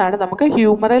 അവിടെ നിന്നാണ് നമുക്ക്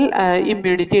ഹ്യൂമറൽ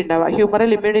ഇമ്മ്യൂണിറ്റി ഉണ്ടാവുക.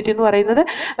 ഹ്യൂമറൽ ഇമ്മ്യൂണിറ്റി എന്ന് പറയുന്നത്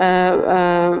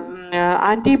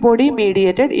ആൻറ്റിബോഡി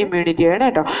മീഡിയേറ്റഡ് ഇമ്മ്യൂണിറ്റി ആണ്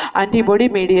കേട്ടോ. ആൻറ്റിബോഡി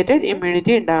മീഡിയേറ്റഡ്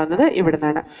ഇമ്മ്യൂണിറ്റി ഉണ്ടാകുന്നത് ഇവിടെ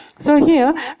നിന്നാണ്. So here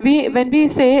when we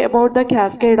say about the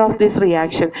cascade of this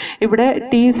reaction, ഇവിടെ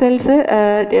T സെൽസ്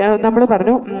നമ്മൾ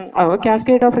പറഞ്ഞു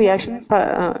കാസ്കേഡ്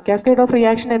ഓഫ്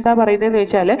റിയാക്ഷൻ എന്താ പറയുന്നതെന്ന്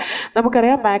വെച്ചാൽ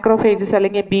നമുക്കറിയാം മാക്രോഫേജസ്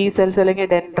അല്ലെങ്കിൽ B സെൽസ് അല്ലെങ്കിൽ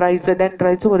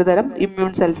ഡെൻഡ്രൈറ്റ്സ് ഒരു തരം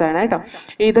ഇമ്മ്യൂൺ സെൽസ് ആണ് കേട്ടോ.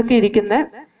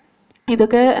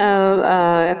 ഇതൊക്കെ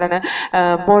എന്താണ്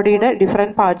ബോഡിയുടെ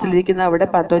ഡിഫറെൻറ്റ് പാർട്സിലിരിക്കുന്ന അവിടെ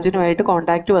പത്തോജനുമായിട്ട്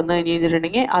കോൺടാക്റ്റ് വന്നു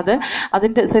കഴിഞ്ഞിട്ടുണ്ടെങ്കിൽ അത്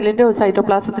അതിൻ്റെ സെല്ലിൻ്റെ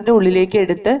സൈറ്റോപ്ലാസത്തിൻ്റെ ഉള്ളിലേക്ക്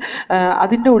എടുത്ത്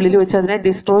അതിൻ്റെ ഉള്ളിൽ വെച്ച് അതിനെ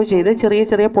ഡിസ്ട്രോയ് ചെയ്ത് ചെറിയ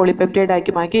ചെറിയ പോളിപെപ്റ്റൈഡ്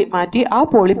ആക്കി മാറ്റി ആ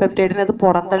പോളിപെപ്റ്റൈഡിനെ അത്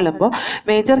പുറന്തള്ളുമ്പോൾ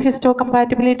മേജർ ഹിസ്റ്റോ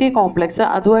കമ്പാറ്റിബിലിറ്റി കോംപ്ലക്സ്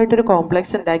അതുമായിട്ടൊരു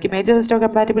കോംപ്ലക്സ് ഉണ്ടാക്കി. മേജർ ഹിസ്റ്റോ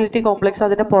കമ്പാറ്റിബിലിറ്റി കോംപ്ലക്സ്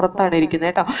അതിൻ്റെ പുറത്താണ് ഇരിക്കുന്നത്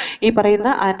കേട്ടോ. ഈ പറയുന്ന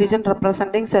antigen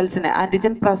representing സെൽസിനെ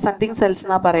antigen presenting cells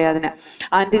എന്നാ പറയാ അതിന്.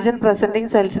 ആൻറ്റിജൻ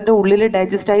പ്രസൻറ്റിംഗ് സെൽസിൻ്റെ ഉള്ളിൽ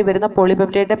ഡൈജസ്റ്റ് ആയി വരുന്ന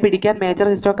പോളിപെപ്റ്റൈഡിനെ പിടിക്കാൻ മേജർ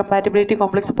ഹിസ്റ്റോ കമ്പാറ്റിബിലിറ്റി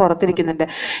കോംപ്ലക്സ് പുറത്തിരിക്കുന്നുണ്ട്.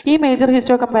 ഈ മേജർ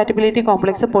ഹിസ്റ്റോ കമ്പാറ്റിബിലിറ്റി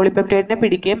കോംപ്ലക്സ് പോളിപെപ്റ്റൈഡിനെ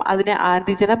പിടിക്കുകയും അതിനെ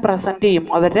ആൻറ്റിജനെ പ്രസന്റ് ചെയ്യും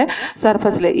അവരുടെ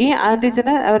സർഫസിൽ. ഈ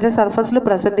ആൻറ്റിജനെ അവരുടെ സർഫസിൽ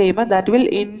പ്രസന്റ് ചെയ്യുമ്പോൾ that will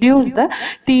induce the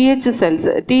TH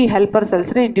cells, T helper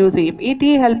സെൽസിനെ induce ചെയ്യും. ഈ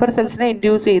T ഹെൽപ്പർ സെൽസിനെ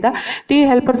ഇൻഡ്യൂസ് ചെയ്ത T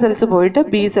ഹെൽപ്പർ സെൽസ് പോയിട്ട്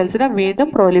B സെൽസിനെ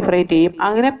വീണ്ടും പ്രോലിഫറേറ്റ് ചെയ്യും.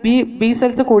 അങ്ങനെ B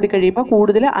സെൽസ് കൂടിക്കഴിയുമ്പോൾ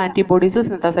കൂടുതൽ ആൻറ്റിബോഡീസ്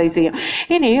സിന്തസൈസ് ചെയ്യും.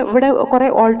 ഇനി ഇവിടെ കുറെ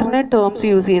ഓൾട്ടർനേറ്റ് ടേംസ്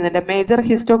യൂസ് ചെയ്യുന്നുണ്ട്. മേജർ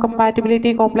ഹിസ്റ്റോ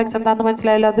കമ്പാറ്റിബിലിറ്റി കോംപ്ലക്സ് എന്താണെന്ന്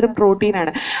മനസ്സിലായല്ലോ, അതൊരു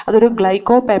പ്രോട്ടീനാണ്, അതൊരു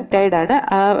ഗ്ലൈക്കോപെപ്റ്റൈഡ് ആണ്.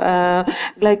 ആ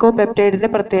ഗ്ലൈക്കോപെപ്റ്റൈഡിന്റെ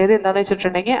പ്രത്യേകത എന്താണെന്ന്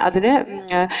വെച്ചിട്ടുണ്ടെങ്കിൽ അതിന്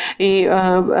ഈ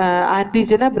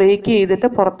ആൻറ്റിജനെ ബ്രേക്ക് ചെയ്തിട്ട്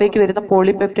പുറത്തേക്ക് വരുന്ന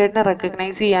പോളിപെപ്റ്റൈഡിനെ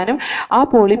റെക്കഗ്നൈസ് ചെയ്യാനും ആ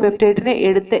പോളിപെപ്റ്റൈഡിനെ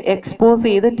എടുത്ത് എക്സ്പോസ്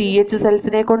ചെയ്ത് TH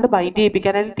സെൽസിനെ കൊണ്ട് ബൈൻഡ്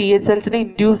ചെയ്യിപ്പിക്കാൻ അല്ലെങ്കിൽ TH സെൽസിനെ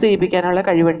ഇൻഡ്യൂസ് ചെയ്യിപ്പിക്കാനുള്ള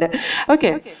കഴിവുണ്ട്.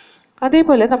 ഓക്കെ,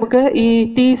 അതേപോലെ നമുക്ക് ഈ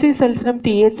TC സെൽസിനും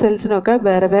TH സെൽസിനും ഒക്കെ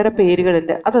വേറെ വേറെ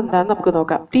പേരുകളുണ്ട്. അതെന്താണെന്ന് നമുക്ക്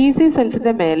നോക്കാം. TC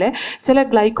സെൽസിന്റെ മേലെ ചില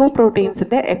ഗ്ലൈക്കോ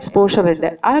പ്രോട്ടീൻസിന്റെ എക്സ്പോഷർ ഉണ്ട്.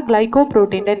 ആ ഗ്ലൈക്കോ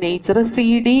പ്രോട്ടീന്റെ നേച്ചർ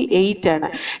CD8 ആണ്.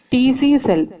 TC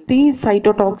cell, T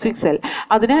cytotoxic cell,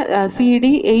 അതിന്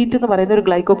CD8 എന്ന് പറയുന്ന ഒരു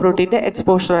ഗ്ലൈക്കോ പ്രോട്ടീന്റെ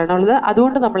എക്സ്പോഷർ ആണുള്ളത്.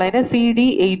 അതുകൊണ്ട് നമ്മൾ അതിനെ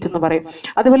CD8 എന്ന് പറയും.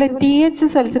 അതുപോലെ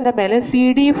TH സെൽസിന്റെ മേലെ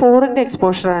CD4ന്റെ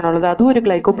എക്സ്പോഷർ ആണുള്ളത്. അതും ഒരു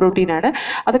ഗ്ലൈക്കോ പ്രോട്ടീൻ ആണ്.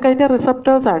 അതൊക്കെ അതിന്റെ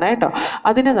റിസപ്റ്റേഴ്സ് ആണ് കേട്ടോ.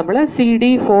 അതിനെ നമ്മൾ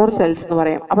CD4 സെൽസ് എന്ന്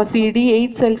പറയും. അപ്പൊ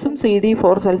CD8 സെൽസും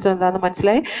CD4 സെൽസും എന്താണെന്ന്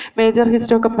മനസ്സിലായി. മേജർ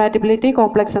ഹിസ്റ്റോ കമ്പാറ്റിബിലിറ്റി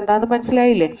കോംപ്ലക്സ് എന്താണെന്ന്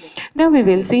മനസ്സിലായില്ലേ? Now we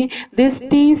will see this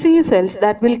TC cells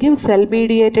that will give cell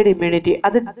mediated immunity.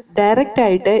 അത് ഡയറക്റ്റ്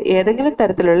ആയിട്ട് ഏതെങ്കിലും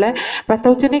തരത്തിലുള്ള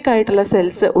പത്തോജനിക് ആയിട്ടുള്ള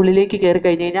സെൽസ് ഉള്ളിലേക്ക് കയറി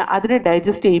കഴിഞ്ഞ് കഴിഞ്ഞാൽ അതിനെ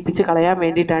ഡൈജസ്റ്റ് ചെയ്യിപ്പിച്ച് കളയാൻ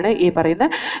വേണ്ടിയിട്ടാണ് ഈ പറയുന്ന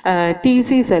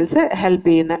TC സെൽസ് ഹെൽപ്പ്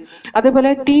ചെയ്യുന്നത്.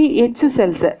 അതേപോലെ TH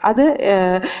സെൽസ് അത്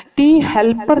T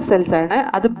ഹെൽപ്പർ സെൽസ് ആണ്.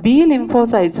 അത് B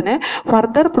ലിംഫോസൈറ്റ്സിനെ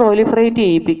further proliferate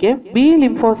ചെയ്യിപ്പിക്കുകയും B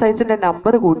ലിംഫോസൈറ്റ്സിന്റെ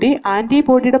number കൂട്ടി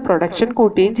ആന്റിബോഡിയുടെ പ്രൊഡക്ഷൻ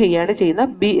കൂട്ടുകയും ചെയ്യാണ് ചെയ്യുന്ന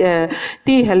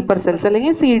T ഹെൽപ്പർ സെൽസ്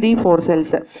അല്ലെങ്കിൽ CD4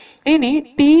 സെൽസ്. ഇനി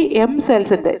TM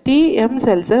സെൽസ് ഉണ്ട്. TM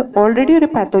സെൽസ് ഓൾറെഡി ഒരു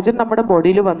പാത്തോജൻ നമ്മുടെ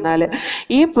ബോഡിയിൽ വന്നാൽ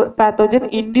ഈ പാത്തോജൻ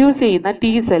ഇൻഡ്യൂസ് ചെയ്യുന്ന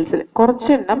T സെൽസിൽ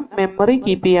കുറച്ചെണ്ണം മെമ്മറി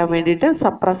കീപ്പ് ചെയ്യാൻ വേണ്ടിയിട്ട്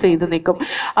സപ്രസ് ചെയ്ത് നിൽക്കും.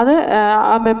 അത്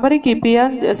ആ മെമ്മറി കീപ്പ്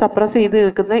ചെയ്യാൻ സപ്രസ് ചെയ്ത്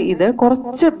നിൽക്കുന്ന ഇത്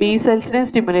കുറച്ച് B സെൽസിനെ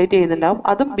സ്റ്റിമുലേറ്റ് ചെയ്യുന്നുണ്ടാവും.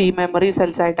 അതും B മെമ്മറി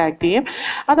സെൽസ് ആയിട്ട് ആക്ട് ചെയ്യും.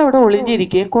 അതവിടെ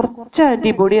ഒളിഞ്ഞിരിക്കുകയും കുറച്ച്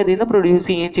ആന്റിബോഡി അതിൽ നിന്ന് പ്രൊഡ്യൂസ്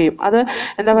ചെയ്യുകയും ചെയ്യും. അത്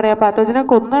എന്താ പറയുക, പാത്തോജനെ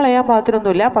കൊന്നളയാൻ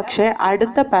പാത്രമൊന്നുമില്ല. പക്ഷേ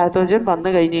അടുത്ത പാത്തോജൻ വന്നു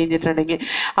കഴിഞ്ഞ് കഴിഞ്ഞിട്ടുണ്ടെങ്കിൽ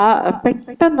ആ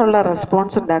പെട്ടെന്നുള്ള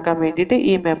റെസ്പോൺസ് ഉണ്ടാക്കാൻ വേണ്ടിയിട്ട്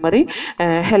ഈ മെമ്മറി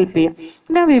ഹെൽപ്പ് ചെയ്യും.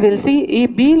 Now we will see ഈ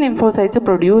B ലിംഫോസൈറ്റ്സ്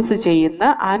പ്രൊഡ്യൂസ് ചെയ്യുന്ന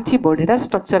ആന്റിബോഡിയുടെ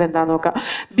സ്ട്രക്ചർ എന്താണെന്ന് നോക്കാം.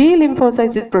 B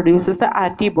lymphocytes produces the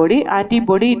antibody.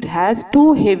 it has 2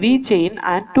 heavy chain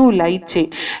and 2 light chain.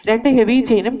 2 heavy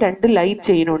ചെയിനും 2 light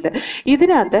ചെയിനും ഉണ്ട്.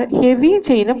 ഇതിനകത്ത് ഹെവി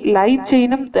ചെയിനും ലൈറ്റ്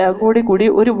ചെയിനും കൂടി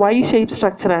ഒരു Y ഷേപ്പ്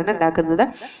സ്ട്രക്ചറാണ് ഉണ്ടാക്കുന്നത്.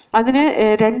 അതിന്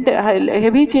 2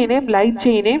 ഹെവി ചെയിനെയും ലൈറ്റ്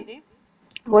ചെയിനെയും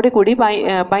ബോഡി കൂടി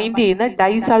ബൈൻഡ് ചെയ്യുന്ന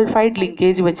ഡൈസൾഫൈഡ്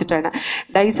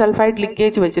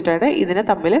ലിങ്കേജ് വെച്ചിട്ടാണ് ഇതിനെ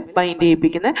തമ്മിൽ ബൈൻഡ്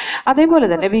ചെയ്യിപ്പിക്കുന്നത്. അതേപോലെ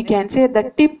തന്നെ we can say the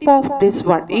tip of this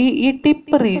one, ഈ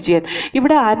ടിപ്പ് റീജിയൻ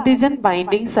ഇവിടെ ആന്റിജൻ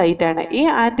ബൈൻഡിങ് സൈറ്റ് ആണ്. ഈ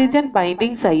ആന്റിജൻ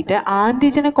ബൈൻഡിങ് സൈറ്റ്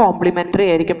ആന്റിജന് കോംപ്ലിമെന്ററി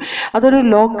ആയിരിക്കും, അതൊരു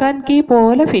ലോക്ക് ആൻഡ് കീ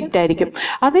പോലെ ഫിറ്റ് ആയിരിക്കും.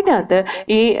 അതിനകത്ത്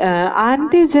ഈ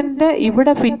ആന്റിജന്റെ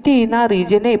ഇവിടെ ഫിറ്റ് ചെയ്യുന്ന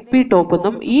റീജിയനെ എപ്പിടോപ്പ്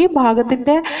എന്നും ഈ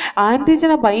ഭാഗത്തിന്റെ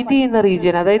ആന്റിജനെ ബൈൻഡ് ചെയ്യുന്ന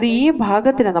റീജിയൻ, അതായത് ഈ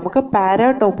ഭാഗത്തിനെ നമുക്ക്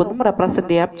പാരാടോപ്പ് എന്നും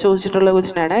റെപ്രസെന്റ് ചെയ്യാം. ചോദിച്ചിട്ടുള്ള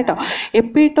ക്വസ്റ്റ്യൻ ആണ് കേട്ടോ.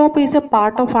 എപ്പിടോപ്പ് is A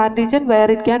part of antigen where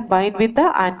it can bind with the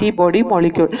antibody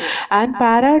molecule and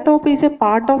പാരാടോപ്പ് is A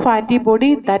part of antibody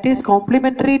that is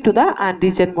complementary to the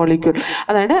antigen molecule.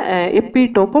 അതാണ്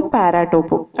എപ്പിടോപ്പും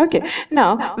പാരാടോപ്പും. Okay, now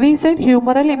we Z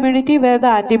humoral immunity where the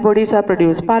antibodies R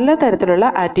produce. പലതരത്തിലുള്ള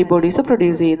antibodies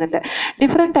produce ചെയ്യുന്നുണ്ട്.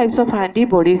 Different types of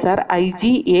antibodies R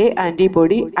IgA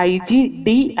antibody, IgD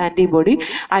antibody,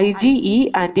 IgE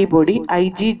antibody,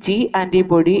 IgG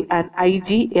antibody and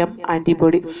IgM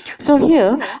antibody. So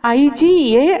here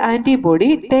IgA antibody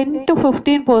 10 to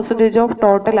 15% of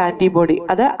total antibody.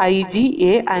 അത്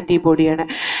IgA antibody ആണ്.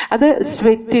 അത്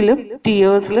സ്വെറ്റിലും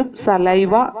ടിയേഴ്സിലും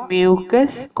saliva,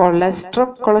 mucus,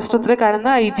 കൊളസ്ട്രത്തിൽ കാണുന്ന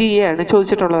IgA ആണ്,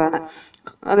 ചോദിച്ചിട്ടുള്ളതാണ്.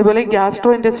 അതുപോലെ gastro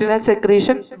intestinal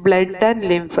secretion, blood and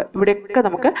lymph, ഇവിടെയൊക്കെ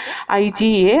നമുക്ക്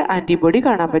IgA antibody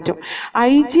കാണാൻ പറ്റും.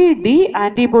 IgD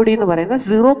ആന്റിബോഡി എന്ന് പറയുന്നത്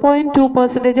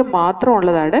 0.2% മാത്രം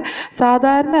ഉള്ളതാണ്.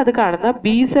 സാധാരണ അത് കാണുന്ന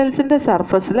ബി സെൽസിന്റെ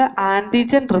സർഫസിൽ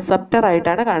ആന്റിജൻ റിസപ്റ്റർ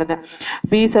ആയിട്ടാണ് കാണുന്നത്.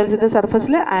 ബി സെൽസിന്റെ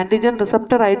സർഫസിൽ ആന്റിജൻ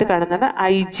റിസപ്റ്റർ ആയിട്ട് കാണുന്നതാണ്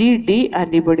IgD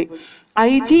ആന്റിബോഡി.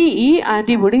 IgE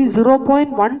ആന്റിബോഡി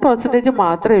 0.1%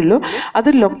 മാത്രമേ ഉള്ളൂ. അത്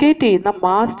ലൊക്കേറ്റ് ചെയ്യുന്ന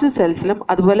മാസ്റ്റ് സെൽസിലും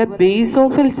അതുപോലെ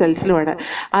ബേസോഫിൽ സെൽസിലുമാണ്.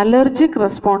 അലർജിക്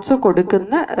റെസ്പോൺസ്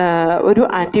കൊടുക്കുന്ന ഒരു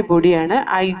ആന്റിബോഡിയാണ്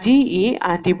IgE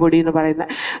ആന്റിബോഡി എന്ന് പറയുന്നത്.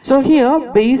 സോ ഹിയർ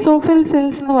ബേസോഫിൽ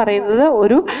സെൽസ് എന്ന് പറയുന്നത്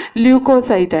ഒരു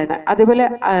ല്യൂക്കോസൈറ്റ് ആണ്. അതേപോലെ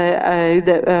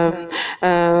ഇത്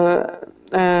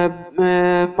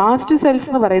മാസ്റ്റ് സെൽസ്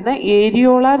എന്ന് പറയുന്ന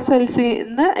ഏരിയോളാർ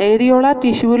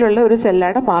ടിഷ്യൂവിലുള്ള ഒരു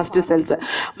സെല്ലാണ് mast cells.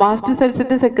 Mast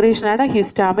സെൽസിന്റെ സെക്രീഷനാണ്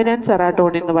histamine and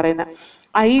serotonin എന്ന് പറയുന്നത്.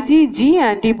 IgG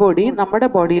ആന്റിബോഡി നമ്മുടെ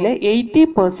ബോഡിയിലെ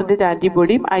 80%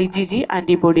 ആന്റിബോഡിയും IgG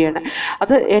ആന്റിബോഡിയാണ്.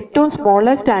 അത് ഏറ്റവും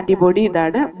സ്മോളസ്റ്റ് ആന്റിബോഡി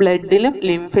ഇതാണ്. ബ്ലഡിലും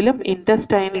ലിംഫിലും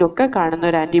ഇൻറ്റസ്റ്റൈനിലും ഒക്കെ കാണുന്ന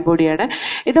ഒരു ആന്റിബോഡിയാണ്.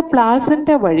 ഇത് പ്ലാസന്റ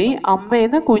വഴി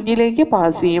അമ്മയെന്ന് കുഞ്ഞിലേക്ക്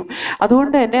പാസ് ചെയ്യും.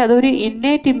 അതുകൊണ്ട് തന്നെ അതൊരു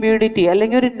ഇന്നേറ്റ് ഇമ്മ്യൂണിറ്റി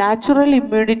അല്ലെങ്കിൽ ഒരു നാച്ചുറൽ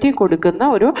ഇമ്മ്യൂണിറ്റി കൊടുക്കുന്ന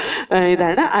ഒരു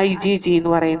ഇതാണ് IgG എന്ന്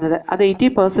പറയുന്നത്. അത്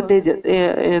 80%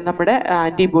 നമ്മുടെ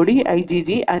ആന്റിബോഡി IgG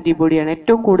ആന്റിബോഡിയാണ്.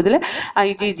 ഏറ്റവും കൂടുതൽ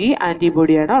IgG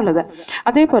ആന്റിബോഡിയാണ് ഉള്ളത്.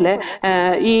 അതേപോലെ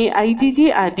ഈ IgG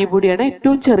ആന്റിബോഡിയാണ്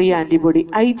ഏറ്റവും ചെറിയ ആന്റിബോഡി.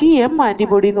 IgM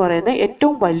ആന്റിബോഡി എന്ന് പറയുന്നത്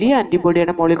ഏറ്റവും വലിയ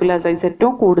ആന്റിബോഡിയാണ്. മോളിക്കുലർ സൈസ്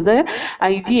ഏറ്റവും കൂടുതൽ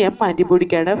IgM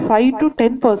ആന്റിബോഡിക്കാണ്. 5 to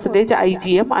 10%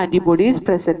 IgM antibody is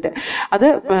present. അത്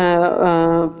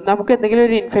നമുക്ക് എന്തെങ്കിലും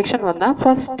ഒരു ഇൻഫെക്ഷൻ വന്നാൽ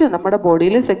ഫസ്റ്റ് നമ്മുടെ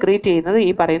ബോഡിയിൽ സെക്രീറ്റ് ചെയ്യുന്നത്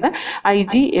ഈ പറയുന്ന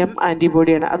IgM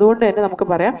ആന്റിബോഡിയാണ്. അതുകൊണ്ട് തന്നെ നമുക്ക്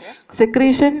പറയാം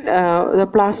secretion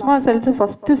plasma cells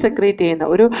first secrete ചെയ്യുന്ന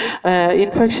ഒരു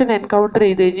ഇൻഫെക്ഷൻ എൻകൗണ്ടർ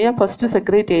ചെയ്ത് കഴിഞ്ഞാൽ ഫസ്റ്റ്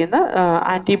സെക്രീറ്റ് ചെയ്യുന്ന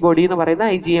ആന്റിബോഡി എന്ന് പറയുന്ന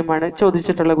IgM ആണ്.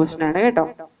 ചോദിച്ചിട്ടുള്ള ക്വസ്റ്റ്യൻ ആണ് കേട്ടോ.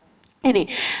 ഇനി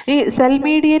ഈ സെൽ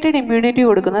മീഡിയേറ്റഡ് ഇമ്മ്യൂണിറ്റി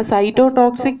കൊടുക്കുന്ന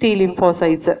സൈറ്റോടോക്സിക് T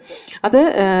ലിംഫോസൈറ്റ്സ്, അത്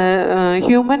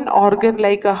human organ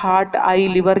like heart, I,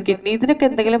 liver, kidney, ഇതിനൊക്കെ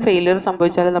എന്തെങ്കിലും ഫെയിലിയർ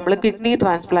സംഭവിച്ചാൽ നമ്മൾ കിഡ്നി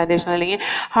ട്രാൻസ്പ്ലാന്റേഷൻ അല്ലെങ്കിൽ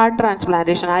heart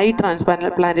transplantation, I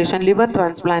transplantation, liver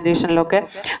ട്രാൻസ്പ്ലാന്റേഷനിലൊക്കെ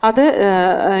അത്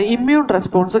ഇമ്മ്യൂൺ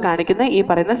റെസ്പോൺസ് കാണിക്കുന്ന ഈ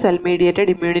പറയുന്ന സെൽ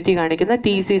മീഡിയേറ്റഡ് ഇമ്മ്യൂണിറ്റി കാണിക്കുന്ന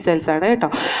TC സെൽസ് ആണ്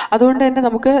കേട്ടോ. അതുകൊണ്ട് തന്നെ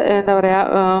നമുക്ക് എന്താ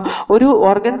പറയുക, ഒരു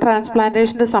ഓർഗൻ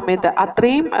ട്രാൻസ്പ്ലാന്റേഷൻ്റെ സമയത്ത്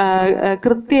അത്രയും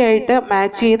കൃത്യമായിട്ട്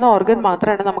മാച്ച് ചെയ്യുന്ന ഓർഗൻ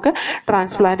മാത്രമാണ് നമുക്ക്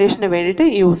ട്രാൻസ്പ്ലാന്റേഷന് വേണ്ടിയിട്ട്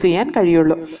യൂസ് ചെയ്യാൻ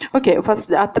കഴിയുള്ളൂ. ഓക്കെ,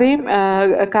 ഫസ്റ്റ് അത്രയും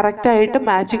കറക്റ്റായിട്ട്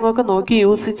മാച്ചിങ് ഒക്കെ നോക്കി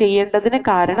യൂസ് ചെയ്യേണ്ടതിന്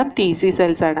കാരണം TC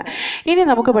സെൽസ് ആണ്. ഇനി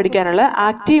നമുക്ക് പഠിക്കാനുള്ള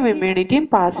ആക്റ്റീവ് ഇമ്മ്യൂണിറ്റിയും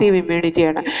പാസീവ്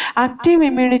ഇമ്മ്യൂണിറ്റിയാണ്. ആക്റ്റീവ്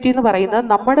ഇമ്മ്യൂണിറ്റി എന്ന് പറയുന്നത്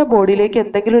നമ്മുടെ ബോഡിയിലേക്ക്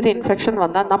എന്തെങ്കിലും ഒരു ഇൻഫെക്ഷൻ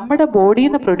വന്നാൽ നമ്മുടെ ബോഡിയിൽ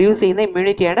നിന്ന് പ്രൊഡ്യൂസ് ചെയ്യുന്ന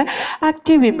ഇമ്മ്യൂണിറ്റിയാണ്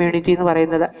ആക്റ്റീവ് ഇമ്മ്യൂണിറ്റി എന്ന്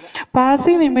പറയുന്നത്.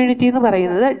 പാസീവ് ഇമ്മ്യൂണിറ്റി എന്ന്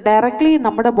പറയുന്നത് ഡയറക്റ്റ്ലി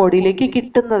നമ്മുടെ ബോഡിയിലേക്ക്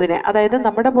കിട്ടുന്നതിനെ, അതായത്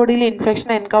നമ്മുടെ ബോഡിയിൽ ഇൻഫെക്ഷൻ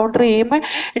എൻകൗണ്ടർ ചെയ്യുമ്പോൾ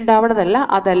ഉണ്ടാവുന്നതല്ല,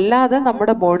 അതല്ലാതെ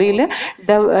നമ്മുടെ ബോഡിയിൽ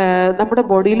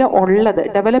ഉള്ളത്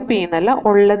ഡെവലപ്പ് ചെയ്യുന്നതല്ല,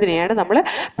 ഉള്ളതിനെയാണ് നമ്മൾ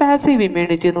പാസീവ്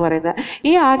ഇമ്മ്യൂണിറ്റി എന്ന് പറയുന്നത്.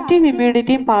 ഈ ആക്റ്റീവ്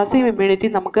ഇമ്മ്യൂണിറ്റിയും പാസീവ്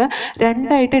ഇമ്മ്യൂണിറ്റിയും നമുക്ക്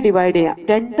രണ്ടായിട്ട് ഡിവൈഡ്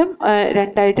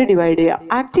ചെയ്യാം.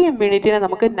 ആക്റ്റീവ് ഇമ്മ്യൂണിറ്റിനെ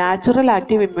നമുക്ക് നാച്ചുറൽ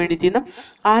ആക്റ്റീവ് ഇമ്മ്യൂണിറ്റി എന്നും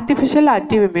ആർട്ടിഫിഷ്യൽ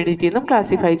ആക്റ്റീവ് ഇമ്മ്യൂണിറ്റി എന്നും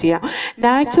ക്ലാസിഫൈ ചെയ്യാം.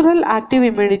 നാച്ചുറൽ ആക്റ്റീവ്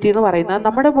ഇമ്മ്യൂണിറ്റി എന്ന് പറയുന്നത്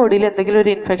നമ്മുടെ ബോഡിയിൽ എന്തെങ്കിലും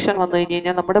ഒരു ഇൻഫെക്ഷൻ വന്നു കഴിഞ്ഞ്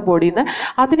കഴിഞ്ഞാൽ നമ്മുടെ ബോഡിയിൽ നിന്ന്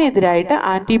അതിനെതിരായിട്ട്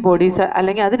ആന്റിബോഡീസ്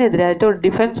അല്ലെങ്കിൽ അതിനെതിരായിട്ട് ഒരു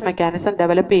ഡിഫൻസ് മെക്കാനിസം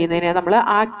ഡെവലപ്പ് ചെയ്യുന്നതിനെ നമ്മൾ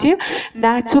ആക്റ്റീവ് ആക്റ്റീവ്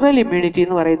നാച്ചുറൽ ഇമ്മ്യൂണിറ്റി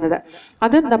എന്ന് പറയുന്നത്.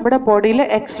 അത് നമ്മുടെ ബോഡിയിൽ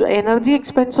എനർജി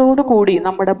എക്സ്പെൻസോട് കൂടി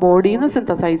നമ്മുടെ ബോഡിയിൽ നിന്ന്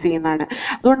സിന്തസൈസ് ചെയ്യുന്നതാണ്.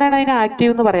 അതുകൊണ്ടാണ് അതിന്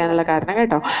ആക്റ്റീവ് എന്ന് പറയാനുള്ള കാരണം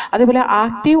കേട്ടോ. അതേപോലെ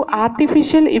active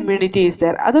artificial immunity is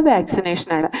there, അത്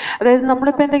വാക്സിനേഷനാണ്. അതായത്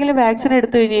നമ്മളിപ്പോൾ എന്തെങ്കിലും വാക്സിൻ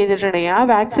എടുത്തു കഴിഞ്ഞിട്ടുണ്ടെങ്കിൽ ആ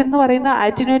വാക്സിൻ എന്ന് പറയുന്ന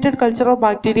ആറ്റിനുവേറ്റഡ് culture of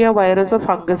bacteria, virus or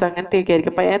fungus അങ്ങനത്തെയൊക്കെ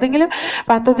ആയിരിക്കും. അപ്പോൾ ഏതെങ്കിലും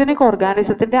പാത്തോജനിക്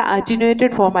ഓർഗാനിസത്തിൻ്റെ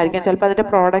ആറ്റിനുവേറ്റഡ് ഫോം ആയിരിക്കാം. ചിലപ്പോൾ അതിൻ്റെ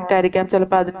പ്രോഡക്റ്റ് ആയിരിക്കാം,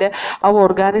 ചിലപ്പോൾ അതിൻ്റെ ആ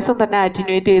ഓർഗാനിസം തന്നെ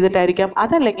ആറ്റിനുവേറ്റ് ചെയ്തിട്ടായിരിക്കാം,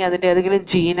 അതല്ലെങ്കിൽ അതിൻ്റെ ഏതെങ്കിലും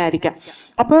ജീൻ ആയിരിക്കാം.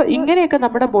 അപ്പോൾ ഇങ്ങനെയൊക്കെ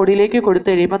നമ്മുടെ ബോഡിയിലേക്ക് കൊടുത്തു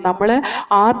കഴിയുമ്പോൾ നമ്മൾ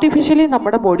ആർട്ടിഫിഷ്യലി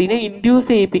നമ്മുടെ ബോഡീനെ induce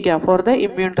ചെയ്യിപ്പിക്കുക for the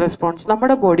immune response.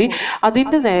 നമ്മുടെ ബോഡി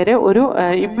അതിൻ്റെ നേരെ ഒരു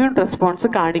ഇമ്മ്യൂൺ റെസ്പോൺസ്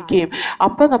കാണിക്കുകയും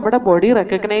അപ്പോൾ നമ്മുടെ ബോഡി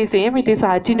റെക്കഗ്നൈസ് ചെയ്യും it is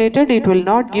ആറ്റിനേറ്റഡ്, it will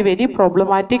not give any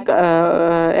problematic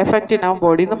effect in our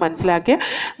body എന്ന് മനസ്സിലാക്കി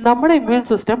നമ്മുടെ ഇമ്മ്യൂൺ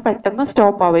സിസ്റ്റം പെട്ടെന്ന്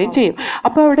സ്റ്റോപ്പ് ആവുകയും ചെയ്യും.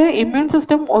 അപ്പോൾ അവിടെ ഇമ്മ്യൂൺ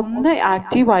സിസ്റ്റം ഒന്ന്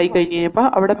ആക്റ്റീവ് ആയി കഴിഞ്ഞ് കഴിഞ്ഞപ്പോൾ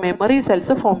അവിടെ മെമ്മറി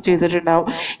സെൽസ് ഫോം ചെയ്തിട്ടുണ്ടാവും.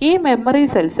 ഈ മെമ്മറി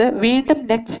സെൽസ് വീണ്ടും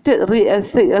next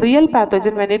real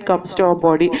pathogen when it comes to our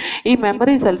body, ഈ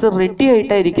മെമ്മറി സെൽസ് റെഡി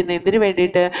ആയിട്ടായിരിക്കുന്നത് എന്തിനു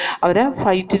വേണ്ടിയിട്ട്? അവരെ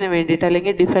ഫൈറ്റിന് വേണ്ടിയിട്ട്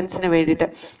അല്ലെങ്കിൽ ഡിഫെൻസിന് വേണ്ടിയിട്ട്.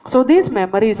 So these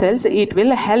memory cells it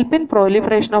will help in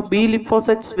proliferation of B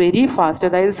lymphocytes very fast.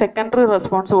 അതായത് സെക്കൻഡറി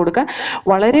റെസ്പോൺസ് കൊടുക്കാൻ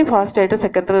വളരെ ഫാസ്റ്റ് ആയിട്ട്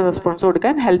സെക്കൻഡറി റെസ്പോൺസ്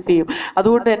കൊടുക്കാൻ ഹെൽപ്പ് ചെയ്യും.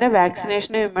 അതുകൊണ്ട് തന്നെ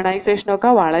വാക്സിനേഷനും ഇമ്മ്യൂണൈസേഷനും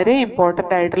ഒക്കെ വളരെ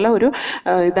ഇമ്പോർട്ടൻ്റ് ആയിട്ടുള്ള ഒരു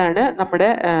ഇതാണ് നമ്മുടെ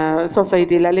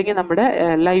സൊസൈറ്റിയിൽ അല്ലെങ്കിൽ നമ്മുടെ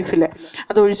ലൈഫിൽ.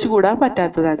 അത് ഒഴിച്ചുകൂടാൻ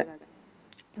പറ്റാത്തതാണ്.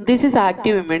 This is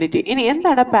active immunity. ഇനി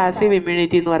എന്താണ് പാസീവ്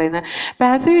ഇമ്മ്യൂണിറ്റി എന്ന് പറയുന്നത്?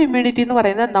 പാസീവ് ഇമ്മ്യൂണിറ്റി എന്ന്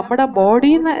പറയുന്നത് നമ്മുടെ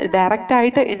ബോഡിയിൽ നിന്ന് ഡയറക്റ്റ്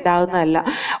ആയിട്ട് ഉണ്ടാകുന്നതല്ല.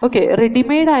 ഓക്കെ,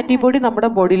 റെഡിമെയ്ഡ് ആൻറ്റിബോഡി നമ്മുടെ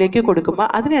ബോഡിയിലേക്ക് കൊടുക്കുമ്പോൾ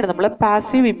അതിനെയാണ് നമ്മൾ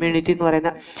പാസീവ് ഇമ്മ്യൂണിറ്റി എന്ന്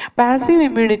പറയുന്നത്. പാസീവ്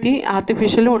ഇമ്മ്യൂണിറ്റി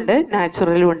ആർട്ടിഫിഷ്യലും ഉണ്ട്,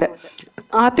 നാച്ചുറലും ഉണ്ട്.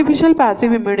 ആർട്ടിഫിഷ്യൽ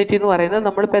പാസീവ് ഇമ്മ്യൂണിറ്റി എന്ന് പറയുന്നത്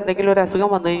നമ്മളിപ്പോൾ എന്തെങ്കിലും ഒരു അസുഖം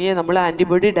വന്നു കഴിഞ്ഞാൽ നമ്മൾ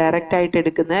ആൻറ്റിബോഡി ഡയറക്റ്റ് ആയിട്ട്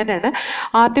എടുക്കുന്നതിനാണ്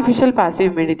ആർട്ടിഫിഷ്യൽ പാസീവ്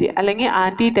ഇമ്മ്യൂണിറ്റി. അല്ലെങ്കിൽ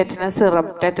anti tetanus serum,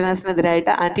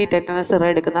 ടെറ്റനസിനെതിരായിട്ട് anti tetanus serum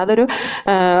എടുക്കുന്നത്, അതൊരു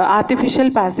ആർട്ടിഫിഷ്യൽ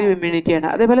പാസീവ് ഇമ്മ്യൂണിറ്റിയാണ്.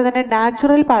 അതേപോലെ തന്നെ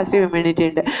നാച്ചുറൽ പാസീവ് ഇമ്മ്യൂണിറ്റി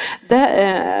ഉണ്ട്. The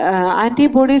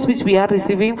antibodies which we R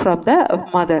receiving from the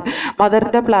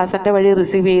മദറിൻ്റെ പ്ലാസൻ്റെ വഴി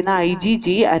റിസീവ് ചെയ്യുന്ന IgG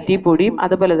ആൻറ്റിബോഡിയും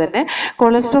അതുപോലെ തന്നെ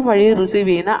കൊളസ്ട്രോൾ വഴി റിസീവ്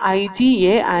ചെയ്യുന്ന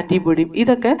IgA ആൻറ്റിബോഡിയും,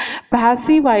 ഇതൊക്കെ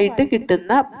പാസീവായിട്ട് കിട്ടുന്ന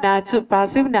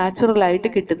പാസീവ് നാച്ചുറൽ ആയിട്ട്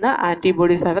കിട്ടുന്ന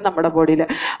ആൻറ്റിബോഡീസ് ആണ് നമ്മുടെ ബോഡിയിൽ.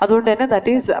 അതുകൊണ്ട് തന്നെ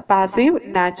that is passive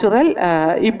natural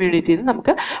immunity എന്ന്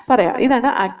നമുക്ക് പറയാം. ഇതാണ്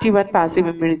ആക്റ്റീവ് ആൻഡ് പാസീവ്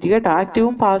ഇമ്മ്യൂണിറ്റി കേട്ടോ.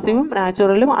 ആക്റ്റീവും പാസീവും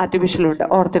നാച്ചുറലും ആർട്ടിഫിഷ്യലും ഉണ്ട്,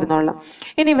 ഓർത്തിരുന്നോളാം.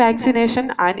 ഇനി വാക്സിനേഷൻ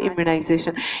ആൻഡ്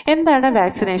ഇമ്മ്യൂണൈസേഷൻ. എന്താണ്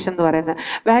വാക്സിനേഷൻ എന്ന് പറയുന്നത്?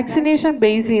 വാക്സിനേഷൻ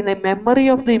ബേസ് ചെയ്യുന്ന memory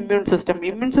of the immune system,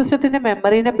 immune സിസ്റ്റത്തിൻ്റെ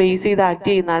മെമ്മറീനെ ബേസ് ചെയ്ത് ആക്ട്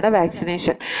ചെയ്യുന്നതാണ്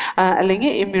വാക്സിനേഷൻ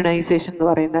അല്ലെങ്കിൽ ഇമ്മ്യൂണൈസേഷൻ എന്ന്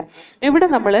പറയുന്നത്. ഇവിടെ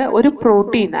നമ്മൾ ഒരു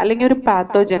പ്രോട്ടീൻ അല്ലെങ്കിൽ ഒരു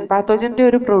പാത്തോജൻ്റെ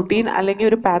ഒരു പ്രോട്ടീൻ അല്ലെങ്കിൽ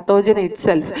ഒരു പാത്തോജൻ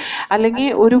ഇറ്റ്സെൽഫ് അല്ലെങ്കിൽ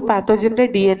ഒരു പാത്തോജൻ്റെ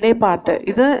DNA പാർട്ട്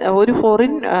ഇത് ഒരു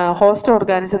foreign host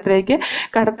ഓർഗാനിസത്തിലേക്ക്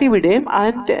കടത്തിവിടുകയും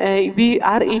and we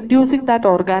R inducing that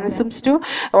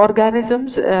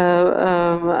organisms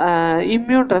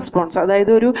immune response.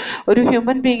 അതായത് ഒരു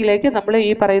ഹ്യൂമൻ ബീയിങ്ങിലേക്ക് നമ്മൾ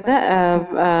ഈ പറയുന്ന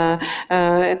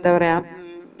എന്താ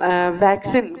പറയുക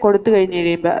വാക്സിൻ കൊടുത്തു കഴിഞ്ഞ്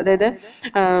കഴിയുമ്പോൾ,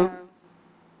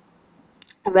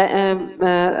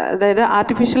 അതായത്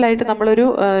ആർട്ടിഫിഷ്യലായിട്ട് നമ്മളൊരു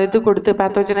ഇത് കൊടുത്ത്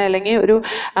പാത്തോജനെ അല്ലെങ്കിൽ ഒരു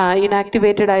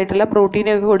ഇനാക്ടിവേറ്റഡ് ആയിട്ടുള്ള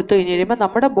പ്രോട്ടീനൊക്കെ കൊടുത്തു കഴിഞ്ഞ് കഴിയുമ്പോൾ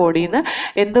നമ്മുടെ ബോഡിയിൽ നിന്ന്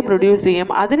എന്ത് പ്രൊഡ്യൂസ് ചെയ്യും?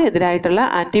 അതിനെതിരായിട്ടുള്ള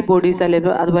ആൻറ്റിബോഡീസ്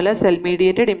അല്ലെങ്കിൽ അതുപോലെ cell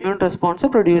mediated immune response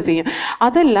produce ചെയ്യും.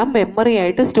 അതെല്ലാം മെമ്മറി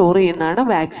ആയിട്ട് സ്റ്റോർ ചെയ്യുന്നതാണ്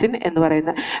വാക്സിൻ എന്ന്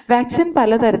പറയുന്നത്. വാക്സിൻ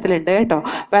പലതരത്തിലുണ്ട് കേട്ടോ.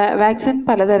 വാക്സിൻ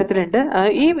പലതരത്തിലുണ്ട്.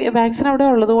 ഈ വാക്സിൻ അവിടെ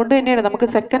ഉള്ളത് കൊണ്ട് തന്നെയാണ് നമുക്ക്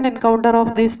second encounter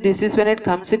of this disease when it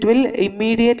comes it will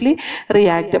immediately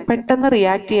react, പെട്ടെന്ന്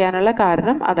റിയാക്ട് ചെയ്യാനുള്ള കാരണം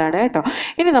അതാണ് കേട്ടോ.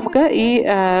 ഇനി നമുക്ക് ഈ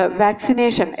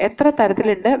വാക്സിനേഷൻ എത്ര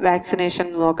തരത്തിലുണ്ട് വാക്സിനേഷൻ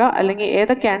എന്ന് നോക്കാം, അല്ലെങ്കിൽ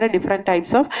ഏതൊക്കെയാണ് ഡിഫറെൻറ്റ്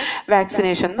ടൈപ്സ് ഓഫ്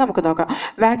വാക്സിനേഷൻ എന്ന് നമുക്ക് നോക്കാം.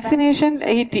 Vaccination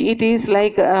it is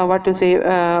like what to say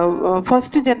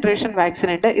first generation vaccine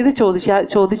ഉണ്ട്. ഇത്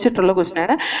ചോദിച്ചിട്ടുള്ള ക്വസ്റ്റ്യൻ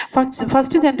ആണ്.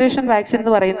 ഫസ്റ്റ് ജനറേഷൻ വാക്സിൻ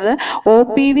എന്ന് പറയുന്നത്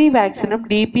OPV വാക്സിനും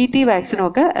DPT വാക്സിനും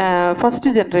ഒക്കെ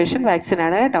ഫസ്റ്റ് ജനറേഷൻ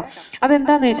വാക്സിനാണ് കേട്ടോ.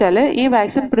 അതെന്താണെന്ന് വെച്ചാൽ ഈ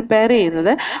വാക്സിൻ പ്രിപ്പയർ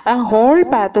ചെയ്യുന്നത് ആ ഹോൾ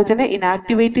പാത്തോജനെ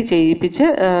ഇനാക്ടിവേറ്റ്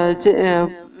ചെയ്യിപ്പിച്ചാണ്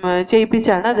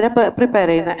അതിനെ പ്രിപ്പയർ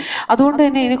ചെയ്യുന്നത്. അതുകൊണ്ട്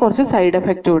തന്നെ ഇതിന് കുറച്ച് സൈഡ്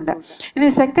എഫക്റ്റും ഉണ്ട്. ഇനി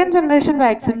സെക്കൻഡ് ജനറേഷൻ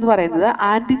വാക്സിൻ എന്ന് പറയുന്നത്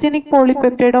ആൻറ്റിജനിക്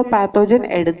പോളിപെപ്റ്റൈഡ് ഓഫ് പാത്തോജൻ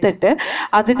എടുത്തിട്ട്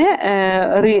അതിന്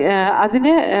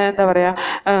എന്താ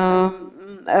പറയുക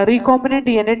റീകോമ്പിനന്റ്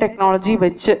DNA ടെക്നോളജി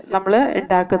വെച്ച് നമ്മൾ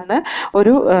ഉണ്ടാക്കുന്ന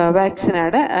ഒരു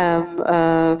വാക്സിനാണ്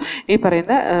ഈ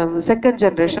പറയുന്ന സെക്കൻഡ്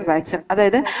ജനറേഷൻ വാക്സിൻ.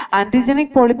 അതായത്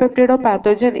antigenic polypeptide of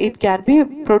pathogen it can be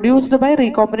produced by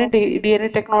recombinant DNA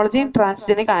technology in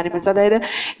transgenic animals. അതായത്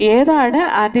ഏതാണ്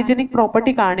ആന്റിജനിക്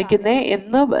പ്രോപ്പർട്ടി കാണിക്കുന്നത്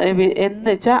എന്ന്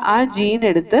വെച്ചാൽ ആ ജീൻ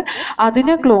എടുത്ത്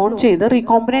അതിനെ ക്ലോൺ ചെയ്ത്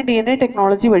റീകോമ്പിനന്റ് DNA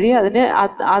ടെക്നോളജി വഴി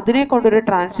അതിനെ കൊണ്ടൊരു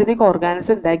ട്രാൻസ്ജനിക്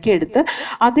ഓർഗാനിസം ഉണ്ടാക്കിയെടുത്ത്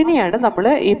അതിനെയാണ് നമ്മൾ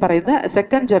ഈ പറയുന്ന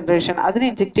സെക്കൻഡ് ജനറേഷൻ, അതിന്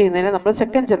ഇഞ്ചെക്ട് ചെയ്യുന്നതിന് നമ്മൾ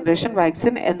സെക്കൻഡ് ജനറേഷൻ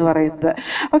വാക്സിൻ എന്ന് പറയുന്നത്.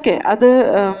 ഓക്കെ, അത്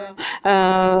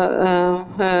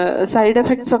സൈഡ്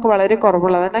എഫക്ട്സ് ഒക്കെ വളരെ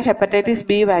കുറവുള്ളതാണ്. ഹെപ്പറ്റൈറ്റിസ്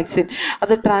ബി വാക്സിൻ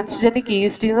അത് ട്രാൻസ്ജനിക്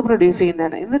ഈസ്റ്റിൽ നിന്ന് പ്രൊഡ്യൂസ്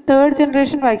ചെയ്യുന്നതാണ്. ഇന്ന് തേർഡ്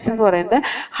ജനറേഷൻ വാക്സിൻ എന്ന് പറയുന്നത്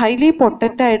ഹൈലി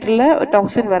പൊട്ടൻ്റ് ആയിട്ടുള്ള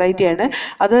ടോക്സിൻ വെറൈറ്റിയാണ്.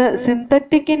 അത്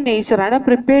സിന്തറ്റിക് ഇൻ നേച്ചറാണ്,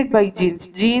 പ്രിപ്പയർഡ് ബൈ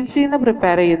ജീൻസിൽ നിന്ന്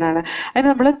പ്രിപ്പയർ ചെയ്യുന്നതാണ്. അതിന്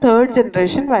നമ്മൾ തേർഡ്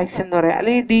ജനറേഷൻ വാക്സിൻ എന്ന് പറയാം.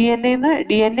 അല്ലെങ്കിൽ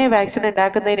D N A vaccine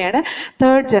ഉണ്ടാക്കുന്നതിനെയാണ്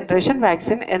third generation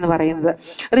vaccine എന്ന് പറയുന്നത്.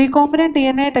 റീകോമ്പിനന്റ്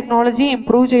DNA ടെക്നോളജി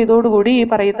ഇംപ്രൂവ് ചെയ്തതോടുകൂടി ഈ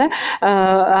പറയുന്ന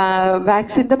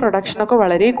വാക്സിൻ്റെ പ്രൊഡക്ഷനൊക്കെ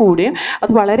വളരെ കൂടുകയും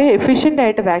അത് വളരെ എഫിഷ്യൻ്റ്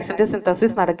ആയിട്ട് വാക്സിൻ്റെ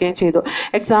സിന്തസിസ് നടക്കുകയും ചെയ്തു.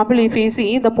 Example, if you see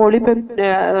the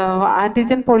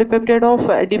antigen polypeptide of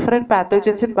different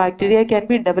pathogens in bacteria can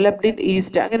be developed in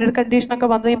east. അങ്ങനെ ഒരു കണ്ടീഷനൊക്കെ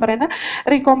വന്ന് ഈ പറയുന്ന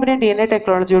റീകോമ്പിനന്റ് DNA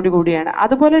ടെക്നോളജിയോട് കൂടിയാണ്.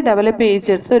 അതുപോലെ ഡെവലപ്പ്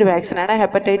ചെയ്തെടുത്ത ഒരു വാക്സിനാണ്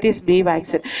hepatitis B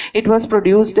vaccine. It was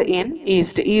produced in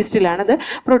ഈസ്റ്റിലാണ് അത്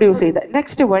പ്രൊഡ്യൂസ് ചെയ്തത്.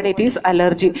 Next one it is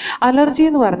allergy. Allergy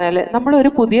എന്ന് പറഞ്ഞാൽ നമ്മളൊരു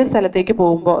പുതിയ സ്ഥലത്തേക്ക്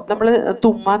പോകുമ്പോൾ നമ്മൾ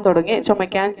തുമ്മാൻ തുടങ്ങി,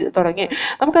 ചുമയ്ക്കാൻ തുടങ്ങി,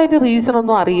 നമുക്കതിൻ്റെ റീസൺ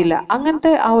ഒന്നും അറിയില്ല.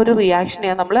 അങ്ങനത്തെ ആ ഒരു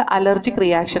റിയാക്ഷനെയാണ് നമ്മൾ അലർജിക്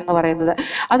റിയാക്ഷൻ എന്ന് പറയുന്നത്.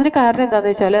 അതിന് കാരണം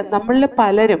എന്താണെന്ന് വെച്ചാൽ നമ്മളിൽ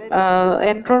പലരും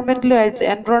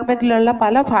എൻവറോൺമെൻറ്റിലുള്ള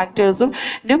പല ഫാക്ടേഴ്സും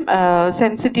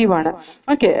സെൻസിറ്റീവാണ്.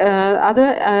 ഓക്കെ, അത്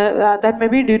that may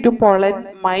be due to pollen,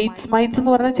 mites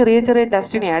എന്ന് പറഞ്ഞാൽ ചെറിയ ചെറിയ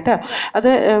ഡസ്റ്റിനെയാട്ടോ. അത്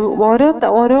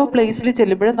ഓരോ പ്ലേസിൽ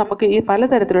ചെല്ലുമ്പോഴും നമുക്ക് ഈ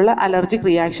പലതരത്തിലുള്ള അലർജിക്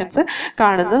റിയാക്ഷൻസ്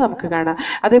കാണുന്നത് നമുക്ക് കാണാം.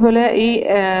 അതേപോലെ ഈ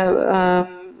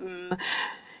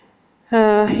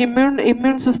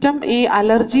ഇമ്മ്യൂൺ സിസ്റ്റം ഈ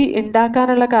അലർജി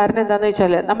ഉണ്ടാക്കാനുള്ള കാരണം എന്താണെന്ന്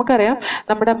വെച്ചാൽ നമുക്കറിയാം,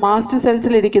 നമ്മുടെ mast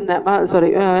സെൽസിലിരിക്കുന്ന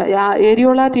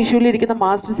areola ടിഷ്യൂലിരിക്കുന്ന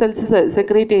mast cells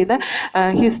secrete ചെയ്യുന്ന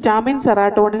ഹിസ്റ്റാമിൻ,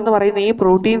 സെറാട്ടോണിൻ എന്ന് പറയുന്ന ഈ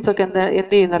പ്രോട്ടീൻസ് ഒക്കെ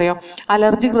എന്ത് ചെയ്യുന്നറിയോ,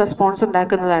 അലർജിക് റെസ്പോൺസ്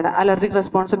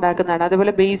ഉണ്ടാക്കുന്നതാണ്.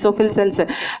 അതേപോലെ ബേസോഫിൽ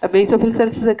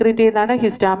സെൽസ് സെക്രീറ്റ് ചെയ്യുന്നതാണ്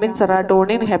ഹിസ്റ്റാമിൻ,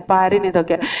 സെറാട്ടോണിൻ, ഹെപ്പാരിൻ.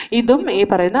 ഇതും ഈ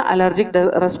പറയുന്ന അലർജിക്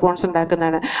റെസ്പോൺസ്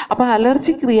ഉണ്ടാക്കുന്നതാണ്. അപ്പോൾ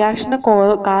അലർജിക് റിയാക്ഷന്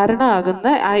കാരണമാകുന്ന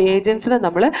ആ ഏജൻസിനെ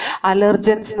നമ്മൾ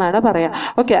അലർജൻസ് എന്നാണ് പറയാം.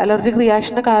 ഓക്കെ, അലർജിക്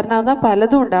റിയാക്ഷന് കാരണമാകുന്ന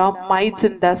പലതും ഉണ്ടാവും. Mites,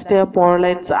 dust,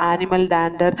 pollens, animal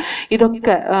dander,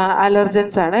 ഇതൊക്കെ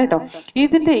അലർജൻസ് ആണ് കേട്ടോ.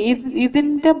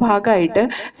 ഇതിൻ്റെ ഭാഗമായിട്ട്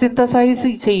സിന്തസൈസ്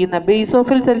ചെയ്യുന്ന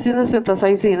ബേസോഫിൽ സെൽസിൽ നിന്ന്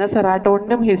സിന്തസൈസ് ചെയ്യുന്ന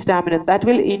സെറാട്ടോണിനും ഹിസ്റ്റാമിനും that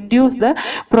will induce the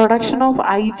production of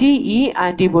IgE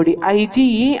antibody. IgE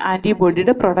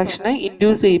ആൻറ്റിബോഡിയുടെ പ്രൊഡക്ഷനെ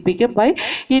induce ചെയ്യിപ്പിക്കും by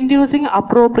inducing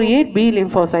appropriate B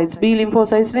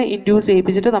ലിംഫോസൈറ്റ്സിനെ induce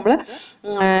ചെയ്യിപ്പിച്ചിട്ട് നമ്മൾ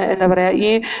എന്താ പറയുക, ഈ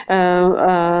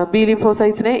ബി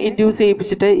ലിംഫോസൈറ്റ്സിനെ ഇൻഡ്യൂസ്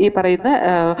ചെയ്യിപ്പിച്ചിട്ട് ഈ പറയുന്ന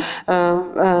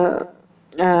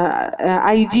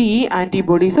IgE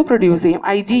ആൻറ്റിബോഡീസ് പ്രൊഡ്യൂസ് ചെയ്യും.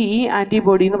 IgE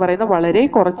ആൻറ്റിബോഡി എന്ന് പറയുന്നത് വളരെ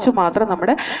കുറച്ച് മാത്രം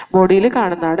നമ്മുടെ ബോഡിയിൽ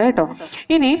കാണുന്നതാണ് കേട്ടോ.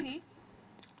 ഇനി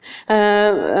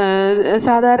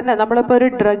സാധാരണ നമ്മളിപ്പോൾ ഒരു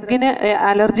ഡ്രഗിന്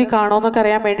അലർജി കാണോ എന്നൊക്കെ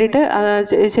അറിയാൻ വേണ്ടിയിട്ട്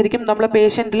ശരിക്കും നമ്മൾ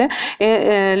പേഷ്യൻറ്റിൽ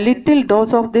little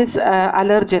dose of this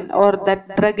allergen or that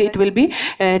drug it will be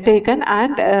taken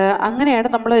and അങ്ങനെയാണ്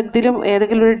നമ്മൾ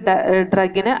ഏതെങ്കിലും ഒരു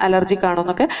ഡ്രഗിന് അലർജി കാണോ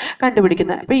എന്നൊക്കെ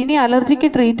കണ്ടുപിടിക്കുന്നത്. അപ്പോൾ ഇനി അലർജിക്ക്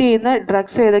ട്രീറ്റ് ചെയ്യുന്ന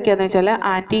ഡ്രഗ്സ് ഏതൊക്കെയാണെന്ന് വെച്ചാൽ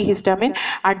ആൻറ്റി ഹിസ്റ്റാമിൻ,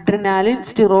 അഡ്രിനാലിൻ,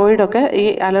 സ്റ്റിറോയിഡ് ഒക്കെ ഈ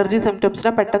അലർജി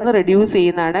സിംറ്റംസിനെ പെട്ടെന്ന് റെഡ്യൂസ്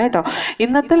ചെയ്യുന്നതാണ് കേട്ടോ.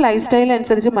 ഇന്നത്തെ ലൈഫ് സ്റ്റൈൽ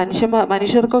അനുസരിച്ച്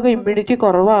മനുഷ്യർക്കൊക്കെ ഇമ്മ്യൂണിറ്റി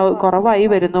കുറവായി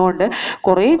വരുന്നതുകൊണ്ട്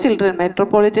കുറേ ചിൽഡ്രൻ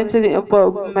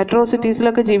മെട്രോ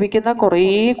സിറ്റീസിലൊക്കെ ജീവിക്കുന്ന കുറേ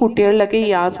കുട്ടികളിലൊക്കെ ഈ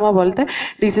ആസ്മ പോലത്തെ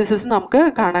ഡിസീസസ് നമുക്ക്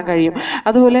കാണാൻ കഴിയും.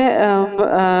 അതുപോലെ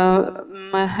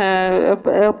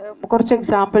കുറച്ച്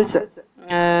എക്സാമ്പിൾസ്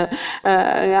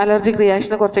അലർജിക്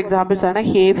റിയാക്ഷന് കുറച്ച് എക്സാമ്പിൾസ് ആണ്.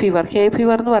 ഹേ ഫീവർ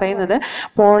എന്ന് പറയുന്നത്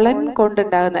പോളൻ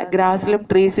കൊണ്ടുണ്ടാകുന്ന, ഗ്രാസിലും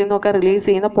ട്രീസിൽ നിന്നൊക്കെ റിലീസ്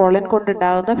ചെയ്യുന്ന പോളൻ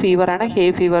കൊണ്ടുണ്ടാകുന്ന ഫീവറാണ് ഹേ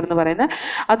ഫീവർ എന്ന് പറയുന്നത്.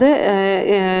 അത്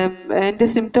എൻ്റെ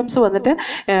സിംറ്റംസ് വന്നിട്ട്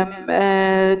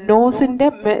നോസിൻ്റെ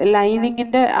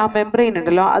ലൈനിങ്ങിൻ്റെ ആ മെംബ്രെയിൻ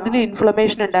ഉണ്ടല്ലോ അതിന്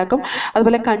ഇൻഫ്ലമേഷൻ ഉണ്ടാക്കും.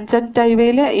 അതുപോലെ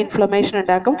കൺജങ്ക്റ്റൈവയിൽ ഇൻഫ്ലമേഷൻ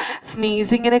ഉണ്ടാക്കും.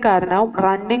 സ്നീസിങ്ങിന് കാരണമാവും.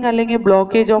 റണ്ണിങ് അല്ലെങ്കിൽ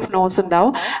ബ്ലോക്കേജ് ഓഫ് നോസ്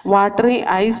ഉണ്ടാവും. Watery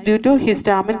ice due to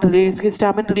histamine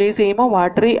release ചെയ്യുമ്പോൾ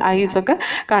വാട്ടറി ഐസ് ഒക്കെ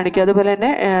കാണിക്കും. അതുപോലെ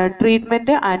തന്നെ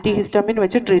ട്രീറ്റ്മെൻറ്റ് ആൻറ്റി ഹിസ്റ്റാമിൻ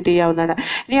വെച്ച് ട്രീറ്റ് ചെയ്യാവുന്നതാണ്.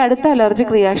 ഇനി അടുത്ത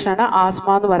അലർജിക് റിയാക്ഷനാണ് ആസ്മ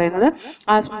എന്ന് പറയുന്നത്.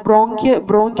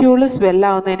 ബ്രോങ്ക്യൂള്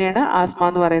സ്വെല്ലാവുന്നതിനെയാണ് ആസ്മ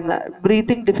എന്ന് പറയുന്നത്.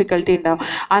 ബ്രീത്തിങ് ഡിഫിക്കൽട്ടി ഉണ്ടാവും.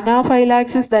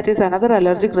 Anaphylaxis that is another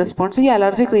allergic response. ഈ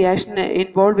അലർജിക് റിയാക്ഷൻ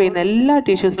ഇൻവോൾവ് ചെയ്യുന്ന എല്ലാ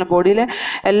ടിഷ്യൂസിലും, ബോഡിയിലെ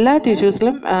എല്ലാ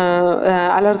ടിഷ്യൂസിലും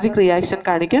അലർജിക് റിയാക്ഷൻ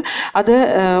കാണിക്കും. അത്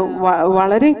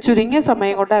വളരെ ചുരുങ്ങിയ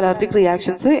സമയം കൊണ്ട് അലർജിക്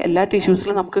റിയാക്ഷൻസ് എല്ലാ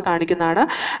ടിഷ്യൂസിലും നമുക്ക് കാണിക്കുന്നതാണ്.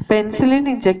 പെൻസിലിൻ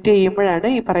ഇഞ്ചെക്ട് ചെയ്യുമ്പോഴാണ്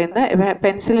ഈ പറയുന്ന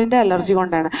പെൻസിലിൻ്റെ അലർജി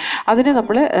കൊണ്ടാണ്. അതിന്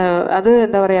നമ്മൾ അത്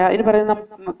എന്താ പറയുക, ഇതിന് പറയുന്ന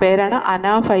പേരാണ്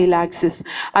അനാഫൈലാക്സിസ്.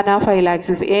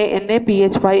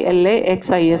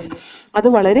 ANAPHYLAXIS. അത്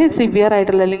വളരെ സിവിയർ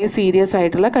ആയിട്ടുള്ള അല്ലെങ്കിൽ സീരിയസ്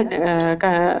ആയിട്ടുള്ള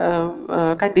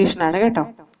കണ്ടീഷനാണ് കേട്ടോ.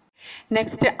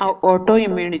 Next auto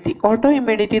immunity. Auto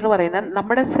immunity എന്ന് പറയുന്നത്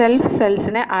നമ്മുടെ സെൽഫ്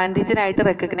സെൽസിനെ ആൻറ്റിജനായിട്ട്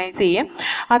റെക്കഗ്നൈസ് ചെയ്യുകയും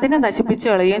അതിനെ നശിപ്പിച്ച്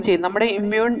കളയുകയും ചെയ്യും. നമ്മുടെ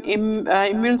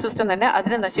ഇമ്മ്യൂൺ സിസ്റ്റം തന്നെ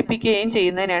അതിനെ നശിപ്പിക്കുകയും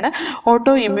ചെയ്യുന്നതിനാണ്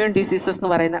ഓട്ടോ ഇമ്മ്യൂൺ ഡിസീസസ്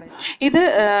എന്ന് പറയുന്നത്. ഇത്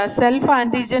സെൽഫ്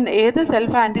ആൻറ്റിജൻ, ഏത്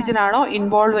സെൽഫ് ആൻറ്റിജൻ ആണോ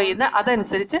ഇൻവോൾവ് ചെയ്യുന്നത്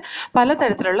അതനുസരിച്ച്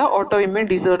പലതരത്തിലുള്ള ഓട്ടോ ഇമ്മ്യൂൺ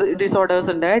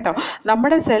ഡിസോർഡേഴ്സ് ഉണ്ട് കേട്ടോ.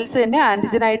 നമ്മുടെ സെൽസ് തന്നെ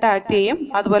ആൻറ്റിജനായിട്ട് ആക്ട് ചെയ്യും.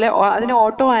 അതുപോലെ അതിന്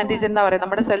ഓട്ടോ ആൻറ്റിജൻ എന്നാ പറയുക.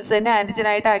 നമ്മുടെ സെൽസ് തന്നെ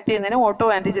ആൻറ്റിജനായിട്ട് ആക്ട് ചെയ്യുന്നതിന് ഓട്ടോ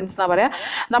ആൻറ്റിജൻസ് എന്നാ പറയുക.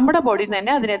 നമ്മുടെ ബോഡിയിൽ നിന്ന്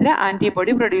തന്നെ അതിനെതിരെ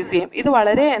ആൻറ്റിബോഡി പ്രൊഡ്യൂസ് ചെയ്യും. ഇത്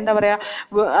വളരെ എന്താ പറയുക,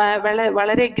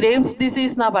 വളരെ ഗ്രേവ്സ്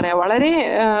ഡിസീസ് എന്നാ പറയുക. വളരെ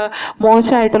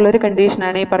മോശമായിട്ടുള്ളൊരു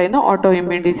കണ്ടീഷനാണ് ഈ പറയുന്ന ഓട്ടോ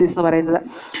ഇമ്മ്യൂൺ ഡിസീസ് എന്ന് പറയുന്നത്.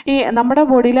 ഈ നമ്മുടെ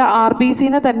ബോഡിയിൽ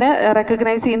RBCനെ തന്നെ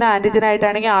റെക്കഗ്നൈസ് ചെയ്യുന്ന ആൻറ്റിജൻ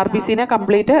ആയിട്ടാണെങ്കിൽ RBCനെ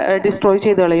കംപ്ലീറ്റ് ഡിസ്ട്രോയ്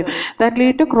ചെയ്ത് കളയും. That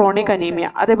lead to chronic anaemia.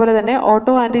 അതേപോലെ തന്നെ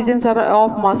auto antigens R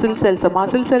of muscle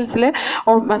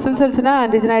സെൽസിനെ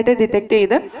ആൻറ്റിജനായിട്ട് detect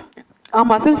ചെയ്ത് ആ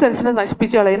മസിൽ സെൽസിനെ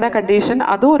നശിപ്പിച്ച് കളയുന്ന കണ്ടീഷൻ,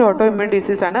 അതും ഒരു ഓട്ടോ ഇമ്മ്യൂൺ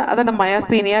ഡിസീസാണ്. അതാണ്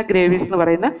മയാസ്തീനിയ ഗ്രേവിസ് എന്ന്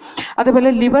പറയുന്നത്. അതുപോലെ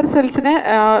ലിവർ സെൽസിനെ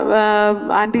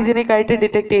ആൻറ്റിജനിക് ആയിട്ട്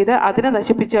ഡിറ്റക്ട് ചെയ്ത് അതിനെ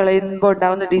നശിപ്പിച്ച് കളയുമ്പോൾ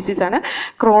ഉണ്ടാകുന്ന ഡിസീസാണ്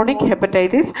ക്രോണിക്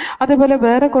ഹെപ്പറ്റൈറ്റിസ്. അതേപോലെ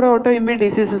വേറെ കുറേ ഓട്ടോ ഇമ്മ്യൂൺ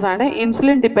ഡിസീസസ് ആണ്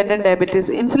insulin dependent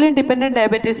diabetes. Insulin dependent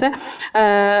diabetes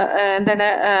എന്താണ്,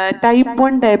 ടൈപ്പ്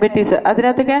 1 ഡയബറ്റീസ്.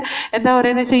 അതിനകത്തൊക്കെ എന്താ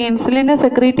പറയുന്നത് വെച്ചാൽ ഇൻസുലിനെ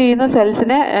സെക്രീറ്റ് ചെയ്യുന്ന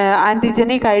സെൽസിനെ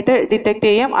ആൻറ്റിജനിക് ആയിട്ട് ഡിറ്റക്ട്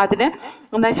ചെയ്യും, അതിനെ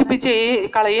നശിപ്പിച്ച്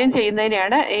കളയുകയും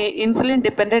ചെയ്യുന്നതിനെയാണ് insulin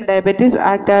dependent diabetes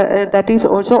that is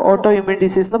also auto immune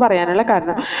disease എന്ന് പറയാനുള്ള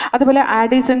കാരണം. അതുപോലെ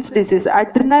ആഡിസൺസ് ഡിസീസ്,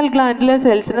 അഡ്രിനൽ ഗ്ലാൻഡിലെ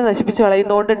സെൽസിനെ നശിപ്പിച്ച്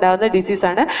കളയുന്നതുകൊണ്ട് ഉണ്ടാകുന്ന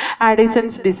ഡിസീസാണ്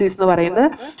ആഡിസൺസ് ഡിസീസ് എന്ന് പറയുന്നത്.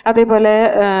 അതേപോലെ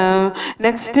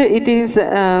next it is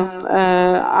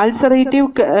ulcerative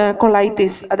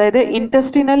colitis. അതായത്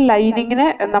ഇൻറ്റസ്റ്റിനൽ ലൈനിങ്ങിനെ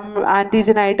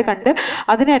ആൻറ്റിജനായിട്ട് കണ്ട്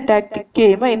അതിനെ അറ്റാക്ക്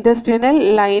ചെയ്യുമ്പോൾ ഇൻറ്റസ്റ്റിനൽ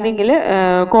ലൈനിങ്ങിൽ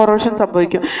കൊറോഷൻ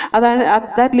സംഭവിക്കും. അതാണ്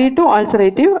that lead to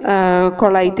ulcerative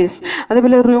colitis.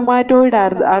 അതേപോലെ റൂമാറ്റോയിഡ്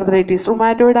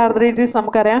ആർത്രൈറ്റിസ്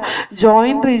നമുക്കറിയാം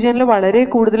ജോയിന്റ് റീജിയനിൽ വളരെ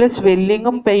കൂടുതൽ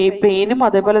സ്വെല്ലിങ്ങും പെയിനും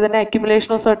അതേപോലെ തന്നെ അക്യുമുലേഷൻ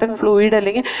ഓഫ് സർട്ടൻ ഫ്ലൂയിഡ്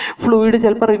അല്ലെങ്കിൽ ഫ്ലൂയിഡ്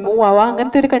ചിലപ്പോൾ റിമൂവ് ആവാം.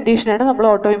 അങ്ങനത്തെ ഒരു കണ്ടീഷനാണ് നമ്മൾ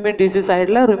ഓട്ടോ ഇമ്മ്യൂൺ ഡിസീസ്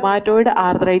ആയിട്ടുള്ള റൂമാറ്റോയിഡ്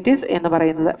ആർത്രൈറ്റിസ് എന്ന്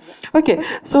പറയുന്നത്. Okay,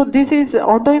 so this is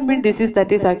auto immune disease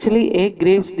that is actually A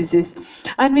Graves disease.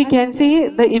 And we can see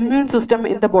the immune system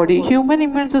in the body. Human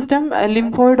immune system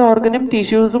lymphoid ഓർഗനും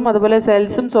ടിഷ്യൂസും അതുപോലെ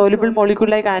സെൽസും soluble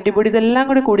molecule like antibody ഇതെല്ലാം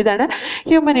കൂടി കൂടിയതാണ്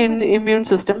human immune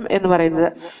system എന്ന് പറയുന്നത്.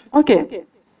 Okay,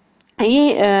 ഈ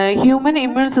human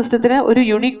immune സിസ്റ്റത്തിന് ഒരു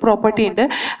unique property ഉണ്ട്.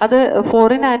 അത്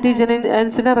ഫോറിൻ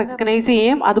ആൻറ്റിജൻസിനെ റെക്കഗ്നൈസ്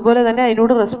ചെയ്യും, അതുപോലെ തന്നെ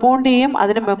അതിനോട് റെസ്പോണ്ട് ചെയ്യും,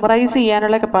 അതിനെ മെമ്മറൈസ്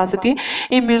ചെയ്യാനുള്ള കപ്പാസിറ്റി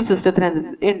ഇമ്മ്യൂൺ സിസ്റ്റത്തിന്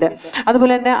ഉണ്ട്.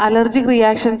 അതുപോലെ തന്നെ അലർജിക്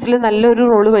റിയാക്ഷൻസിൽ നല്ലൊരു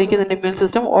റോള് വഹിക്കുന്നുണ്ട് ഇമ്മ്യൂൺ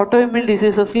സിസ്റ്റം. ഓട്ടോ ഇമ്മ്യൂൺ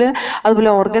ഡിസീസസിൽ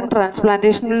അതുപോലെ ഓർഗൻ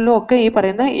ട്രാൻസ്പ്ലാന്റേഷനിലും ഒക്കെ ഈ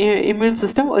പറയുന്ന ഇമ്മ്യൂൺ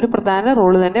സിസ്റ്റം ഒരു പ്രധാന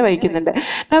റോള് തന്നെ വഹിക്കുന്നുണ്ട്.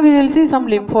 Now we will see some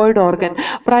lymphoid organ.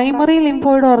 Primary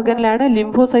lymphoid ഓർഗനിലാണ്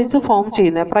lymphocytes form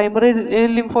ചെയ്യുന്നത്. പ്രൈമറി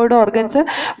ലിംഫോയിഡ് ഓർഗൻസ്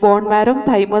ബോൺ മാരും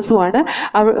തൈമസുമാണ്.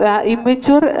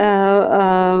 ഇമ്മച്യൂർ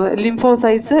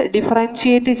ലിംഫോസൈറ്റ്സ്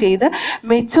ഡിഫറൻഷിയേറ്റ് ചെയ്ത്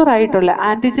മെച്യൂർ ആയിട്ടുള്ള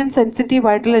ആൻറ്റിജൻ സെൻസിറ്റീവ്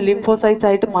ആയിട്ടുള്ള ലിംഫോസൈറ്റ്സ്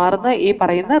ആയിട്ട് മാറുന്ന ഈ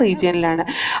പറയുന്ന റീജിയനിലാണ്.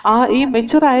 ഈ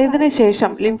മെച്യൂർ ആയതിനു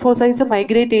ശേഷം ലിംഫോസൈറ്റ്സ്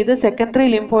മൈഗ്രേറ്റ് ചെയ്ത് സെക്കൻഡറി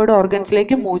ലിംഫോയിഡ്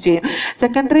ഓർഗൻസിലേക്ക് മൂവ് ചെയ്യും.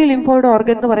 സെക്കൻഡറി ലിംഫോയിഡ്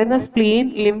ഓർഗൻ എന്ന് പറയുന്ന spleen,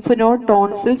 lymph node,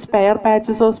 tonsils, pair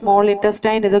patches of small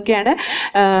intestine ഇതൊക്കെയാണ്,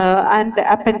 ആൻഡ്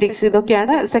അപ്പൻഡിക്സ്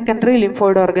ഇതൊക്കെയാണ് സെക്കൻഡറി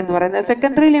ലിംഫോയിഡ് ഓർഗൻ എന്ന് പറയുന്നത്.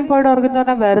 സെക്കൻഡറി ലിംഫോയിഡ് ഓർഗൻ എന്ന്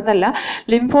പറഞ്ഞാൽ വേറൊന്നല്ല,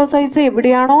 ലിംഫോസൈറ്റ്സ്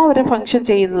എവിടെയാണോ അവരെ ഫംഗ്ഷൻ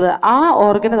ചെയ്യുന്നത് ആ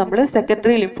ഓർഗന് നമ്മൾ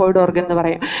സെക്കൻഡറി ലിംഫോയിഡ് ഓർഗൻ എന്ന്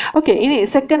പറയും. ഓക്കെ, ഇനി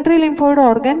secondary lymphoid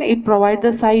organ it provide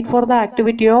the site for the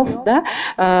activity of the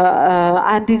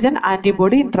antigen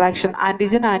antibody interaction.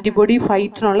 Antigen antibody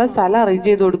ഫൈറ്റിനുള്ള സ്ഥലം അറേഞ്ച്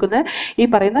ചെയ്ത് കൊടുക്കുന്നത് ഈ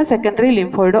പറയുന്ന സെക്കൻഡറി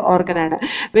ലിംഫോയിഡ് ഓർഗനാണ്.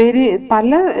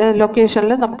 പല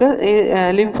ലൊക്കേഷനിൽ നമുക്ക്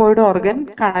ലിംഫോയിഡ് ഓർഗൻ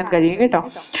കാണാൻ കഴിയും കേട്ടോ.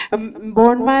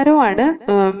 ബോൺ മാരോ ആണ്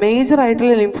മേജർ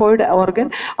ആയിട്ടുള്ള ലിംഫോയിഡ് ഓർഗൻ.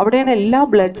 അവിടെയാണ് എല്ലാ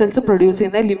ബ്ലഡ് സെൽസും പ്രൊഡ്യൂസ്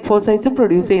ചെയ്യുന്നത്, ലിംഫോസൈറ്റ്സും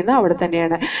പ്രൊഡ്യൂസ് ചെയ്യുന്നത് അവിടെ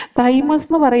തന്നെയാണ്. തൈമസ്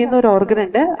എന്ന് പറയുന്ന ഒരു ഓർഗൻ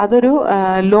ഉണ്ട്, അതൊരു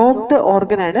ലോബ്ഡ്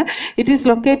ഓർഗൻ ആണ്. It is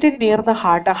located near the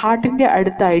heart. ഹാർട്ടിന്റെ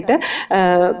അടുത്തായിട്ട്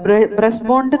ബ്രസ്റ്റ്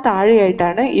ബോണ്ട്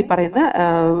താഴെയായിട്ടാണ് ഈ പറയുന്ന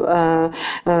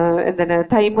എന്താണ്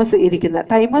തൈമസ് ഇരിക്കുന്നത്.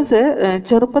 തൈമസ്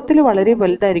ചെറുപ്പത്തിൽ വളരെ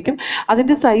വലുതായിരിക്കും,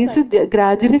 അതിന്റെ സൈസ്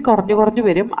ഗ്രാജുവലി കുറഞ്ഞു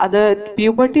വരും. അത്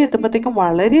പ്യൂബർട്ടി എത്തുമ്പോഴത്തേക്കും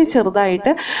വളരെ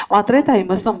ചെറുതായിട്ട് മാത്രമേ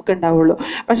തൈമസ് നമുക്ക് ഉണ്ടാവുള്ളൂ.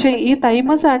 പക്ഷേ ഈ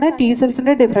തൈമസ് ആണ് ടി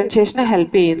സെൽസിന്റെ ഡിഫറൻഷിയേഷനെ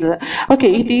ഹെൽപ്പ് ചെയ്യുന്നത്. ഓക്കെ,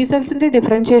 ഈ ടി സെൽസിന്റെ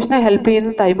ഡിഫറൻഷിയേഷനെ ഹെൽപ്പ്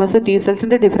ചെയ്യുന്ന തൈമസ് ടി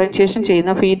സെൽസിന്റെ ഡിഫറൻഷിയേഷൻ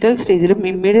ചെയ്യുന്ന ഫീറ്റൽ സ്റ്റേജിലും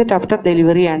ഇമ്മീഡിയറ്റ് ആഫ്റ്റർ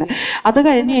ഡെലിവറിയാണ്. അത്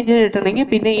കഴിഞ്ഞിട്ടുണ്ടെങ്കിൽ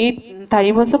പിന്നെ ഈ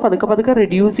തൈമസ് പതുക്കെ പതുക്കെ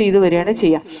റിഡ്യൂസ് ചെയ്ത് വരികയാണ്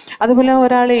ചെയ്യുക. അതുപോലെ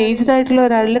ഒരാൾ ഏജ്ഡ് ആയിട്ടുള്ള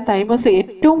ഒരാളിൽ തൈമസ്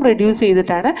ഏറ്റവും റിഡ്യൂസ്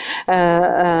ചെയ്തിട്ടാണ്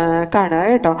കാണുക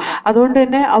കേട്ടോ. അതുകൊണ്ട്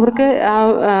തന്നെ അവർക്ക്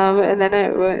എന്താണ്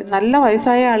നല്ല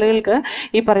വയസ്സായ ആളുകൾക്ക്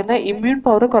ഈ പറയുന്ന ഇമ്മ്യൂൺ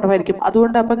പവർ കുറവായിരിക്കും.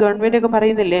 അതുകൊണ്ട് അപ്പോൾ ഗവൺമെൻറ് ഒക്കെ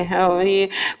പറയുന്നില്ലേ, ഈ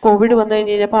കോവിഡ് വന്നു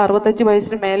കഴിഞ്ഞ് കഴിഞ്ഞപ്പോൾ 65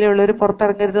 വയസ്സിന് മേലെയുള്ളവർ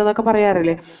പുറത്തിറങ്ങരുത് എന്നൊക്കെ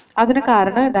പറയാറില്ലേ. അതിന്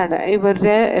കാരണം ഇതാണ്,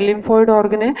 ഇവരുടെ ലിംഫോയിഡ്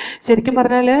ഓർഗന് ശരിക്കും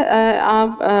പറഞ്ഞാൽ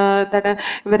എന്താണ്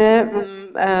ഇവരെ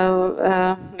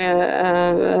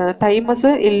തൈമസ്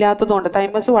ഇല്ലാത്തതുകൊണ്ട്,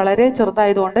 തൈമസ് വളരെ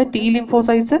ചെറുതായതുകൊണ്ട് ടി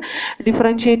ലിംഫോസൈറ്റ്സ്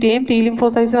ഡിഫറൻഷിയേറ്റ് ചെയ്യും. ടി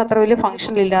ലിംഫോസൈറ്റ്സിന് അത്ര വലിയ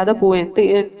ഫംഗ്ഷൻ ഇല്ലാതെ പോവുകയും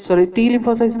ടി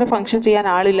ലിംഫോസൈറ്റ്സിന് ഫംഗ്ഷൻ ചെയ്യാൻ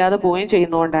ആളില്ലാതെ പോവുകയും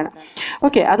ചെയ്യുന്നതുകൊണ്ടാണ്.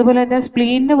 ഓക്കെ. അതുപോലെ തന്നെ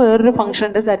സ്പ്ലീനിന് വേറൊരു ഫംഗ്ഷൻ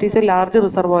ഉണ്ട്, that is A large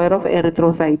reservoir of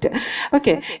erythrocyte.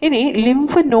 Okay. ഇനി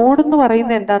ലിംഫ് നോഡ് എന്ന്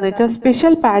പറയുന്നത് എന്താണെന്ന് വെച്ചാൽ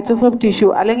സ്പെഷ്യൽ പാച്ചസ് ഓഫ് ടിഷ്യൂ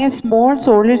അല്ലെങ്കിൽ small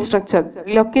solid structure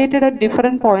located at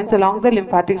different points along the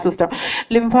lymphatic system.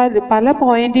 പല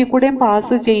പോയിന്റിൽ കൂടെയും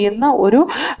പാസ് ചെയ്യുന്ന ഒരു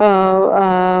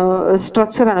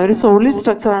സ്ട്രക്ചറാണ്, ഒരു സോളിഡ്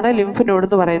സ്ട്രക്ചറാണ് ലിംഫ് നോഡ്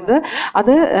എന്ന് പറയുന്നത്.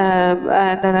 അത്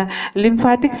എന്താണ്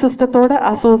ലിംഫാറ്റിക് സിസ്റ്റത്തോട്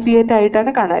അസോസിയേറ്റ്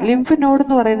ആയിട്ടാണ് കാണുക. ലിംഫ് നോഡ്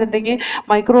എന്ന് പറയുന്നുണ്ടെങ്കിൽ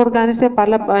മൈക്രോ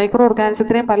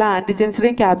ഓർഗാനിസത്തിനെയും പല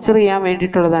ആൻറ്റിജൻസിനെയും ക്യാപ്ചർ ചെയ്യാൻ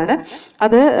വേണ്ടിയിട്ടുള്ളതാണ്.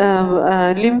 അത്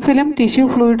ലിംഫിലും ടിഷ്യൂ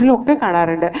ഫ്ലൂയിഡിലും ഒക്കെ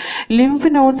കാണാറുണ്ട്. ലിംഫ്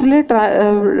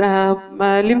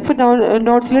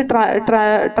നോഡ്സിൽ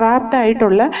ട്രാപ്ഡ്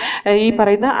ആയിട്ടുള്ള ഈ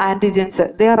പറയുന്ന antigens,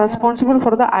 they are responsible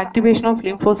for the activation of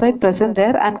lymphocyte present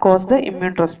there and cause the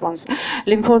immune response.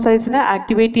 ലിംഫോസൈറ്റ്സിനെ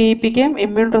activate ചെയ്യിപ്പിക്കുകയും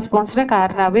immune റെസ്പോൺസിന്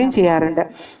കാരണമാവുകയും ചെയ്യാറുണ്ട്.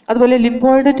 അതുപോലെ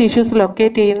ലിംഫോയിഡ് ടിഷ്യൂസ്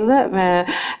ലൊക്കേറ്റ് ചെയ്യുന്നത്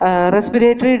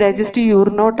respiratory, digestive,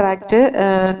 യൂറിനോ tract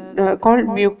called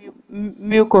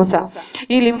mucosa.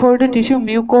 ഈ ലിംഫോയിഡ് ടിഷ്യൂ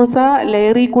മ്യൂക്കോസ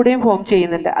ലെയറിൽ കൂടെയും ഫോം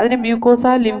ചെയ്യുന്നുണ്ട്. അതിന്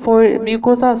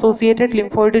മ്യൂക്കോസ അസോസിയേറ്റഡ്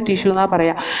ലിംഫോയിഡ് ടിഷ്യൂ എന്നാ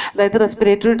പറയാം. അതായത്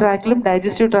റെസ്പിറേറ്ററി ട്രാക്റ്റിലും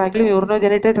ഡൈജസ്റ്റീവ് ട്രാക്റ്റിലും യൂറിനോ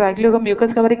ജെനിറ്റൽ ട്രാക്റ്റിലും ഒക്കെ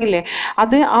മ്യൂക്കസ് കവറിംഗ് ഇല്ലേ,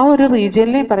 അത് ആ ഒരു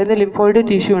റീജിയനിൽ പറയുന്ന ലിംഫോയിഡ്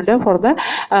ടിഷ്യൂ ഉണ്ട് for the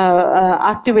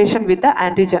activation with the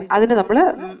antigen. അതിന് നമ്മൾ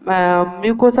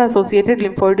മ്യൂക്കോസ അസോസിയേറ്റഡ്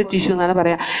ലിംഫോയിഡ് ടിഷ്യൂ എന്നാണ്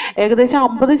പറയാം. ഏകദേശം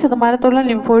 50%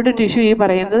 ലിംഫോയിഡ് ടിഷ്യൂ ഈ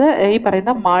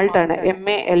പറയുന്ന മാൾട്ട് ആണ്,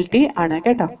 MALT ആണ്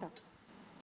കേട്ടോ.